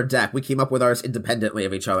similar deck. We came up with ours independently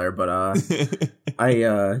of each other, but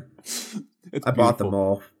I bought them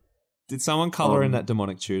all. Did someone color in that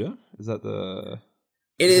Demonic Tutor? Is that the?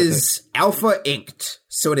 It is alpha inked,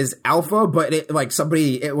 so it is alpha, but it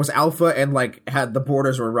was alpha and like had the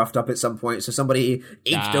borders were roughed up at some point, so somebody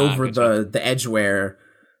inked over the edgeware.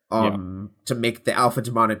 To make the Alpha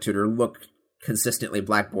Demonic Tutor look consistently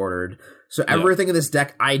black bordered. So everything in this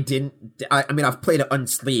deck, I've played it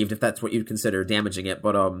unsleeved, if that's what you'd consider damaging it,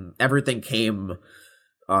 but everything came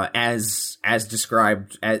as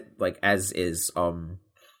described, as is. And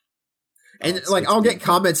I'll get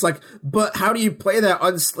comments like, but how do you play that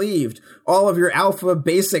unsleeved? All of your alpha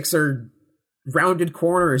basics are rounded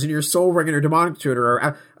corners, and your Soul Ring and your Demonic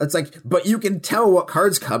Tutor it's like, but you can tell what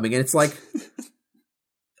card's coming, and it's like.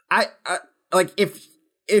 I like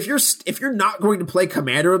if you're not going to play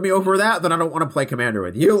Commander with me over that, then I don't want to play Commander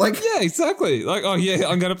with you. Like, yeah, exactly. Like, oh yeah,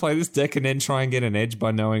 I'm going to play this deck and then try and get an edge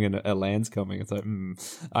by knowing a land's coming. It's like,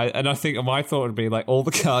 I think my thought would be like all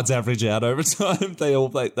the cards average out over time. They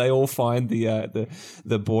all find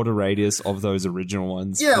the border radius of those original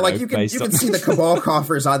ones. Yeah, like you can see the Cabal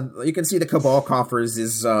coffers you can see the Cabal coffers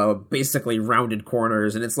is basically rounded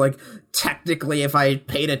corners, and it's like technically if I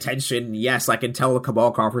paid attention, yes, I can tell the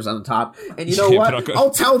Cabal coffers on the top. And you know what?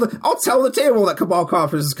 I'll tell the table that Cabal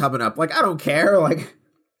Coffers is coming up. Like, I don't care. Like,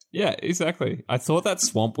 Yeah, exactly. I thought that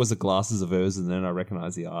swamp was a Glasses of Urs, and then I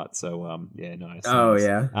recognized the art. So, yeah, nice. Oh, nice.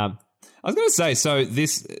 yeah. I was going to say, so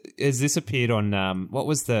this appeared on, what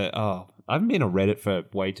was the, I haven't been on Reddit for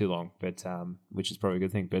way too long, but, which is probably a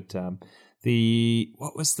good thing, but,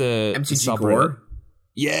 what was the MTG Gore?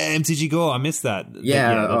 Yeah, MTG Gore. I missed that.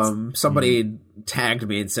 Yeah, somebody tagged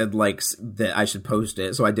me and said, like, that I should post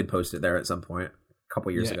it, so I did post it there at some point a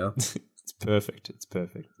couple years ago. It's perfect. It's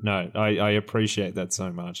perfect. No, I appreciate that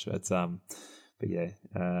so much. It's but yeah,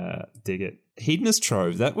 dig it. Hedonist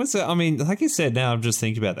Trove. That was, I mean, like you said. Now I'm just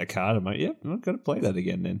thinking about that card. I'm like, yeah, I'm going to play that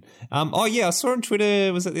again. Then, oh yeah, I saw on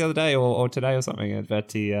Twitter. Was it the other day or today or something?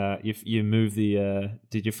 That you moved the.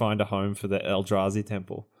 Did you find a home for the Eldrazi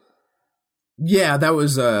Temple? Yeah, that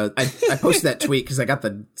was. I posted that tweet because I got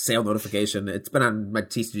the sale notification. It's been on my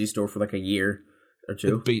TCG store for like a year or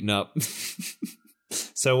two. Beaten up.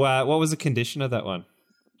 So, what was the condition of that one?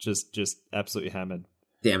 Just absolutely hammered.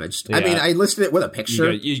 Damaged. Yeah. I mean, I listed it with a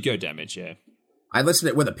picture. You go damage, yeah. I listed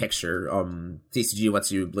it with a picture. TCG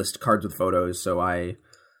lets you list cards with photos, so I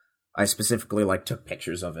specifically like took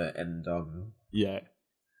pictures of it and yeah.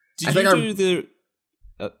 I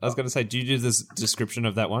was going to say, do you do this description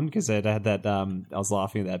of that one? Because it had that. I was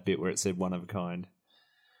laughing at that bit where it said one of a kind.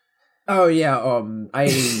 Oh yeah, I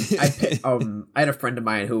had a friend of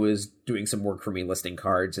mine who was doing some work for me listing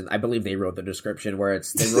cards, and I believe they wrote the description where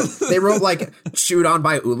they wrote like "chewed on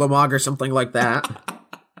by Ulamog" or something like that.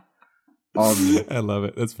 I love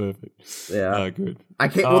it. That's perfect. Yeah, oh, good.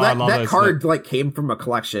 That card like came from a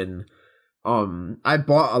collection. I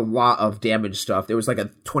bought a lot of damage stuff. There was like a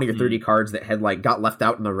 20 or 30 cards that had like got left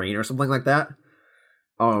out in the rain or something like that.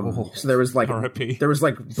 So there was like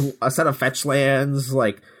a set of fetch lands,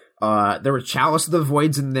 like. There were Chalice of the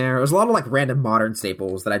Voids in there. It was a lot of like random modern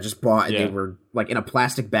staples that I just bought, and they were like in a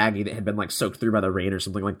plastic baggie that had been like soaked through by the rain or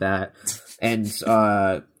something like that. And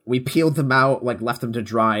we peeled them out, like left them to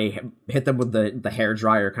dry, hit them with the hair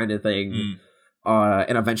dryer kind of thing,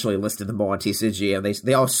 and eventually listed them all on TCG. And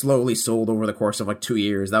they all slowly sold over the course of like 2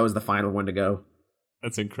 years. That was the final one to go.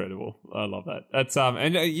 That's incredible. I love that. That's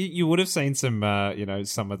and you would have seen some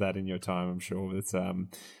some of that in your time, I'm sure. It's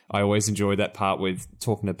I always enjoy that part with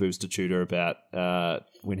talking to Booster Tudor about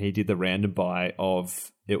when he did the random buy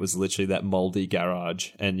of it was literally that moldy garage,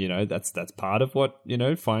 and that's part of what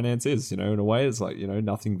finance is. In a way, it's like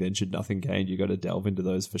nothing ventured, nothing gained. You got to delve into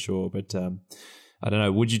those for sure. But I don't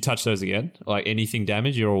know. Would you touch those again? Like anything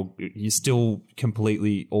damage, you're still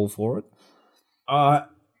completely all for it.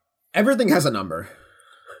 Everything has a number.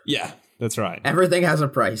 Yeah, that's right. Everything has a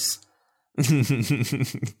price. And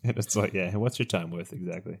it's like, yeah, what's your time worth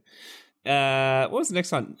exactly? What was the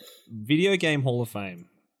next one? Video Game Hall of Fame.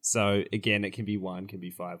 So again, it can be 1, can be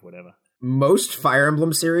 5, whatever. Most Fire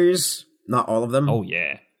Emblem series, not all of them. Oh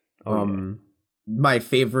yeah. My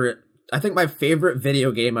favorite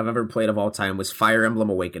video game I've ever played of all time was Fire Emblem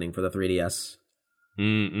Awakening for the 3DS.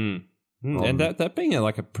 And that being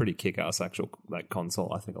a pretty kick-ass actual like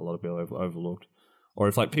console, I think a lot of people have overlooked. Or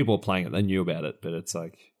if like people are playing it, they knew about it, but it's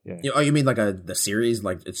like, yeah. Oh, you mean like the series,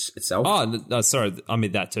 like itself? Oh, no, sorry, I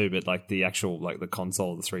mean that too, but like the actual like the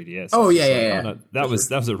console, the 3DS. Oh yeah. That was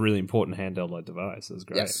a really important handheld like device. It was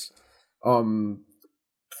great. Yes.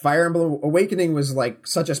 Fire Emblem Awakening was like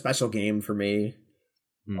such a special game for me.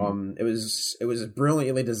 It was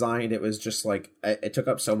brilliantly designed. It was just like it took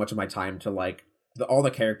up so much of my time to like all the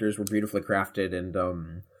characters were beautifully crafted, and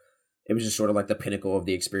it was just sort of like the pinnacle of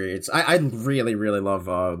the experience. I really, really love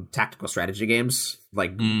tactical strategy games,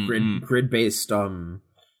 like grid-based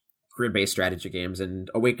strategy games. And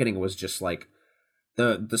Awakening was just like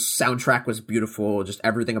the soundtrack was beautiful, just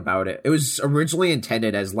everything about it. It was originally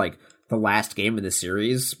intended as like the last game in the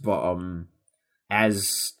series, but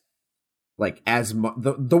the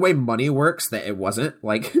way money works, that it wasn't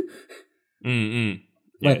like.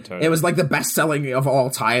 Yeah, totally. It was like the best selling of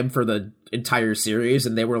all time for the entire series,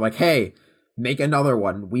 and they were like, "Hey, make another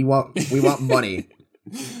one. We want money."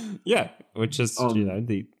 Yeah, which is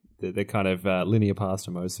the kind of linear path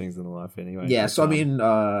to most things in life, anyway. Yeah, so Gen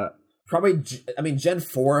 4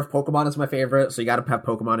 of Pokemon is my favorite, so you got to have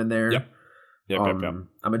Pokemon in there. Yep. I'm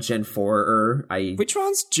a Gen 4er. Which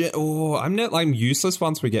ones? I'm useless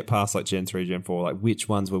once we get past like Gen 3, Gen 4. Like which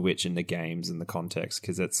ones were which in the games and the context?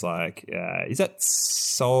 Because it's like, is that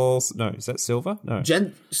Soul? No, is that Silver? No,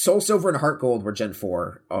 Soul Silver and Heart Gold were Gen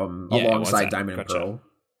 4. Alongside Diamond and Pearl.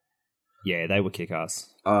 Yeah, they were kick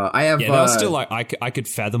ass. I have. Yeah, they were still like I could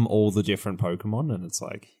fathom all the different Pokemon, and it's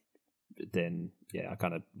like, then I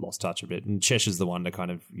kind of lost touch a bit. And Cheshire's the one to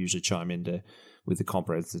kind of usually chime into with the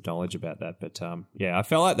comprehensive knowledge about that. But I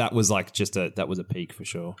felt like that was like that was a peak for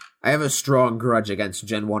sure. I have a strong grudge against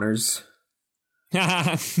Gen 1ers.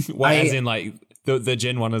 Well, as in like the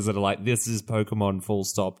Gen 1ers that are like, this is Pokemon full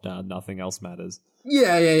stop, nothing else matters.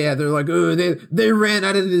 Yeah. They're like, oh, they ran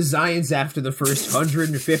out of designs after the first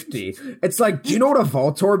 150. It's like, do you know what a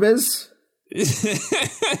Voltorb is?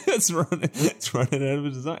 it's running out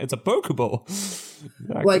of design. It's a Pokeball.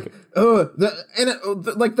 Exactly.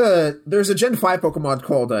 Like, there's a Gen 5 Pokemon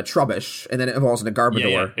called Trubbish, and then it evolves into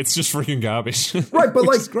Garbodor. Yeah. It's just freaking garbage. Right, but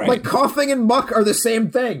like Coughing and Muck are the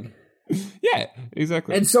same thing. Yeah,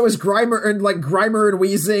 exactly. And so is Grimer and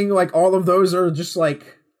Weezing, like all of those are just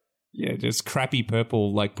like, yeah, just crappy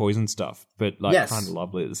purple like poison stuff, but like kind of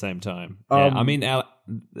lovely at the same time. I mean,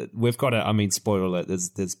 we've got spoiler alert.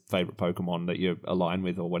 There's favorite Pokemon that you align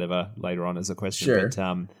with or whatever later on as a question. Sure.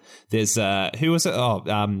 But there's who was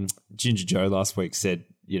it? Ginger Joe last week said,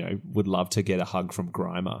 would love to get a hug from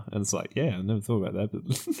Grimer, and it's like, yeah, I never thought about that, but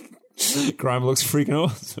Grimer looks freaking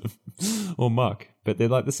awesome, or Muck, but they're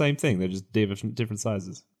like the same thing. They're just different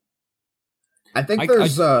sizes. I think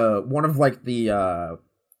there's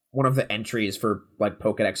one of the entries for like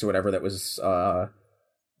Pokedex or whatever that was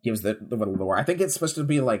gives the little lore. I think it's supposed to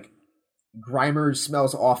be like Grimer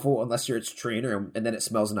smells awful unless you're its trainer, and then it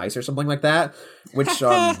smells nice or something like that. Which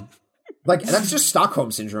like that's just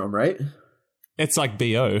Stockholm syndrome, right? It's like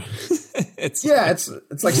BO.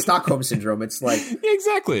 it's like Stockholm syndrome. It's like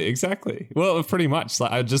exactly. Well, pretty much.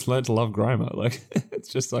 Like I just learned to love Grimer. Like it's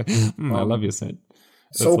just like I love your scent.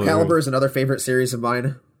 Soul Calibur is another favorite series of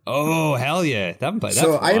mine. Oh hell yeah! I haven't played that.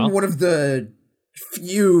 So I am one of the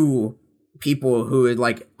few people who had,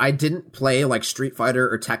 like, I didn't play like Street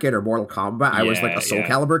Fighter or Tekken or Mortal Kombat. I was like a Soul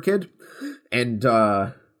Calibur kid, and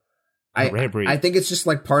I think it's just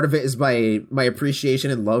like part of it is my appreciation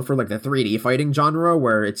and love for like the 3D fighting genre,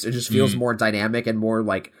 where it just feels more dynamic and more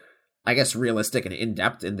like, I guess, realistic and in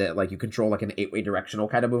depth, in that like you control like an 8-way directional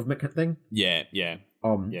kind of movement kind of thing. Yeah,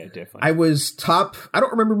 definitely. I was top. I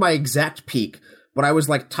don't remember my exact peak, but I was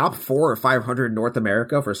like top 4 or 500 in North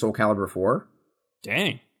America for Soul Calibur 4.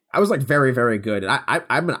 Dang. I was like very, very good.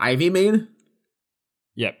 I'm an Ivy main.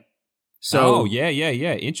 Yep. So yeah.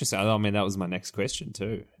 Interesting. I mean, that was my next question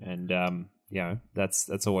too. And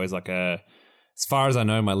that's always like as far as I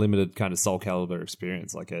know, my limited kind of Soul Calibur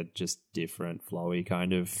experience, like a just different flowy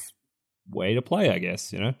kind of way to play, I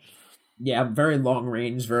guess, Yeah, very long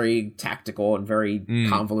range, very tactical, and very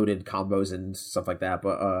convoluted combos and stuff like that.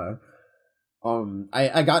 But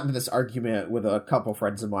I got into this argument with a couple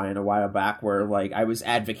friends of mine a while back where like I was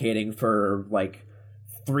advocating for like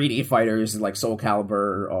 3D fighters like Soul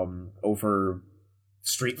Calibur over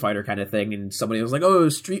Street Fighter kind of thing, and somebody was like, "Oh,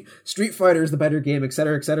 Street Fighter is the better game,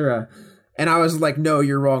 etc., etc." And I was like, "No,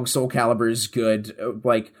 you're wrong. Soul Calibur is good."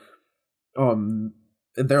 Like,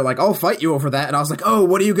 they're like, "I'll fight you over that," and I was like, "Oh,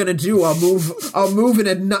 what are you gonna do? I'll move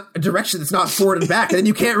in a direction that's not forward and back, and then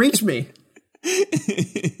you can't reach me."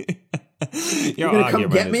 You're gonna come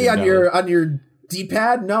get me on your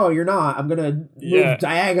D-pad? No, you're not. I'm gonna move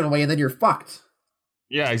diagonally, and then you're fucked.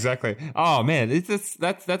 Yeah, exactly. Oh man,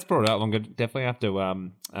 that's brought up. I'm gonna definitely have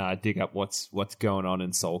to dig up what's going on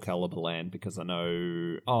in Soul Calibur land, because I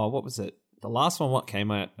know. Oh, what was it? The last one, what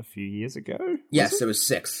came out a few years ago? Yes, it was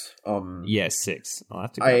 6. Yes, 6. I'll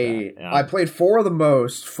have to. I played 4 the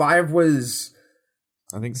most. 5 was.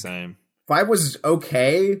 I think same. 5 was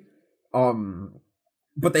okay.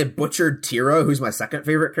 But they butchered Tira, who's my second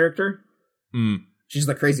favorite character. She's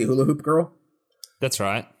the crazy hula hoop girl. That's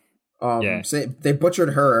right. So they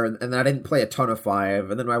butchered her, and I didn't play a ton of 5.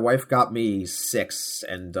 And then my wife got me 6,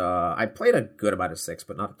 and I played a good amount of 6,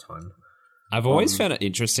 but not a ton. I've always found it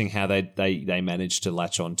interesting how they manage to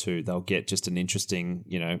latch on to. They'll get just an interesting,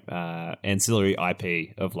 ancillary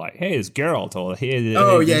IP of like, hey, it's Geralt, or here's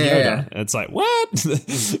Yoda. And it's like, what?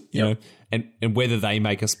 you know, and whether they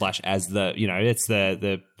make a splash as the, it's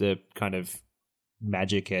the kind of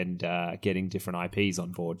magic and getting different IPs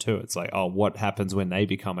on board too. It's like, oh, what happens when they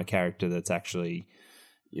become a character that's actually,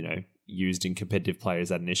 used in competitive play? Is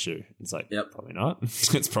that an issue? It's like, probably not.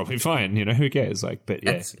 It's probably fine. Who cares? Like, but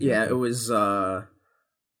yeah, it was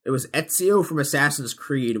Ezio from Assassin's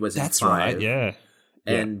Creed was in 5. That's right. Yeah,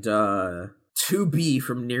 and 2B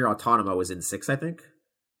from Nier Automata was in 6, I think.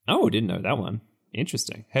 Oh, didn't know that one.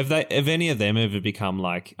 Interesting. Have any of them ever become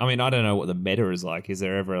like? I mean, I don't know what the meta is like. Is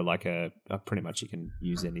there ever like a pretty much you can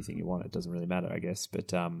use anything you want? It doesn't really matter, I guess.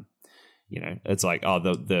 But it's like, oh,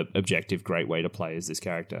 the objective great way to play is this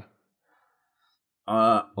character.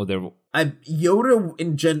 Yoda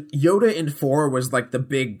in 4 was like the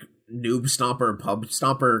big noob stomper, pub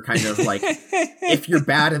stomper kind of like. If you're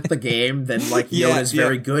bad at the game, then like Yoda's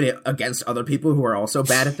very good against other people who are also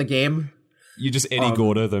bad at the game. You just Eddie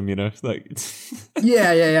Gordo them, like.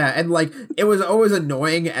 yeah. And like, it was always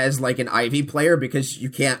annoying as like an Ivy player because you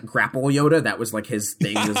can't grapple Yoda. That was like his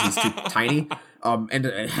thing, because he's too tiny.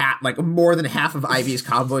 And like more than half of Ivy's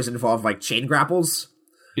combos involve like chain grapples.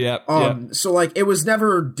 Yeah. So like, it was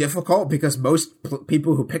never difficult because most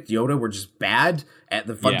people who picked Yoda were just bad at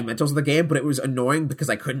the fundamentals of the game, but it was annoying because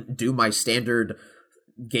I couldn't do my standard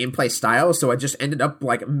gameplay style, so I just ended up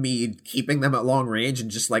like me keeping them at long range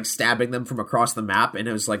and just like stabbing them from across the map, and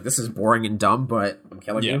it was like, this is boring and dumb, but I'm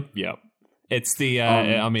killing you. Yeah. It's the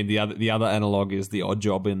I mean the other analog is the odd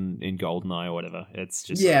job in GoldenEye or whatever. It's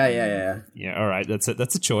just yeah. All right, that's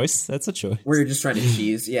a choice. That's a choice. Where you're just trying to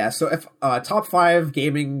cheese. Yeah. So if top 5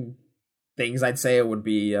 gaming things, I'd say it would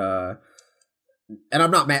be and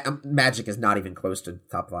I'm not Magic is not even close to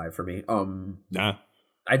top 5 for me. Nah.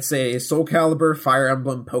 I'd say Soul Calibur, Fire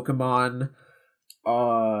Emblem, Pokemon,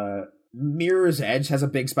 Mirror's Edge has a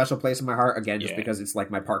big special place in my heart, again, just because it's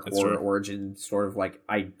like my parkour origin, sort of like,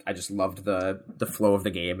 I just loved the flow of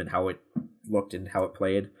the game and how it looked and how it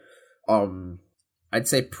played. I'd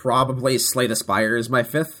say probably Slay the Spire is my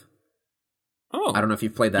 5th. Oh. I don't know if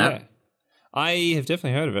you've played that. Yeah. I have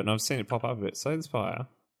definitely heard of it, and I've seen it pop up a bit. Slay the Spire.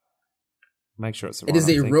 Make sure it's the It is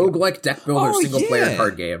a roguelike deck builder single-player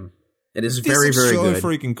card game. It is very, very good. This is so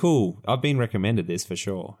freaking cool. I've been recommended this for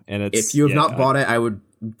sure. And if you have not bought it, I would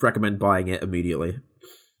recommend buying it immediately.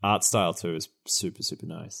 Art style too is super, super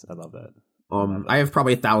nice. I love that. I have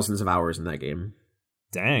probably thousands of hours in that game.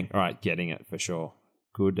 Dang. All right, getting it for sure.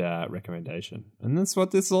 Good recommendation. And that's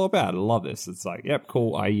what this is all about. I love this. It's like, yep,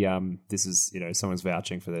 cool. This is, someone's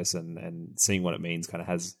vouching for this, and seeing what it means kind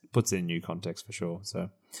of puts it in new context for sure. So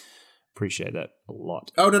appreciate that a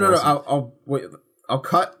lot. Oh, no. I'll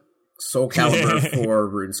cut Soul Calibur for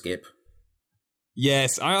RuneScape.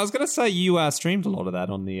 Yes, I was going to say you streamed a lot of that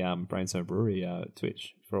on the Brainstorm Brewery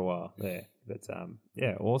Twitch for a while there. But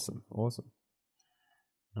yeah, awesome.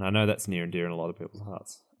 And I know that's near and dear in a lot of people's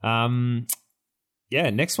hearts.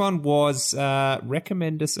 Next one was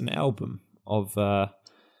recommend us an album of,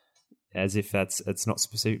 as if it's not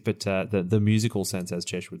specific, but the musical sense, as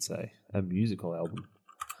Chesh would say, a musical album.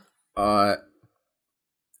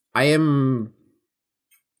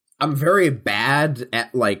 I'm very bad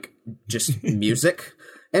at like just music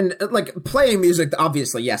and like playing music.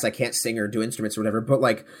 Obviously, yes, I can't sing or do instruments or whatever, but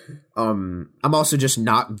like, I'm also just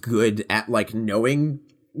not good at like knowing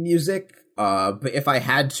music. But if I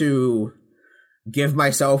had to give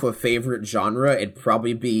myself a favorite genre, it'd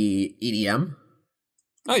probably be EDM.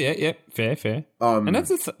 Oh yeah, fair. And that's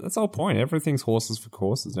the whole point. Everything's horses for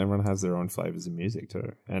courses. Everyone has their own flavors of music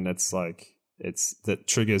too, and it's like that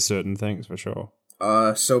triggers certain things for sure.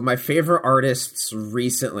 So my favorite artists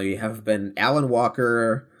recently have been Alan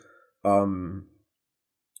Walker,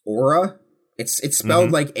 Aura. It's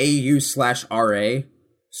spelled like AU/RA,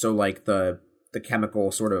 so like the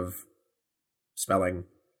chemical sort of spelling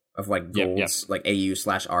of like golds, like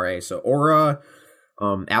AU/RA. So Aura,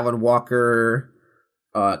 Alan Walker,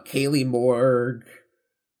 Kaylee Morg,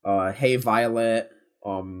 Hey Violet.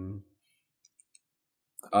 I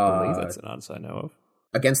believe that's an artist I know of.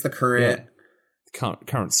 Against the Current. Yeah.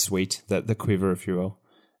 Current suite, the quiver, if you will.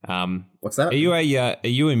 What's that? Are you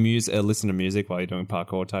a listen to music while you're doing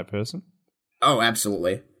parkour type person? Oh,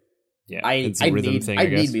 absolutely. Yeah, it's a rhythm thing. I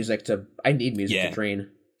need music to train,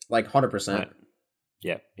 like 100%. Right.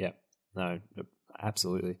 Yeah. No,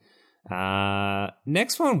 absolutely.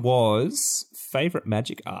 Next one was favorite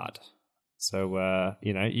Magic art. So,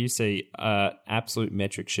 you see absolute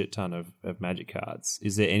metric shit ton of Magic cards.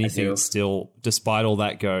 Is there anything still, despite all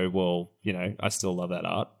that, well, I still love that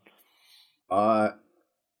art? I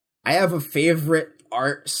have a favorite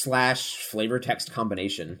art / flavor text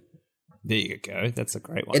combination. There you go. That's a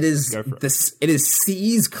great one. It is It is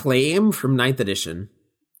Sea's Claim from 9th edition.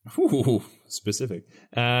 Ooh, specific.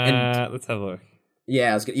 Let's have a look.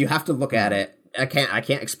 Yeah, you have to look at it. I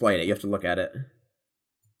can't explain it. You have to look at it.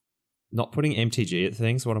 Not putting MTG at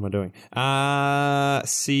things. What am I doing?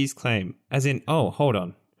 Sea's Claim. As in, hold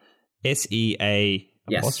on. SEA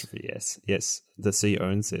apostrophe. Yes. The C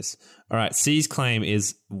owns this. All right. Sea's Claim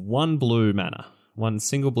is 1 blue mana. 1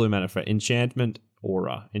 single blue mana for Enchantment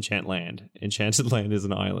Aura. Enchant Land. Enchanted Land is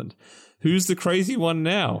an island. Who's the crazy one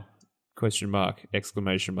now? ?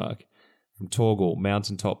 Exclamation mark. From Torgal,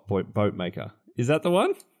 Mountaintop Boat Maker. Is that the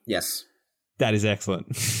one? Yes. That is excellent.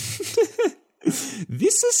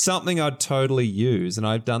 This is something I'd totally use, and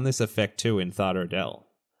I've done this effect too in Thada Adel.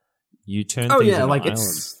 You turn things into like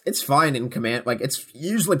islands. It's fine in command. Like it's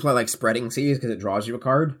usually play like Spreading Seas because it draws you a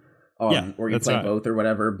card. Or you play both or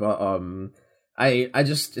whatever. But I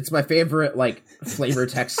just it's my favorite like flavor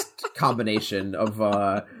text combination of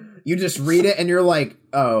You just read it and you're like,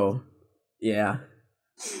 oh, yeah.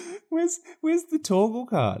 Where's the Torgal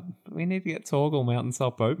card? We need to get Torgal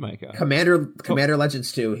Mountaintop Boatmaker. Commander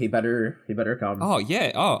Legends 2. He better come. Oh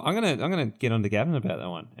yeah. Oh, I'm gonna get on to Gavin about that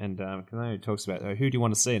one, and because I know he talks about who do you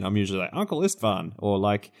want to see, and I'm usually like Uncle Istvan or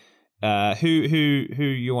like who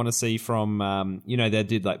you want to see from they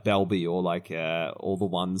did like Belby or like all the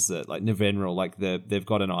ones that like Nevenral, like they've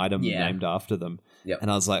got an item named after them. Yep.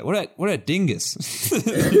 And I was like, what about Dingus?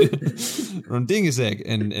 From Dingus Egg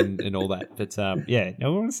and all that. But we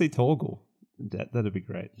want to see Torgal. That'd be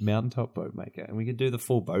great. Mountaintop Boatmaker. And we could do the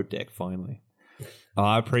full boat deck finally. Oh,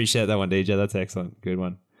 I appreciate that one, DJ. That's excellent. Good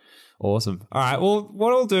one. Awesome. All right. Well,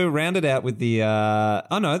 what I'll do, round it out with the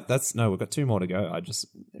we've got 2 more to go. I just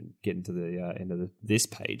get into the end of this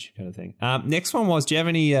page kind of thing. Next one was, do you have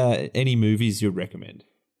any movies you'd recommend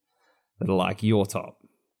that are like your top?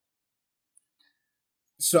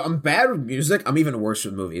 So I'm bad with music. I'm even worse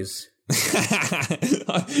with movies.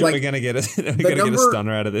 We're gonna get a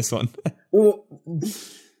stunner out of this one. Well,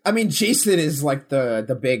 I mean, Jason is like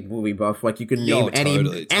the big movie buff. Like you can name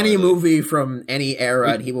any movie from any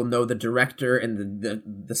era, and he will know the director and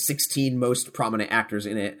the 16 most prominent actors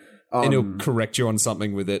in it. And he'll correct you on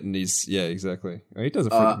something with it, and exactly. He does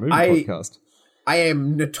a freaking movie podcast. I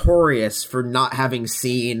am notorious for not having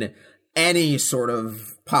seen any sort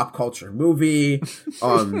of pop culture movie.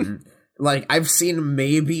 Like I've seen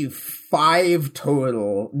maybe 5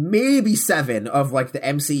 total, maybe 7 of like the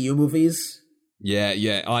MCU movies.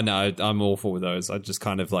 Yeah, I know. I'm awful with those. I just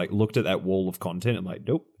kind of like looked at that wall of content. I'm like,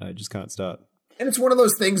 nope, I just can't start. And it's one of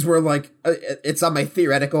those things where like it's on my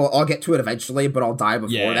theoretical. I'll get to it eventually, but I'll die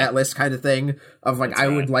before that list kind of thing. Of like, I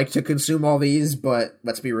would like to consume all these, but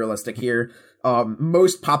let's be realistic here.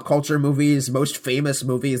 Most pop culture movies, most famous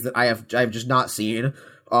movies that I've just not seen.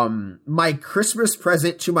 My Christmas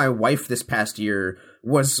present to my wife this past year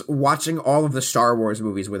was watching all of the Star Wars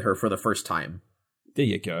movies with her for the first time. There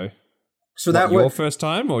you go. So that was your was first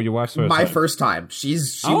time or your wife's first my time? first time. She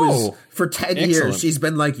was for 10 years. She's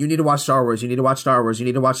been like, you need to watch Star Wars. You need to watch Star Wars. You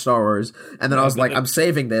need to watch Star Wars. And then I was like, I'm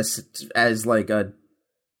saving this as like a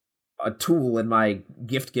tool in my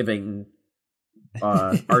gift giving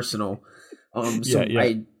arsenal.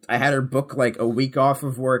 I had her book like a week off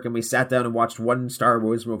of work, and we sat down and watched one Star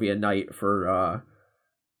Wars movie a night for a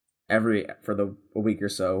week or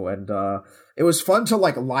so, and it was fun to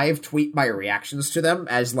like live tweet my reactions to them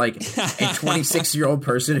as like a 26-year-old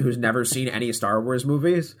person who's never seen any Star Wars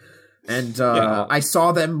movies, and I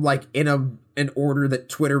saw them like in an order that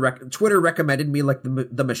Twitter recommended me, like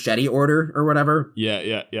the machete order or whatever.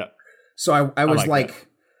 Yeah. So I was like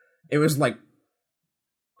it was like,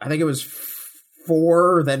 I think it was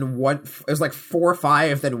 4, then 1. It was like 4,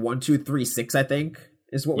 5, then 1, 2, 3, 6. I think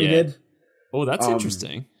is what we did. Oh, that's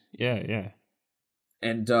interesting. Yeah.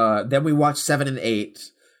 And then we watched 7 and 8.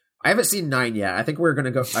 I haven't seen 9 yet. I think we're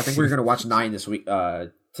gonna watch 9 this week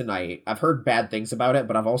tonight. I've heard bad things about it,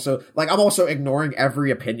 but I'm also ignoring every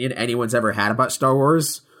opinion anyone's ever had about Star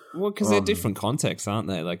Wars. Well, because they're different contexts, aren't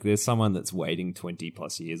they? Like, there's someone that's waiting 20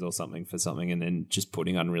 plus years or something for something, and then just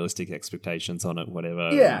putting unrealistic expectations on it, whatever.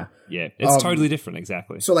 Yeah, it's totally different.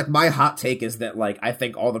 Exactly. So, like, my hot take is that, like, I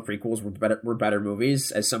think all the prequels were better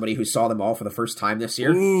movies. As somebody who saw them all for the first time this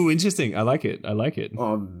year. Ooh, interesting. I like it.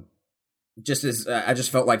 Just as I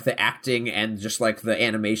just felt like the acting and just like the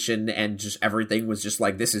animation and just everything was just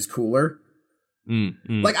like, this is cooler.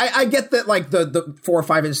 Like I get that like the 4,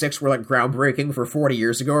 5, and 6 were like groundbreaking for 40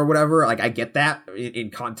 years ago or whatever. Like I get that in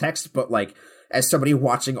context, but like as somebody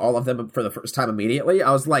watching all of them for the first time immediately,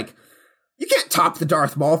 I was like, you can't top the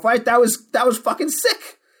Darth Maul fight. That was fucking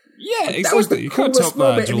sick. Yeah, exactly. That was the coolest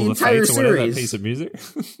moment in the entire series. That piece of music.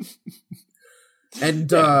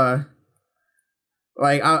 And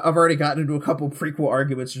like I've already gotten into a couple prequel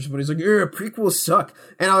arguments where somebody's like, yeah, prequels suck,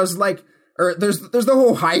 and I was like. Or there's the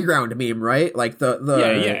whole high ground meme, right? Like the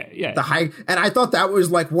high, and I thought that was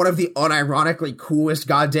like one of the unironically coolest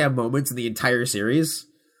goddamn moments in the entire series.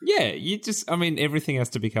 Yeah, everything has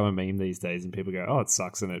to become a meme these days, and people go, "Oh, it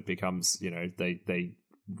sucks," and it becomes, they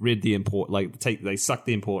rid the they suck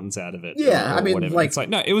the importance out of it. Yeah, or whatever. Like, it's like,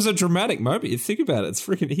 no, it was a dramatic moment. You think about it, it's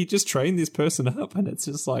freaking. He just trained this person up, and it's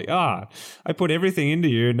just like, I put everything into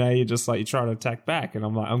you, and now you're just like, you're trying to attack back, and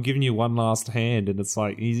I'm like, I'm giving you one last hand, and it's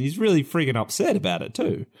like he's really freaking upset about it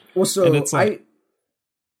too. Well, so and it's like,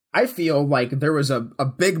 I feel like there was a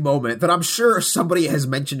big moment that I'm sure somebody has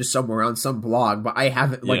mentioned somewhere on some blog, but I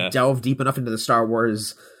haven't delved deep enough into the Star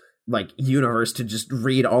Wars like universe to just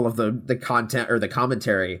read all of the content or the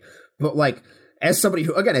commentary. But like as somebody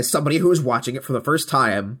who was watching it for the first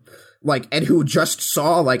time, like, and who just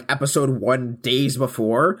saw like episode 1 days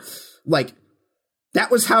before, like that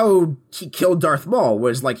was how he killed Darth Maul,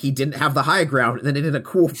 was like he didn't have the high ground, and then he did a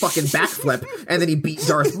cool fucking backflip, and then he beat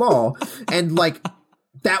Darth Maul. And like,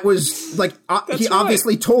 that was like, he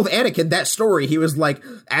obviously told Anakin that story. He was like,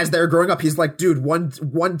 as they're growing up, he's like, dude,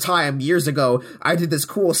 one time years ago, I did this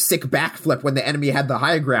cool sick backflip when the enemy had the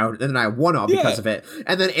high ground, and then I won all because of it.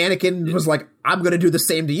 And then Anakin was like, I'm gonna do the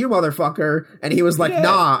same to you, motherfucker. And he was like,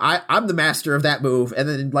 nah, I'm the master of that move. And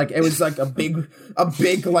then like, it was like a big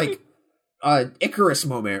like, Icarus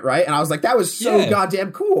moment, right? And I was like, that was so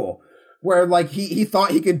goddamn cool. Where like he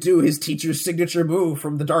thought he could do his teacher's signature move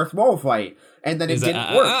from the Darth Maul fight, and then it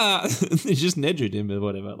didn't work. He just nedgered him or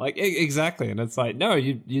whatever. Like exactly, and it's like, no,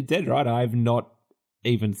 you're dead right. I've not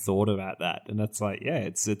even thought about that, and it's like, yeah,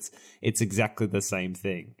 it's exactly the same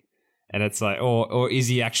thing. And it's like, or is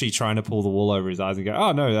he actually trying to pull the wool over his eyes and go,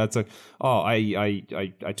 oh no, that's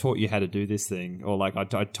I taught you how to do this thing, or like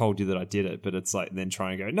I told you that I did it, but it's like then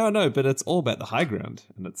trying to go, no, but it's all about the high ground,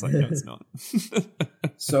 and it's like, no, it's not.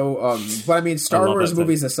 So, but I mean, Star Wars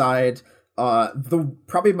movies aside,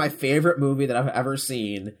 probably my favorite movie that I've ever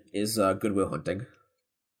seen is Good Will Hunting.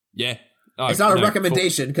 Yeah. It's not a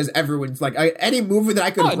recommendation because everyone's like, any movie that I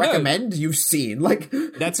could recommend, you've seen. Like,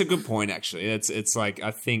 that's a good point, actually. It's like, I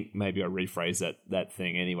think maybe I rephrase that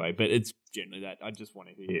thing anyway, but it's generally that. I just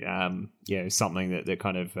wanted to hear, something that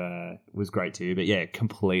kind of was great to you. But yeah,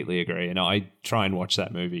 completely agree. And I try and watch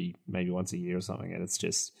that movie maybe once a year or something, and it's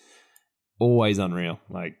just always unreal.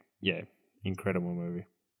 Like, yeah, incredible movie.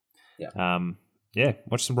 Yeah.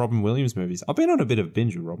 Watch some Robin Williams movies. I've been on a bit of a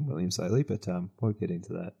binge with Robin Williams lately, but we'll get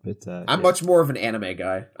into that. But I'm much more of an anime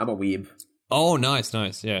guy. I'm a weeb. Oh, nice,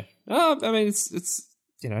 yeah. I mean, it's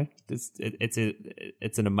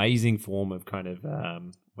it's an amazing form of kind of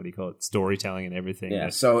what do you call it, storytelling and everything. Yeah.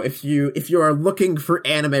 So if you are looking for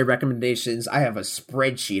anime recommendations, I have a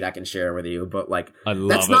spreadsheet I can share with you. But like,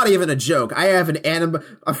 that's not even a joke. I have an anime.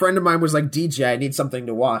 A friend of mine was like, DJ, I need something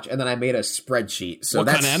to watch, and then I made a spreadsheet. So what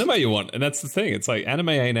kind of anime you want? And that's the thing. It's like anime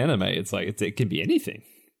ain't anime. It's like it can be anything.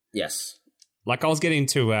 Yes. Like I was getting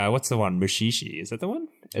to what's the one? Mushishi. Is that the one?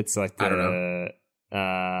 It's like I don't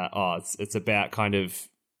know. It's about kind of.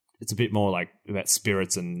 It's a bit more like about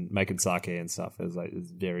spirits and making sake and stuff. It's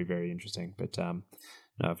very, very interesting. But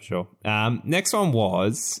no, for sure. Next one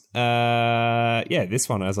was this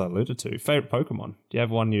one, as I alluded to, favorite Pokemon. Do you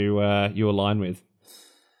have one you align with?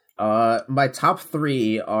 My top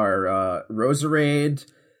three are Roserade,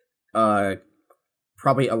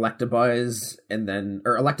 probably Electabuzz, and then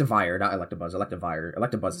Electivire, not Electabuzz. Electivire.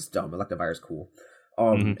 Electabuzz is dumb. Electivire is cool.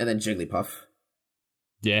 And then Jigglypuff.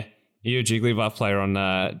 Yeah. Are you a Jigglypuff player on,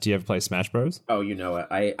 do you ever play Smash Bros? Oh, you know it.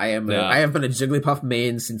 I have been a Jigglypuff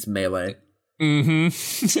main since Melee. Mm-hmm.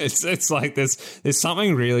 It's like there's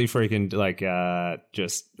something really freaking like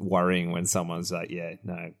just worrying when someone's like, yeah,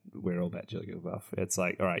 no, we're all about Jigglypuff. It's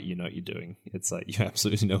like, all right, you know what you're doing. It's like, you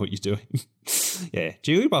absolutely know what you're doing. Yeah,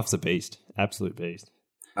 Jigglypuff's a beast. Absolute beast.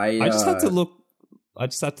 I just had to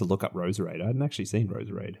look up Roserade. I hadn't actually seen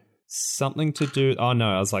Roserade. Something to do... Oh,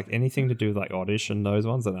 no, I was like, anything to do with, like, Oddish and those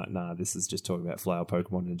ones? I'm like, nah, this is just talking about flower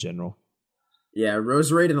Pokemon in general. Yeah,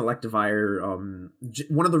 Roserade and Electivire,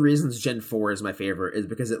 one of the reasons Gen 4 is my favorite is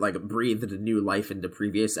because it, like, breathed new life into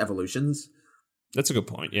previous evolutions. That's a good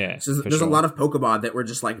point, yeah. So there's a lot of Pokemon that were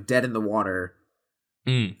just, like, dead in the water,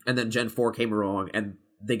 and then Gen 4 came along, and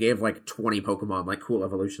they gave, like, 20 Pokemon, like, cool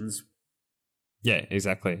evolutions. Yeah,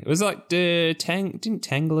 exactly. It was like, didn't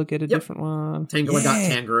Tangela get a different one? Tangela got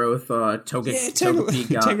Tangrowth,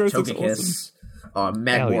 Togepi got Togekiss, awesome.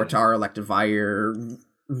 Magmortar, Electivire,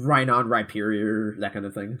 Rhinon, Rhyperior, that kind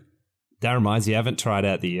of thing. That reminds you, you haven't tried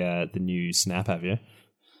out the new Snap, have you?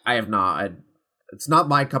 I have not. It's not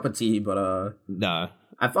my cup of tea, but no.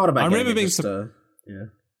 I thought about. I remember being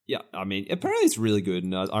Yeah, I mean, apparently it's really good,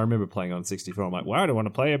 and I remember playing on 64. I'm like, wow, I don't want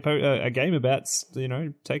to play a game about,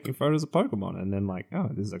 taking photos of Pokemon, and then like, oh,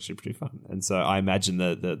 this is actually pretty fun. And so I imagine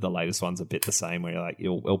the latest one's a bit the same, where you're like,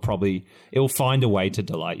 it'll find a way to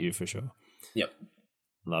delight you for sure. Yep,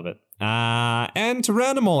 love it. And to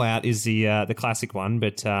round them all out is the classic one,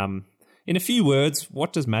 but in a few words,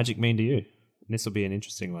 what does magic mean to you? And this will be an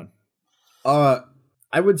interesting one. I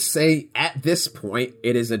would say at this point,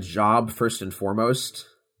 it is a job first and foremost.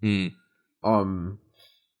 And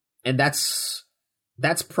that's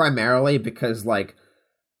primarily because like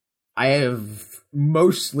I have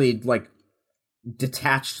mostly like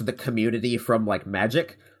detached the community from like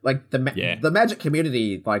magic. Like the magic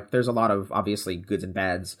community, like there's a lot of obviously goods and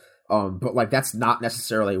bads. But like that's not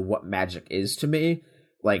necessarily what magic is to me.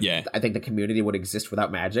 Like, I think the community would exist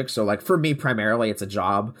without Magic. So, like, for me, primarily, it's a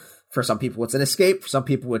job. For some people, it's an escape. For some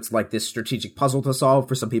people, it's, like, this strategic puzzle to solve.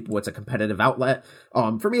 For some people, it's a competitive outlet.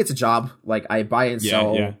 For me, it's a job. Like, I buy and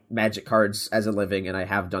sell Magic cards as a living, and I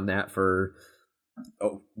have done that for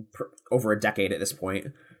over a decade at this point.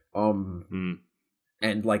 And,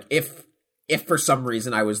 like, if for some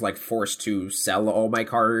reason I was, like, forced to sell all my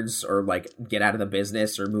cards or, like, get out of the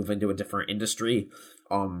business or move into a different industry,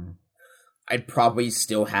 I'd probably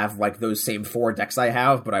still have, like, those same 4 decks I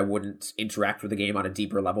have, but I wouldn't interact with the game on a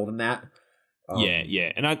deeper level than that.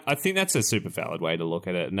 Yeah. And I think that's a super valid way to look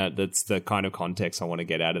at it. And that's the kind of context I want to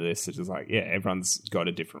get out of this. It's just like, everyone's got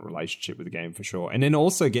a different relationship with the game for sure. And then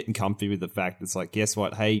also getting comfy with the fact that it's like, guess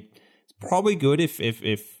what? Hey, it's probably good if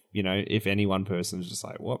you know, if any one person is just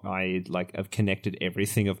like, what? I, like, have connected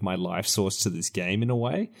everything of my life source to this game in a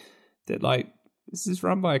way that, like, this is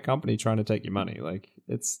run by a company trying to take your money. Like,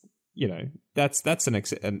 it's... You know, that's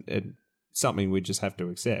something we just have to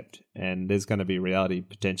accept, and there's going to be reality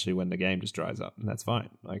potentially when the game just dries up, and that's fine.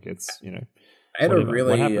 Like, it's, you know, I had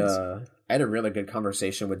a really good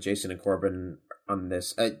conversation with Jason and Corbin on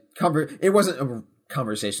this. It wasn't a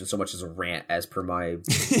conversation so much as a rant, as per my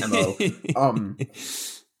MO.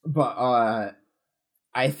 But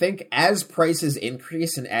I think as prices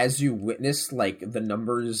increase and as you witness, like, the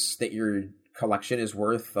numbers that your collection is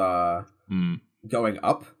worth going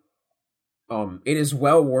up. It is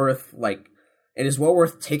well worth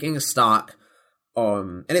taking a stock.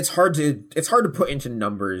 And it's hard to put into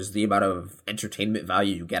numbers the amount of entertainment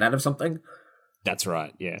value you get out of something. That's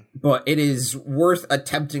right, yeah. But it is worth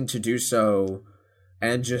attempting to do so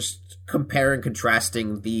and just compare and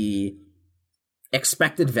contrasting the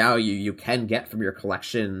expected value you can get from your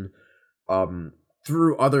collection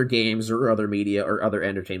through other games or other media or other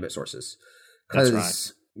entertainment sources.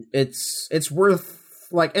 Because it's worth,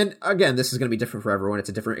 like, and again, this is going to be different for everyone. It's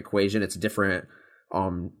a different equation. It's a different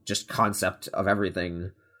just concept of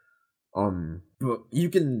everything. But you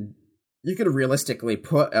can realistically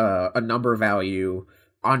put a number value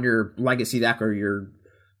on your legacy deck or your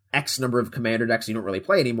X number of commander decks you don't really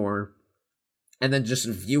play anymore, and then just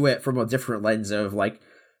view it from a different lens of, like,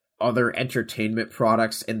 other entertainment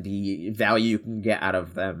products and the value you can get out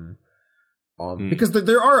of them. Because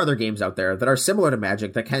there are other games out there that are similar to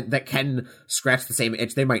Magic that can scratch the same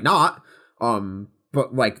itch. They might not,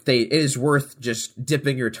 but, like, it is worth just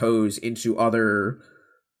dipping your toes into other,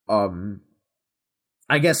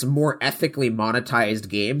 I guess, more ethically monetized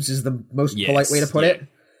games is the most polite way to put it.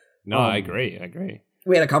 No, I agree.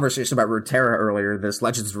 We had a conversation about Runeterra earlier. This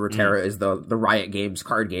Legends of Runeterra is the Riot Games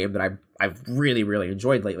card game that I've really, really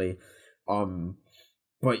enjoyed lately.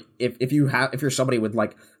 But if you're somebody with,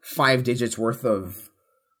 like, 5 digits worth of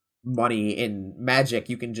money in Magic,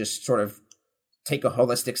 you can just sort of take a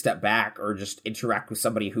holistic step back or just interact with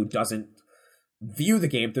somebody who doesn't view the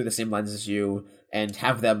game through the same lens as you and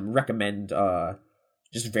have them recommend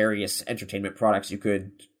just various entertainment products you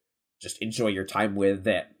could just enjoy your time with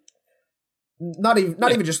that not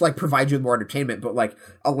even just, like, provide you with more entertainment, but, like,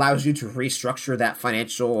 allows you to restructure that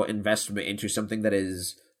financial investment into something that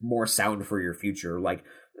is more sound for your future, like,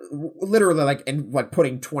 literally, like, and, like,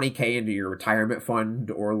 putting 20K into your retirement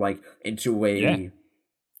fund or, like, into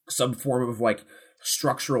some form of, like,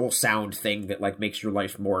 structural sound thing that, like, makes your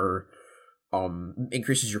life more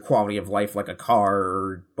increases your quality of life, like a car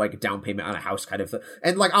or, like, a down payment on a house kind of thing.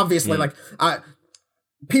 And, like, obviously, like,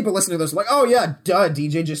 people listening to this are like, oh yeah, duh,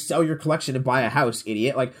 DJ, just sell your collection and buy a house,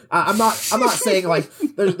 idiot. Like, I'm not saying, like,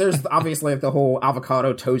 there's obviously, like, the whole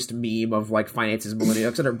avocado toast meme of, like, finances, millennial,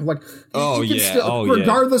 etc. But, like,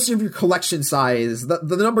 regardless of your collection size,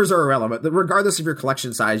 the numbers are irrelevant. Regardless of your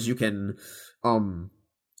collection size, you can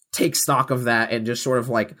take stock of that and just sort of,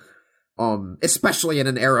 like, especially in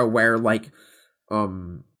an era where, like,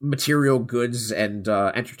 material goods and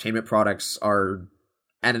entertainment products are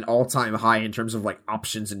at an all-time high in terms of, like,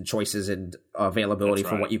 options and choices and availability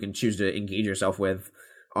for what you can choose to engage yourself with,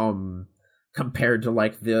 compared to,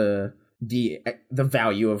 like, the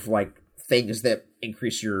value of, like, things that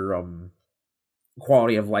increase your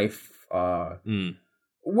quality of life,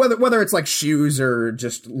 whether it's, like, shoes or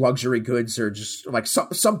just luxury goods or just, like,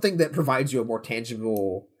 something that provides you a more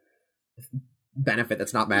tangible benefit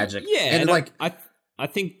that's not Magic. And like, I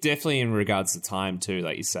think definitely in regards to time too,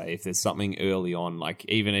 like you say, if there's something early on, like,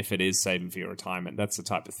 even if it is saving for your retirement, that's the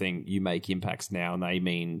type of thing you make impacts now, and they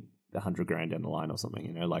mean $100,000 down the line or something,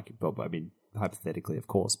 you know, like, I mean, hypothetically, of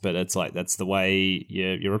course, but it's like, that's the way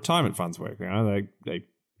your retirement funds work, you know, they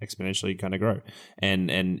exponentially kind of grow.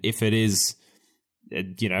 And if it is,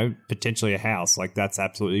 you know, potentially a house, like, that's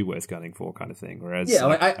absolutely worth gunning for kind of thing. Whereas,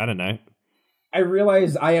 I don't know. I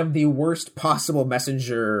realize I am the worst possible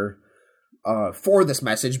messenger for this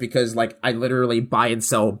message because like I literally buy and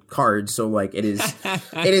sell cards, so like it is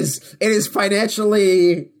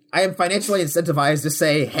financially, I am financially incentivized to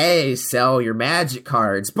say, hey, sell your Magic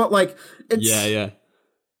cards, but like it's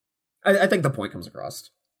I think the point comes across.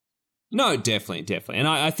 No, definitely, and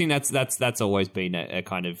I think that's always been a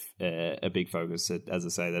kind of a big focus. As I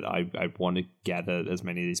say, that I want to gather as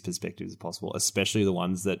many of these perspectives as possible, especially the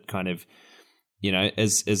ones that kind of, you know,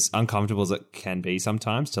 as uncomfortable as it can be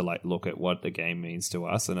sometimes to like look at what the game means to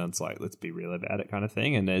us, and it's like, let's be real about it kind of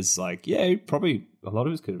thing. And there's like, yeah, probably a lot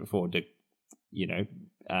of us could afford to, you know,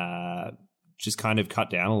 just kind of cut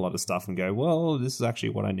down a lot of stuff and go, well, this is actually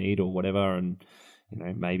what I need or whatever, and you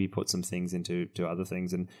know, maybe put some things into other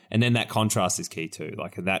things, and then that contrast is key too.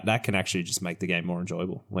 Like that can actually just make the game more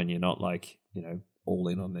enjoyable when you're not like, you know, all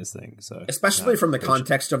in on this thing. So especially from the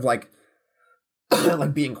context of like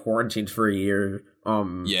like being quarantined for a year.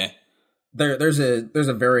 There's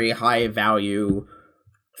a very high value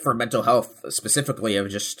for mental health specifically of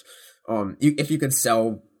just if you could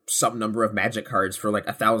sell some number of Magic cards for like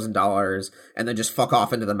 $1,000 and then just fuck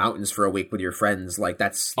off into the mountains for a week with your friends, like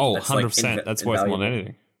that's 100%. Like that's worth more than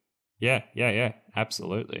anything. Yeah,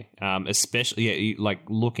 absolutely. Especially like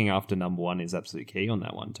looking after number one is absolutely key on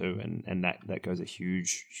that one too, and that goes a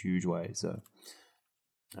huge way. So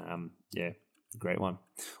great one.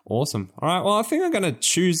 Awesome. All right, well, I think I'm going to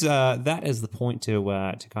choose that as the point to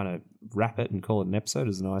kind of wrap it and call it an episode.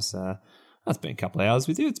 It's nice. It's been a couple of hours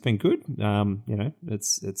with you. It's been good. You know,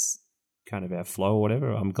 it's kind of our flow or whatever.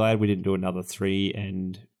 I'm glad we didn't do another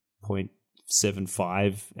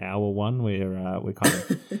 3.75 hour one where we kind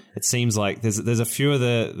of. It seems like there's a few of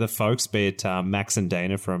the folks, be it Max and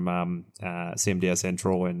Dana from CMDR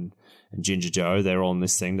Central and Ginger Joe. They're all in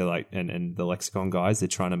this thing. They're like, and the Lexicon guys. They're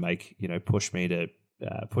trying to make, you know, push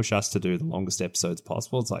us to do the longest episodes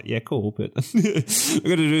possible. It's like, yeah, cool, but we've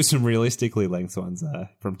got to do some realistically length ones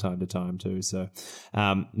from time to time too. So,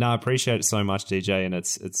 no, I appreciate it so much, DJ, and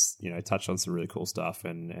it's you know, touched on some really cool stuff,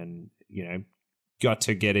 and you know, got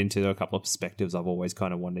to get into a couple of perspectives I've always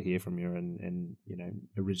kind of wanted to hear from you, and you know,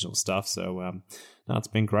 original stuff. So, no, it's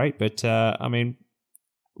been great. But I mean,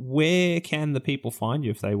 where can the people find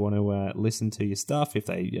you if they want to listen to your stuff, if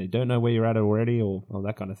they don't know where you're at already or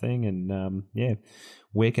that kind of thing? And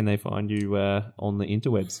where can they find you on the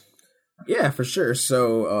interwebs? Yeah, for sure.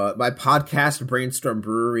 So my podcast, Brainstorm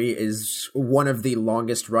Brewery, is one of the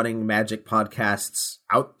longest running Magic podcasts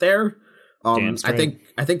out there. I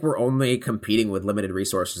think we're only competing with limited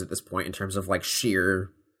resources at this point in terms of like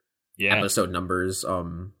sheer episode numbers.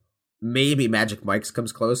 Maybe Magic Mike's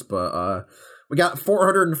comes close, but we got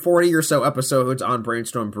 440 or so episodes on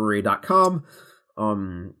brainstormbrewery.com.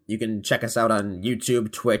 You can check us out on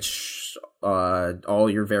YouTube, Twitch, all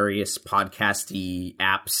your various podcasty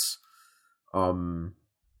apps.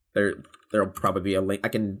 There'll probably be a link. I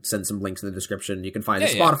can send some links in the description. You can find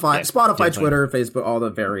Spotify, definitely. Twitter, Facebook, all the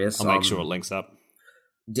various. I'll make sure it links up.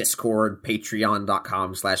 Discord,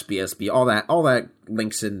 patreon.com/BSB, all that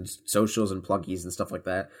links and socials and pluggies and stuff like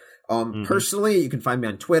that. Personally, you can find me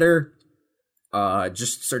on Twitter.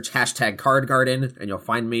 Just search #CardGarden and you'll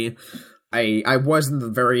find me. I was in the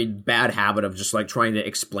very bad habit of just like trying to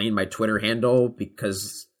explain my Twitter handle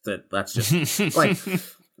because that's just like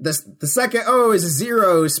the second O is a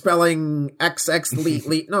 0 spelling XX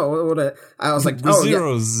leet. No, I was like,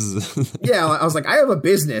 zeros. Yeah, I was like, I have a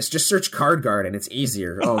business. Just search CardGarden. It's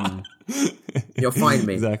easier. You'll find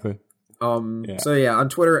me. Exactly. So yeah, on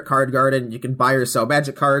Twitter at CardGarden, you can buy or sell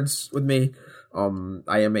Magic cards with me.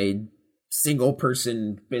 I am a single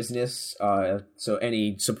person business, so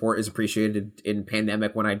any support is appreciated in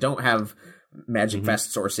pandemic when I don't have Magic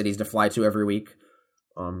Fests or cities to fly to every week.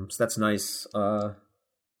 So that's nice. I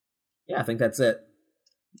think that's it.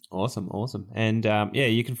 Awesome. And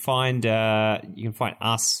you can find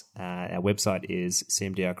us. Our website is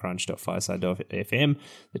cmdrcrunch.fireside.fm.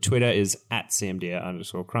 The Twitter is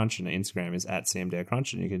 @cmdr_crunch, and the Instagram is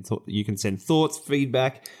 @cmdrcrunch. And you can send thoughts,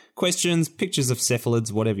 feedback, questions, pictures of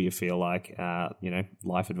cephalids, whatever you feel like.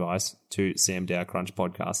 Life advice to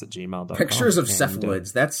cmdrcrunchpodcast@gmail.com. Pictures of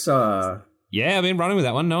cephalids. That's yeah, I've been running with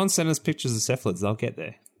that one. No one sent us pictures of cephalids. They'll get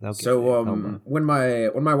there. When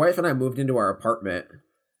my wife and I moved into our apartment,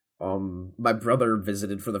 my brother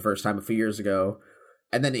visited for the first time a few years ago,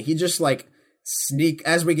 and then he just like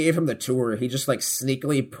as we gave him the tour, he just like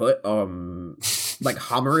sneakily put like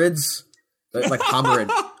hominids, like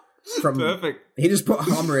hominid from perfect. He just put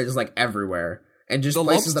hominids like everywhere and just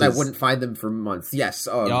places that I wouldn't find them for months. Yes.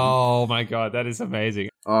 Oh my god, that is amazing.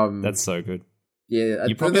 That's so good. Yeah,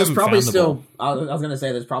 there's probably still. I was gonna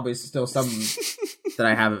say there's probably still some that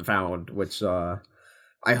I haven't found, which I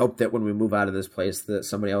hope that when we move out of this place that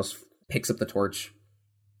somebody else picks up the torch.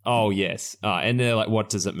 Oh, yes. And they're like, what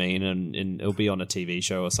does it mean? And it'll be on a TV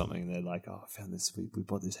show or something. They're like, oh, I found this. We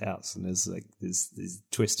bought this house. And there's like these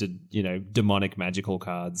twisted, demonic magical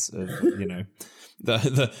cards of,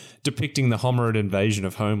 the depicting the Homerid invasion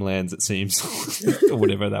of homelands, it seems, or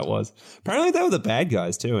whatever that was. Apparently they were the bad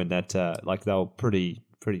guys too. And that, they were pretty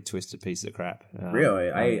twisted piece of crap.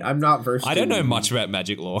 Really? I'm not versed. I don't know much about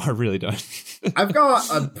magic lore. I really don't. I've got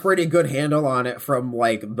a pretty good handle on it from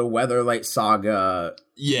like the Weatherlight saga.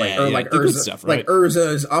 Urza stuff, right? Like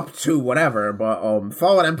Urza's up to whatever, but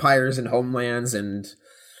Fallen Empires and Homelands and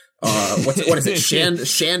what is it?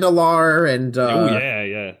 Chandalar and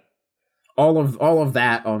all of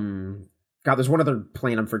that. God, there's one other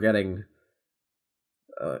plane I'm forgetting.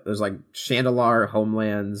 There's like Chandalar,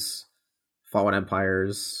 Homelands, Fallen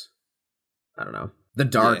Empires. I don't know. The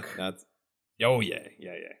Dark. The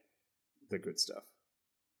good stuff.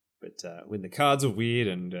 But when the cards are weird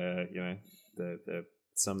and the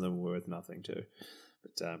some of them were worth nothing too.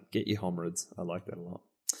 But get your Homerids. I like that a lot.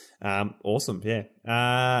 Awesome, yeah.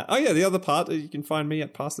 The other part, you can find me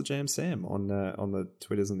at Past the Jam Sam on the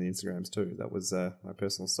Twitters and the Instagrams too. That was my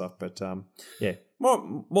personal stuff. But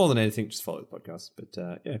more than anything, just follow the podcast.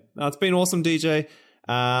 But it's been awesome, DJ.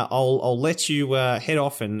 I'll let you head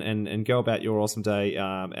off and go about your awesome day.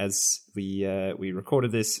 As we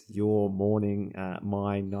recorded this, your morning,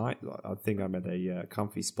 my night. I think I'm at a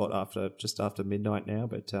comfy spot just after midnight now.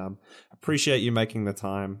 But appreciate you making the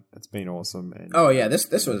time. It's been awesome. And,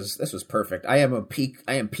 this was perfect. I am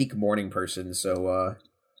peak morning person. So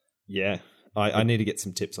I need to get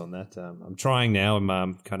some tips on that. I'm trying now.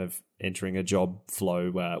 I'm kind of entering a job flow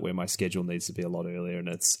where my schedule needs to be a lot earlier, and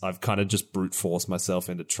I've kind of just brute forced myself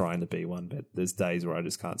into trying to be one. But there's days where I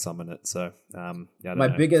just can't summon it. So my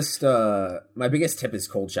biggest tip is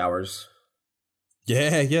cold showers.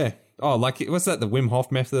 Yeah. Oh, like what's that? The Wim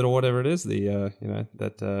Hof method or whatever it is.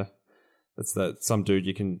 That's some dude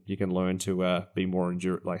you can learn to be more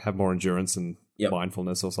have more endurance and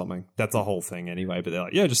mindfulness or something. That's the whole thing anyway. But they're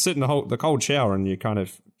like, just sit in the cold shower and you kind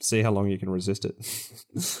of see how long you can resist it.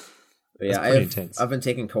 I've been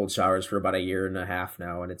taking cold showers for about a year and a half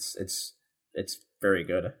now, and it's very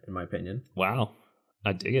good in my opinion. Wow,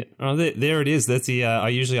 I dig it. Oh, there it is. That's the I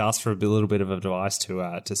usually ask for a little bit of advice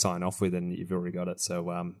to sign off with, and you've already got it. So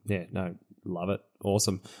love it.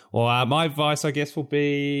 Awesome. Well, my advice, I guess, will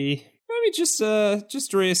be maybe just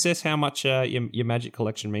reassess how much your magic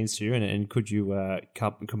collection means to you, and could you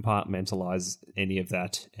compartmentalize any of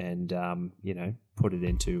that and put it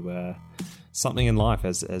into something in life,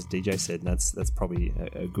 as DJ said, and that's probably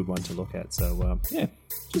a good one to look at. So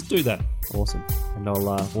just do that. Awesome. And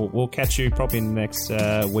we'll catch you probably in the next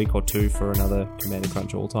week or two for another Command &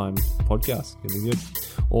 Crunch All Time podcast. It'll be good.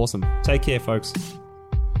 Awesome. Take care, folks.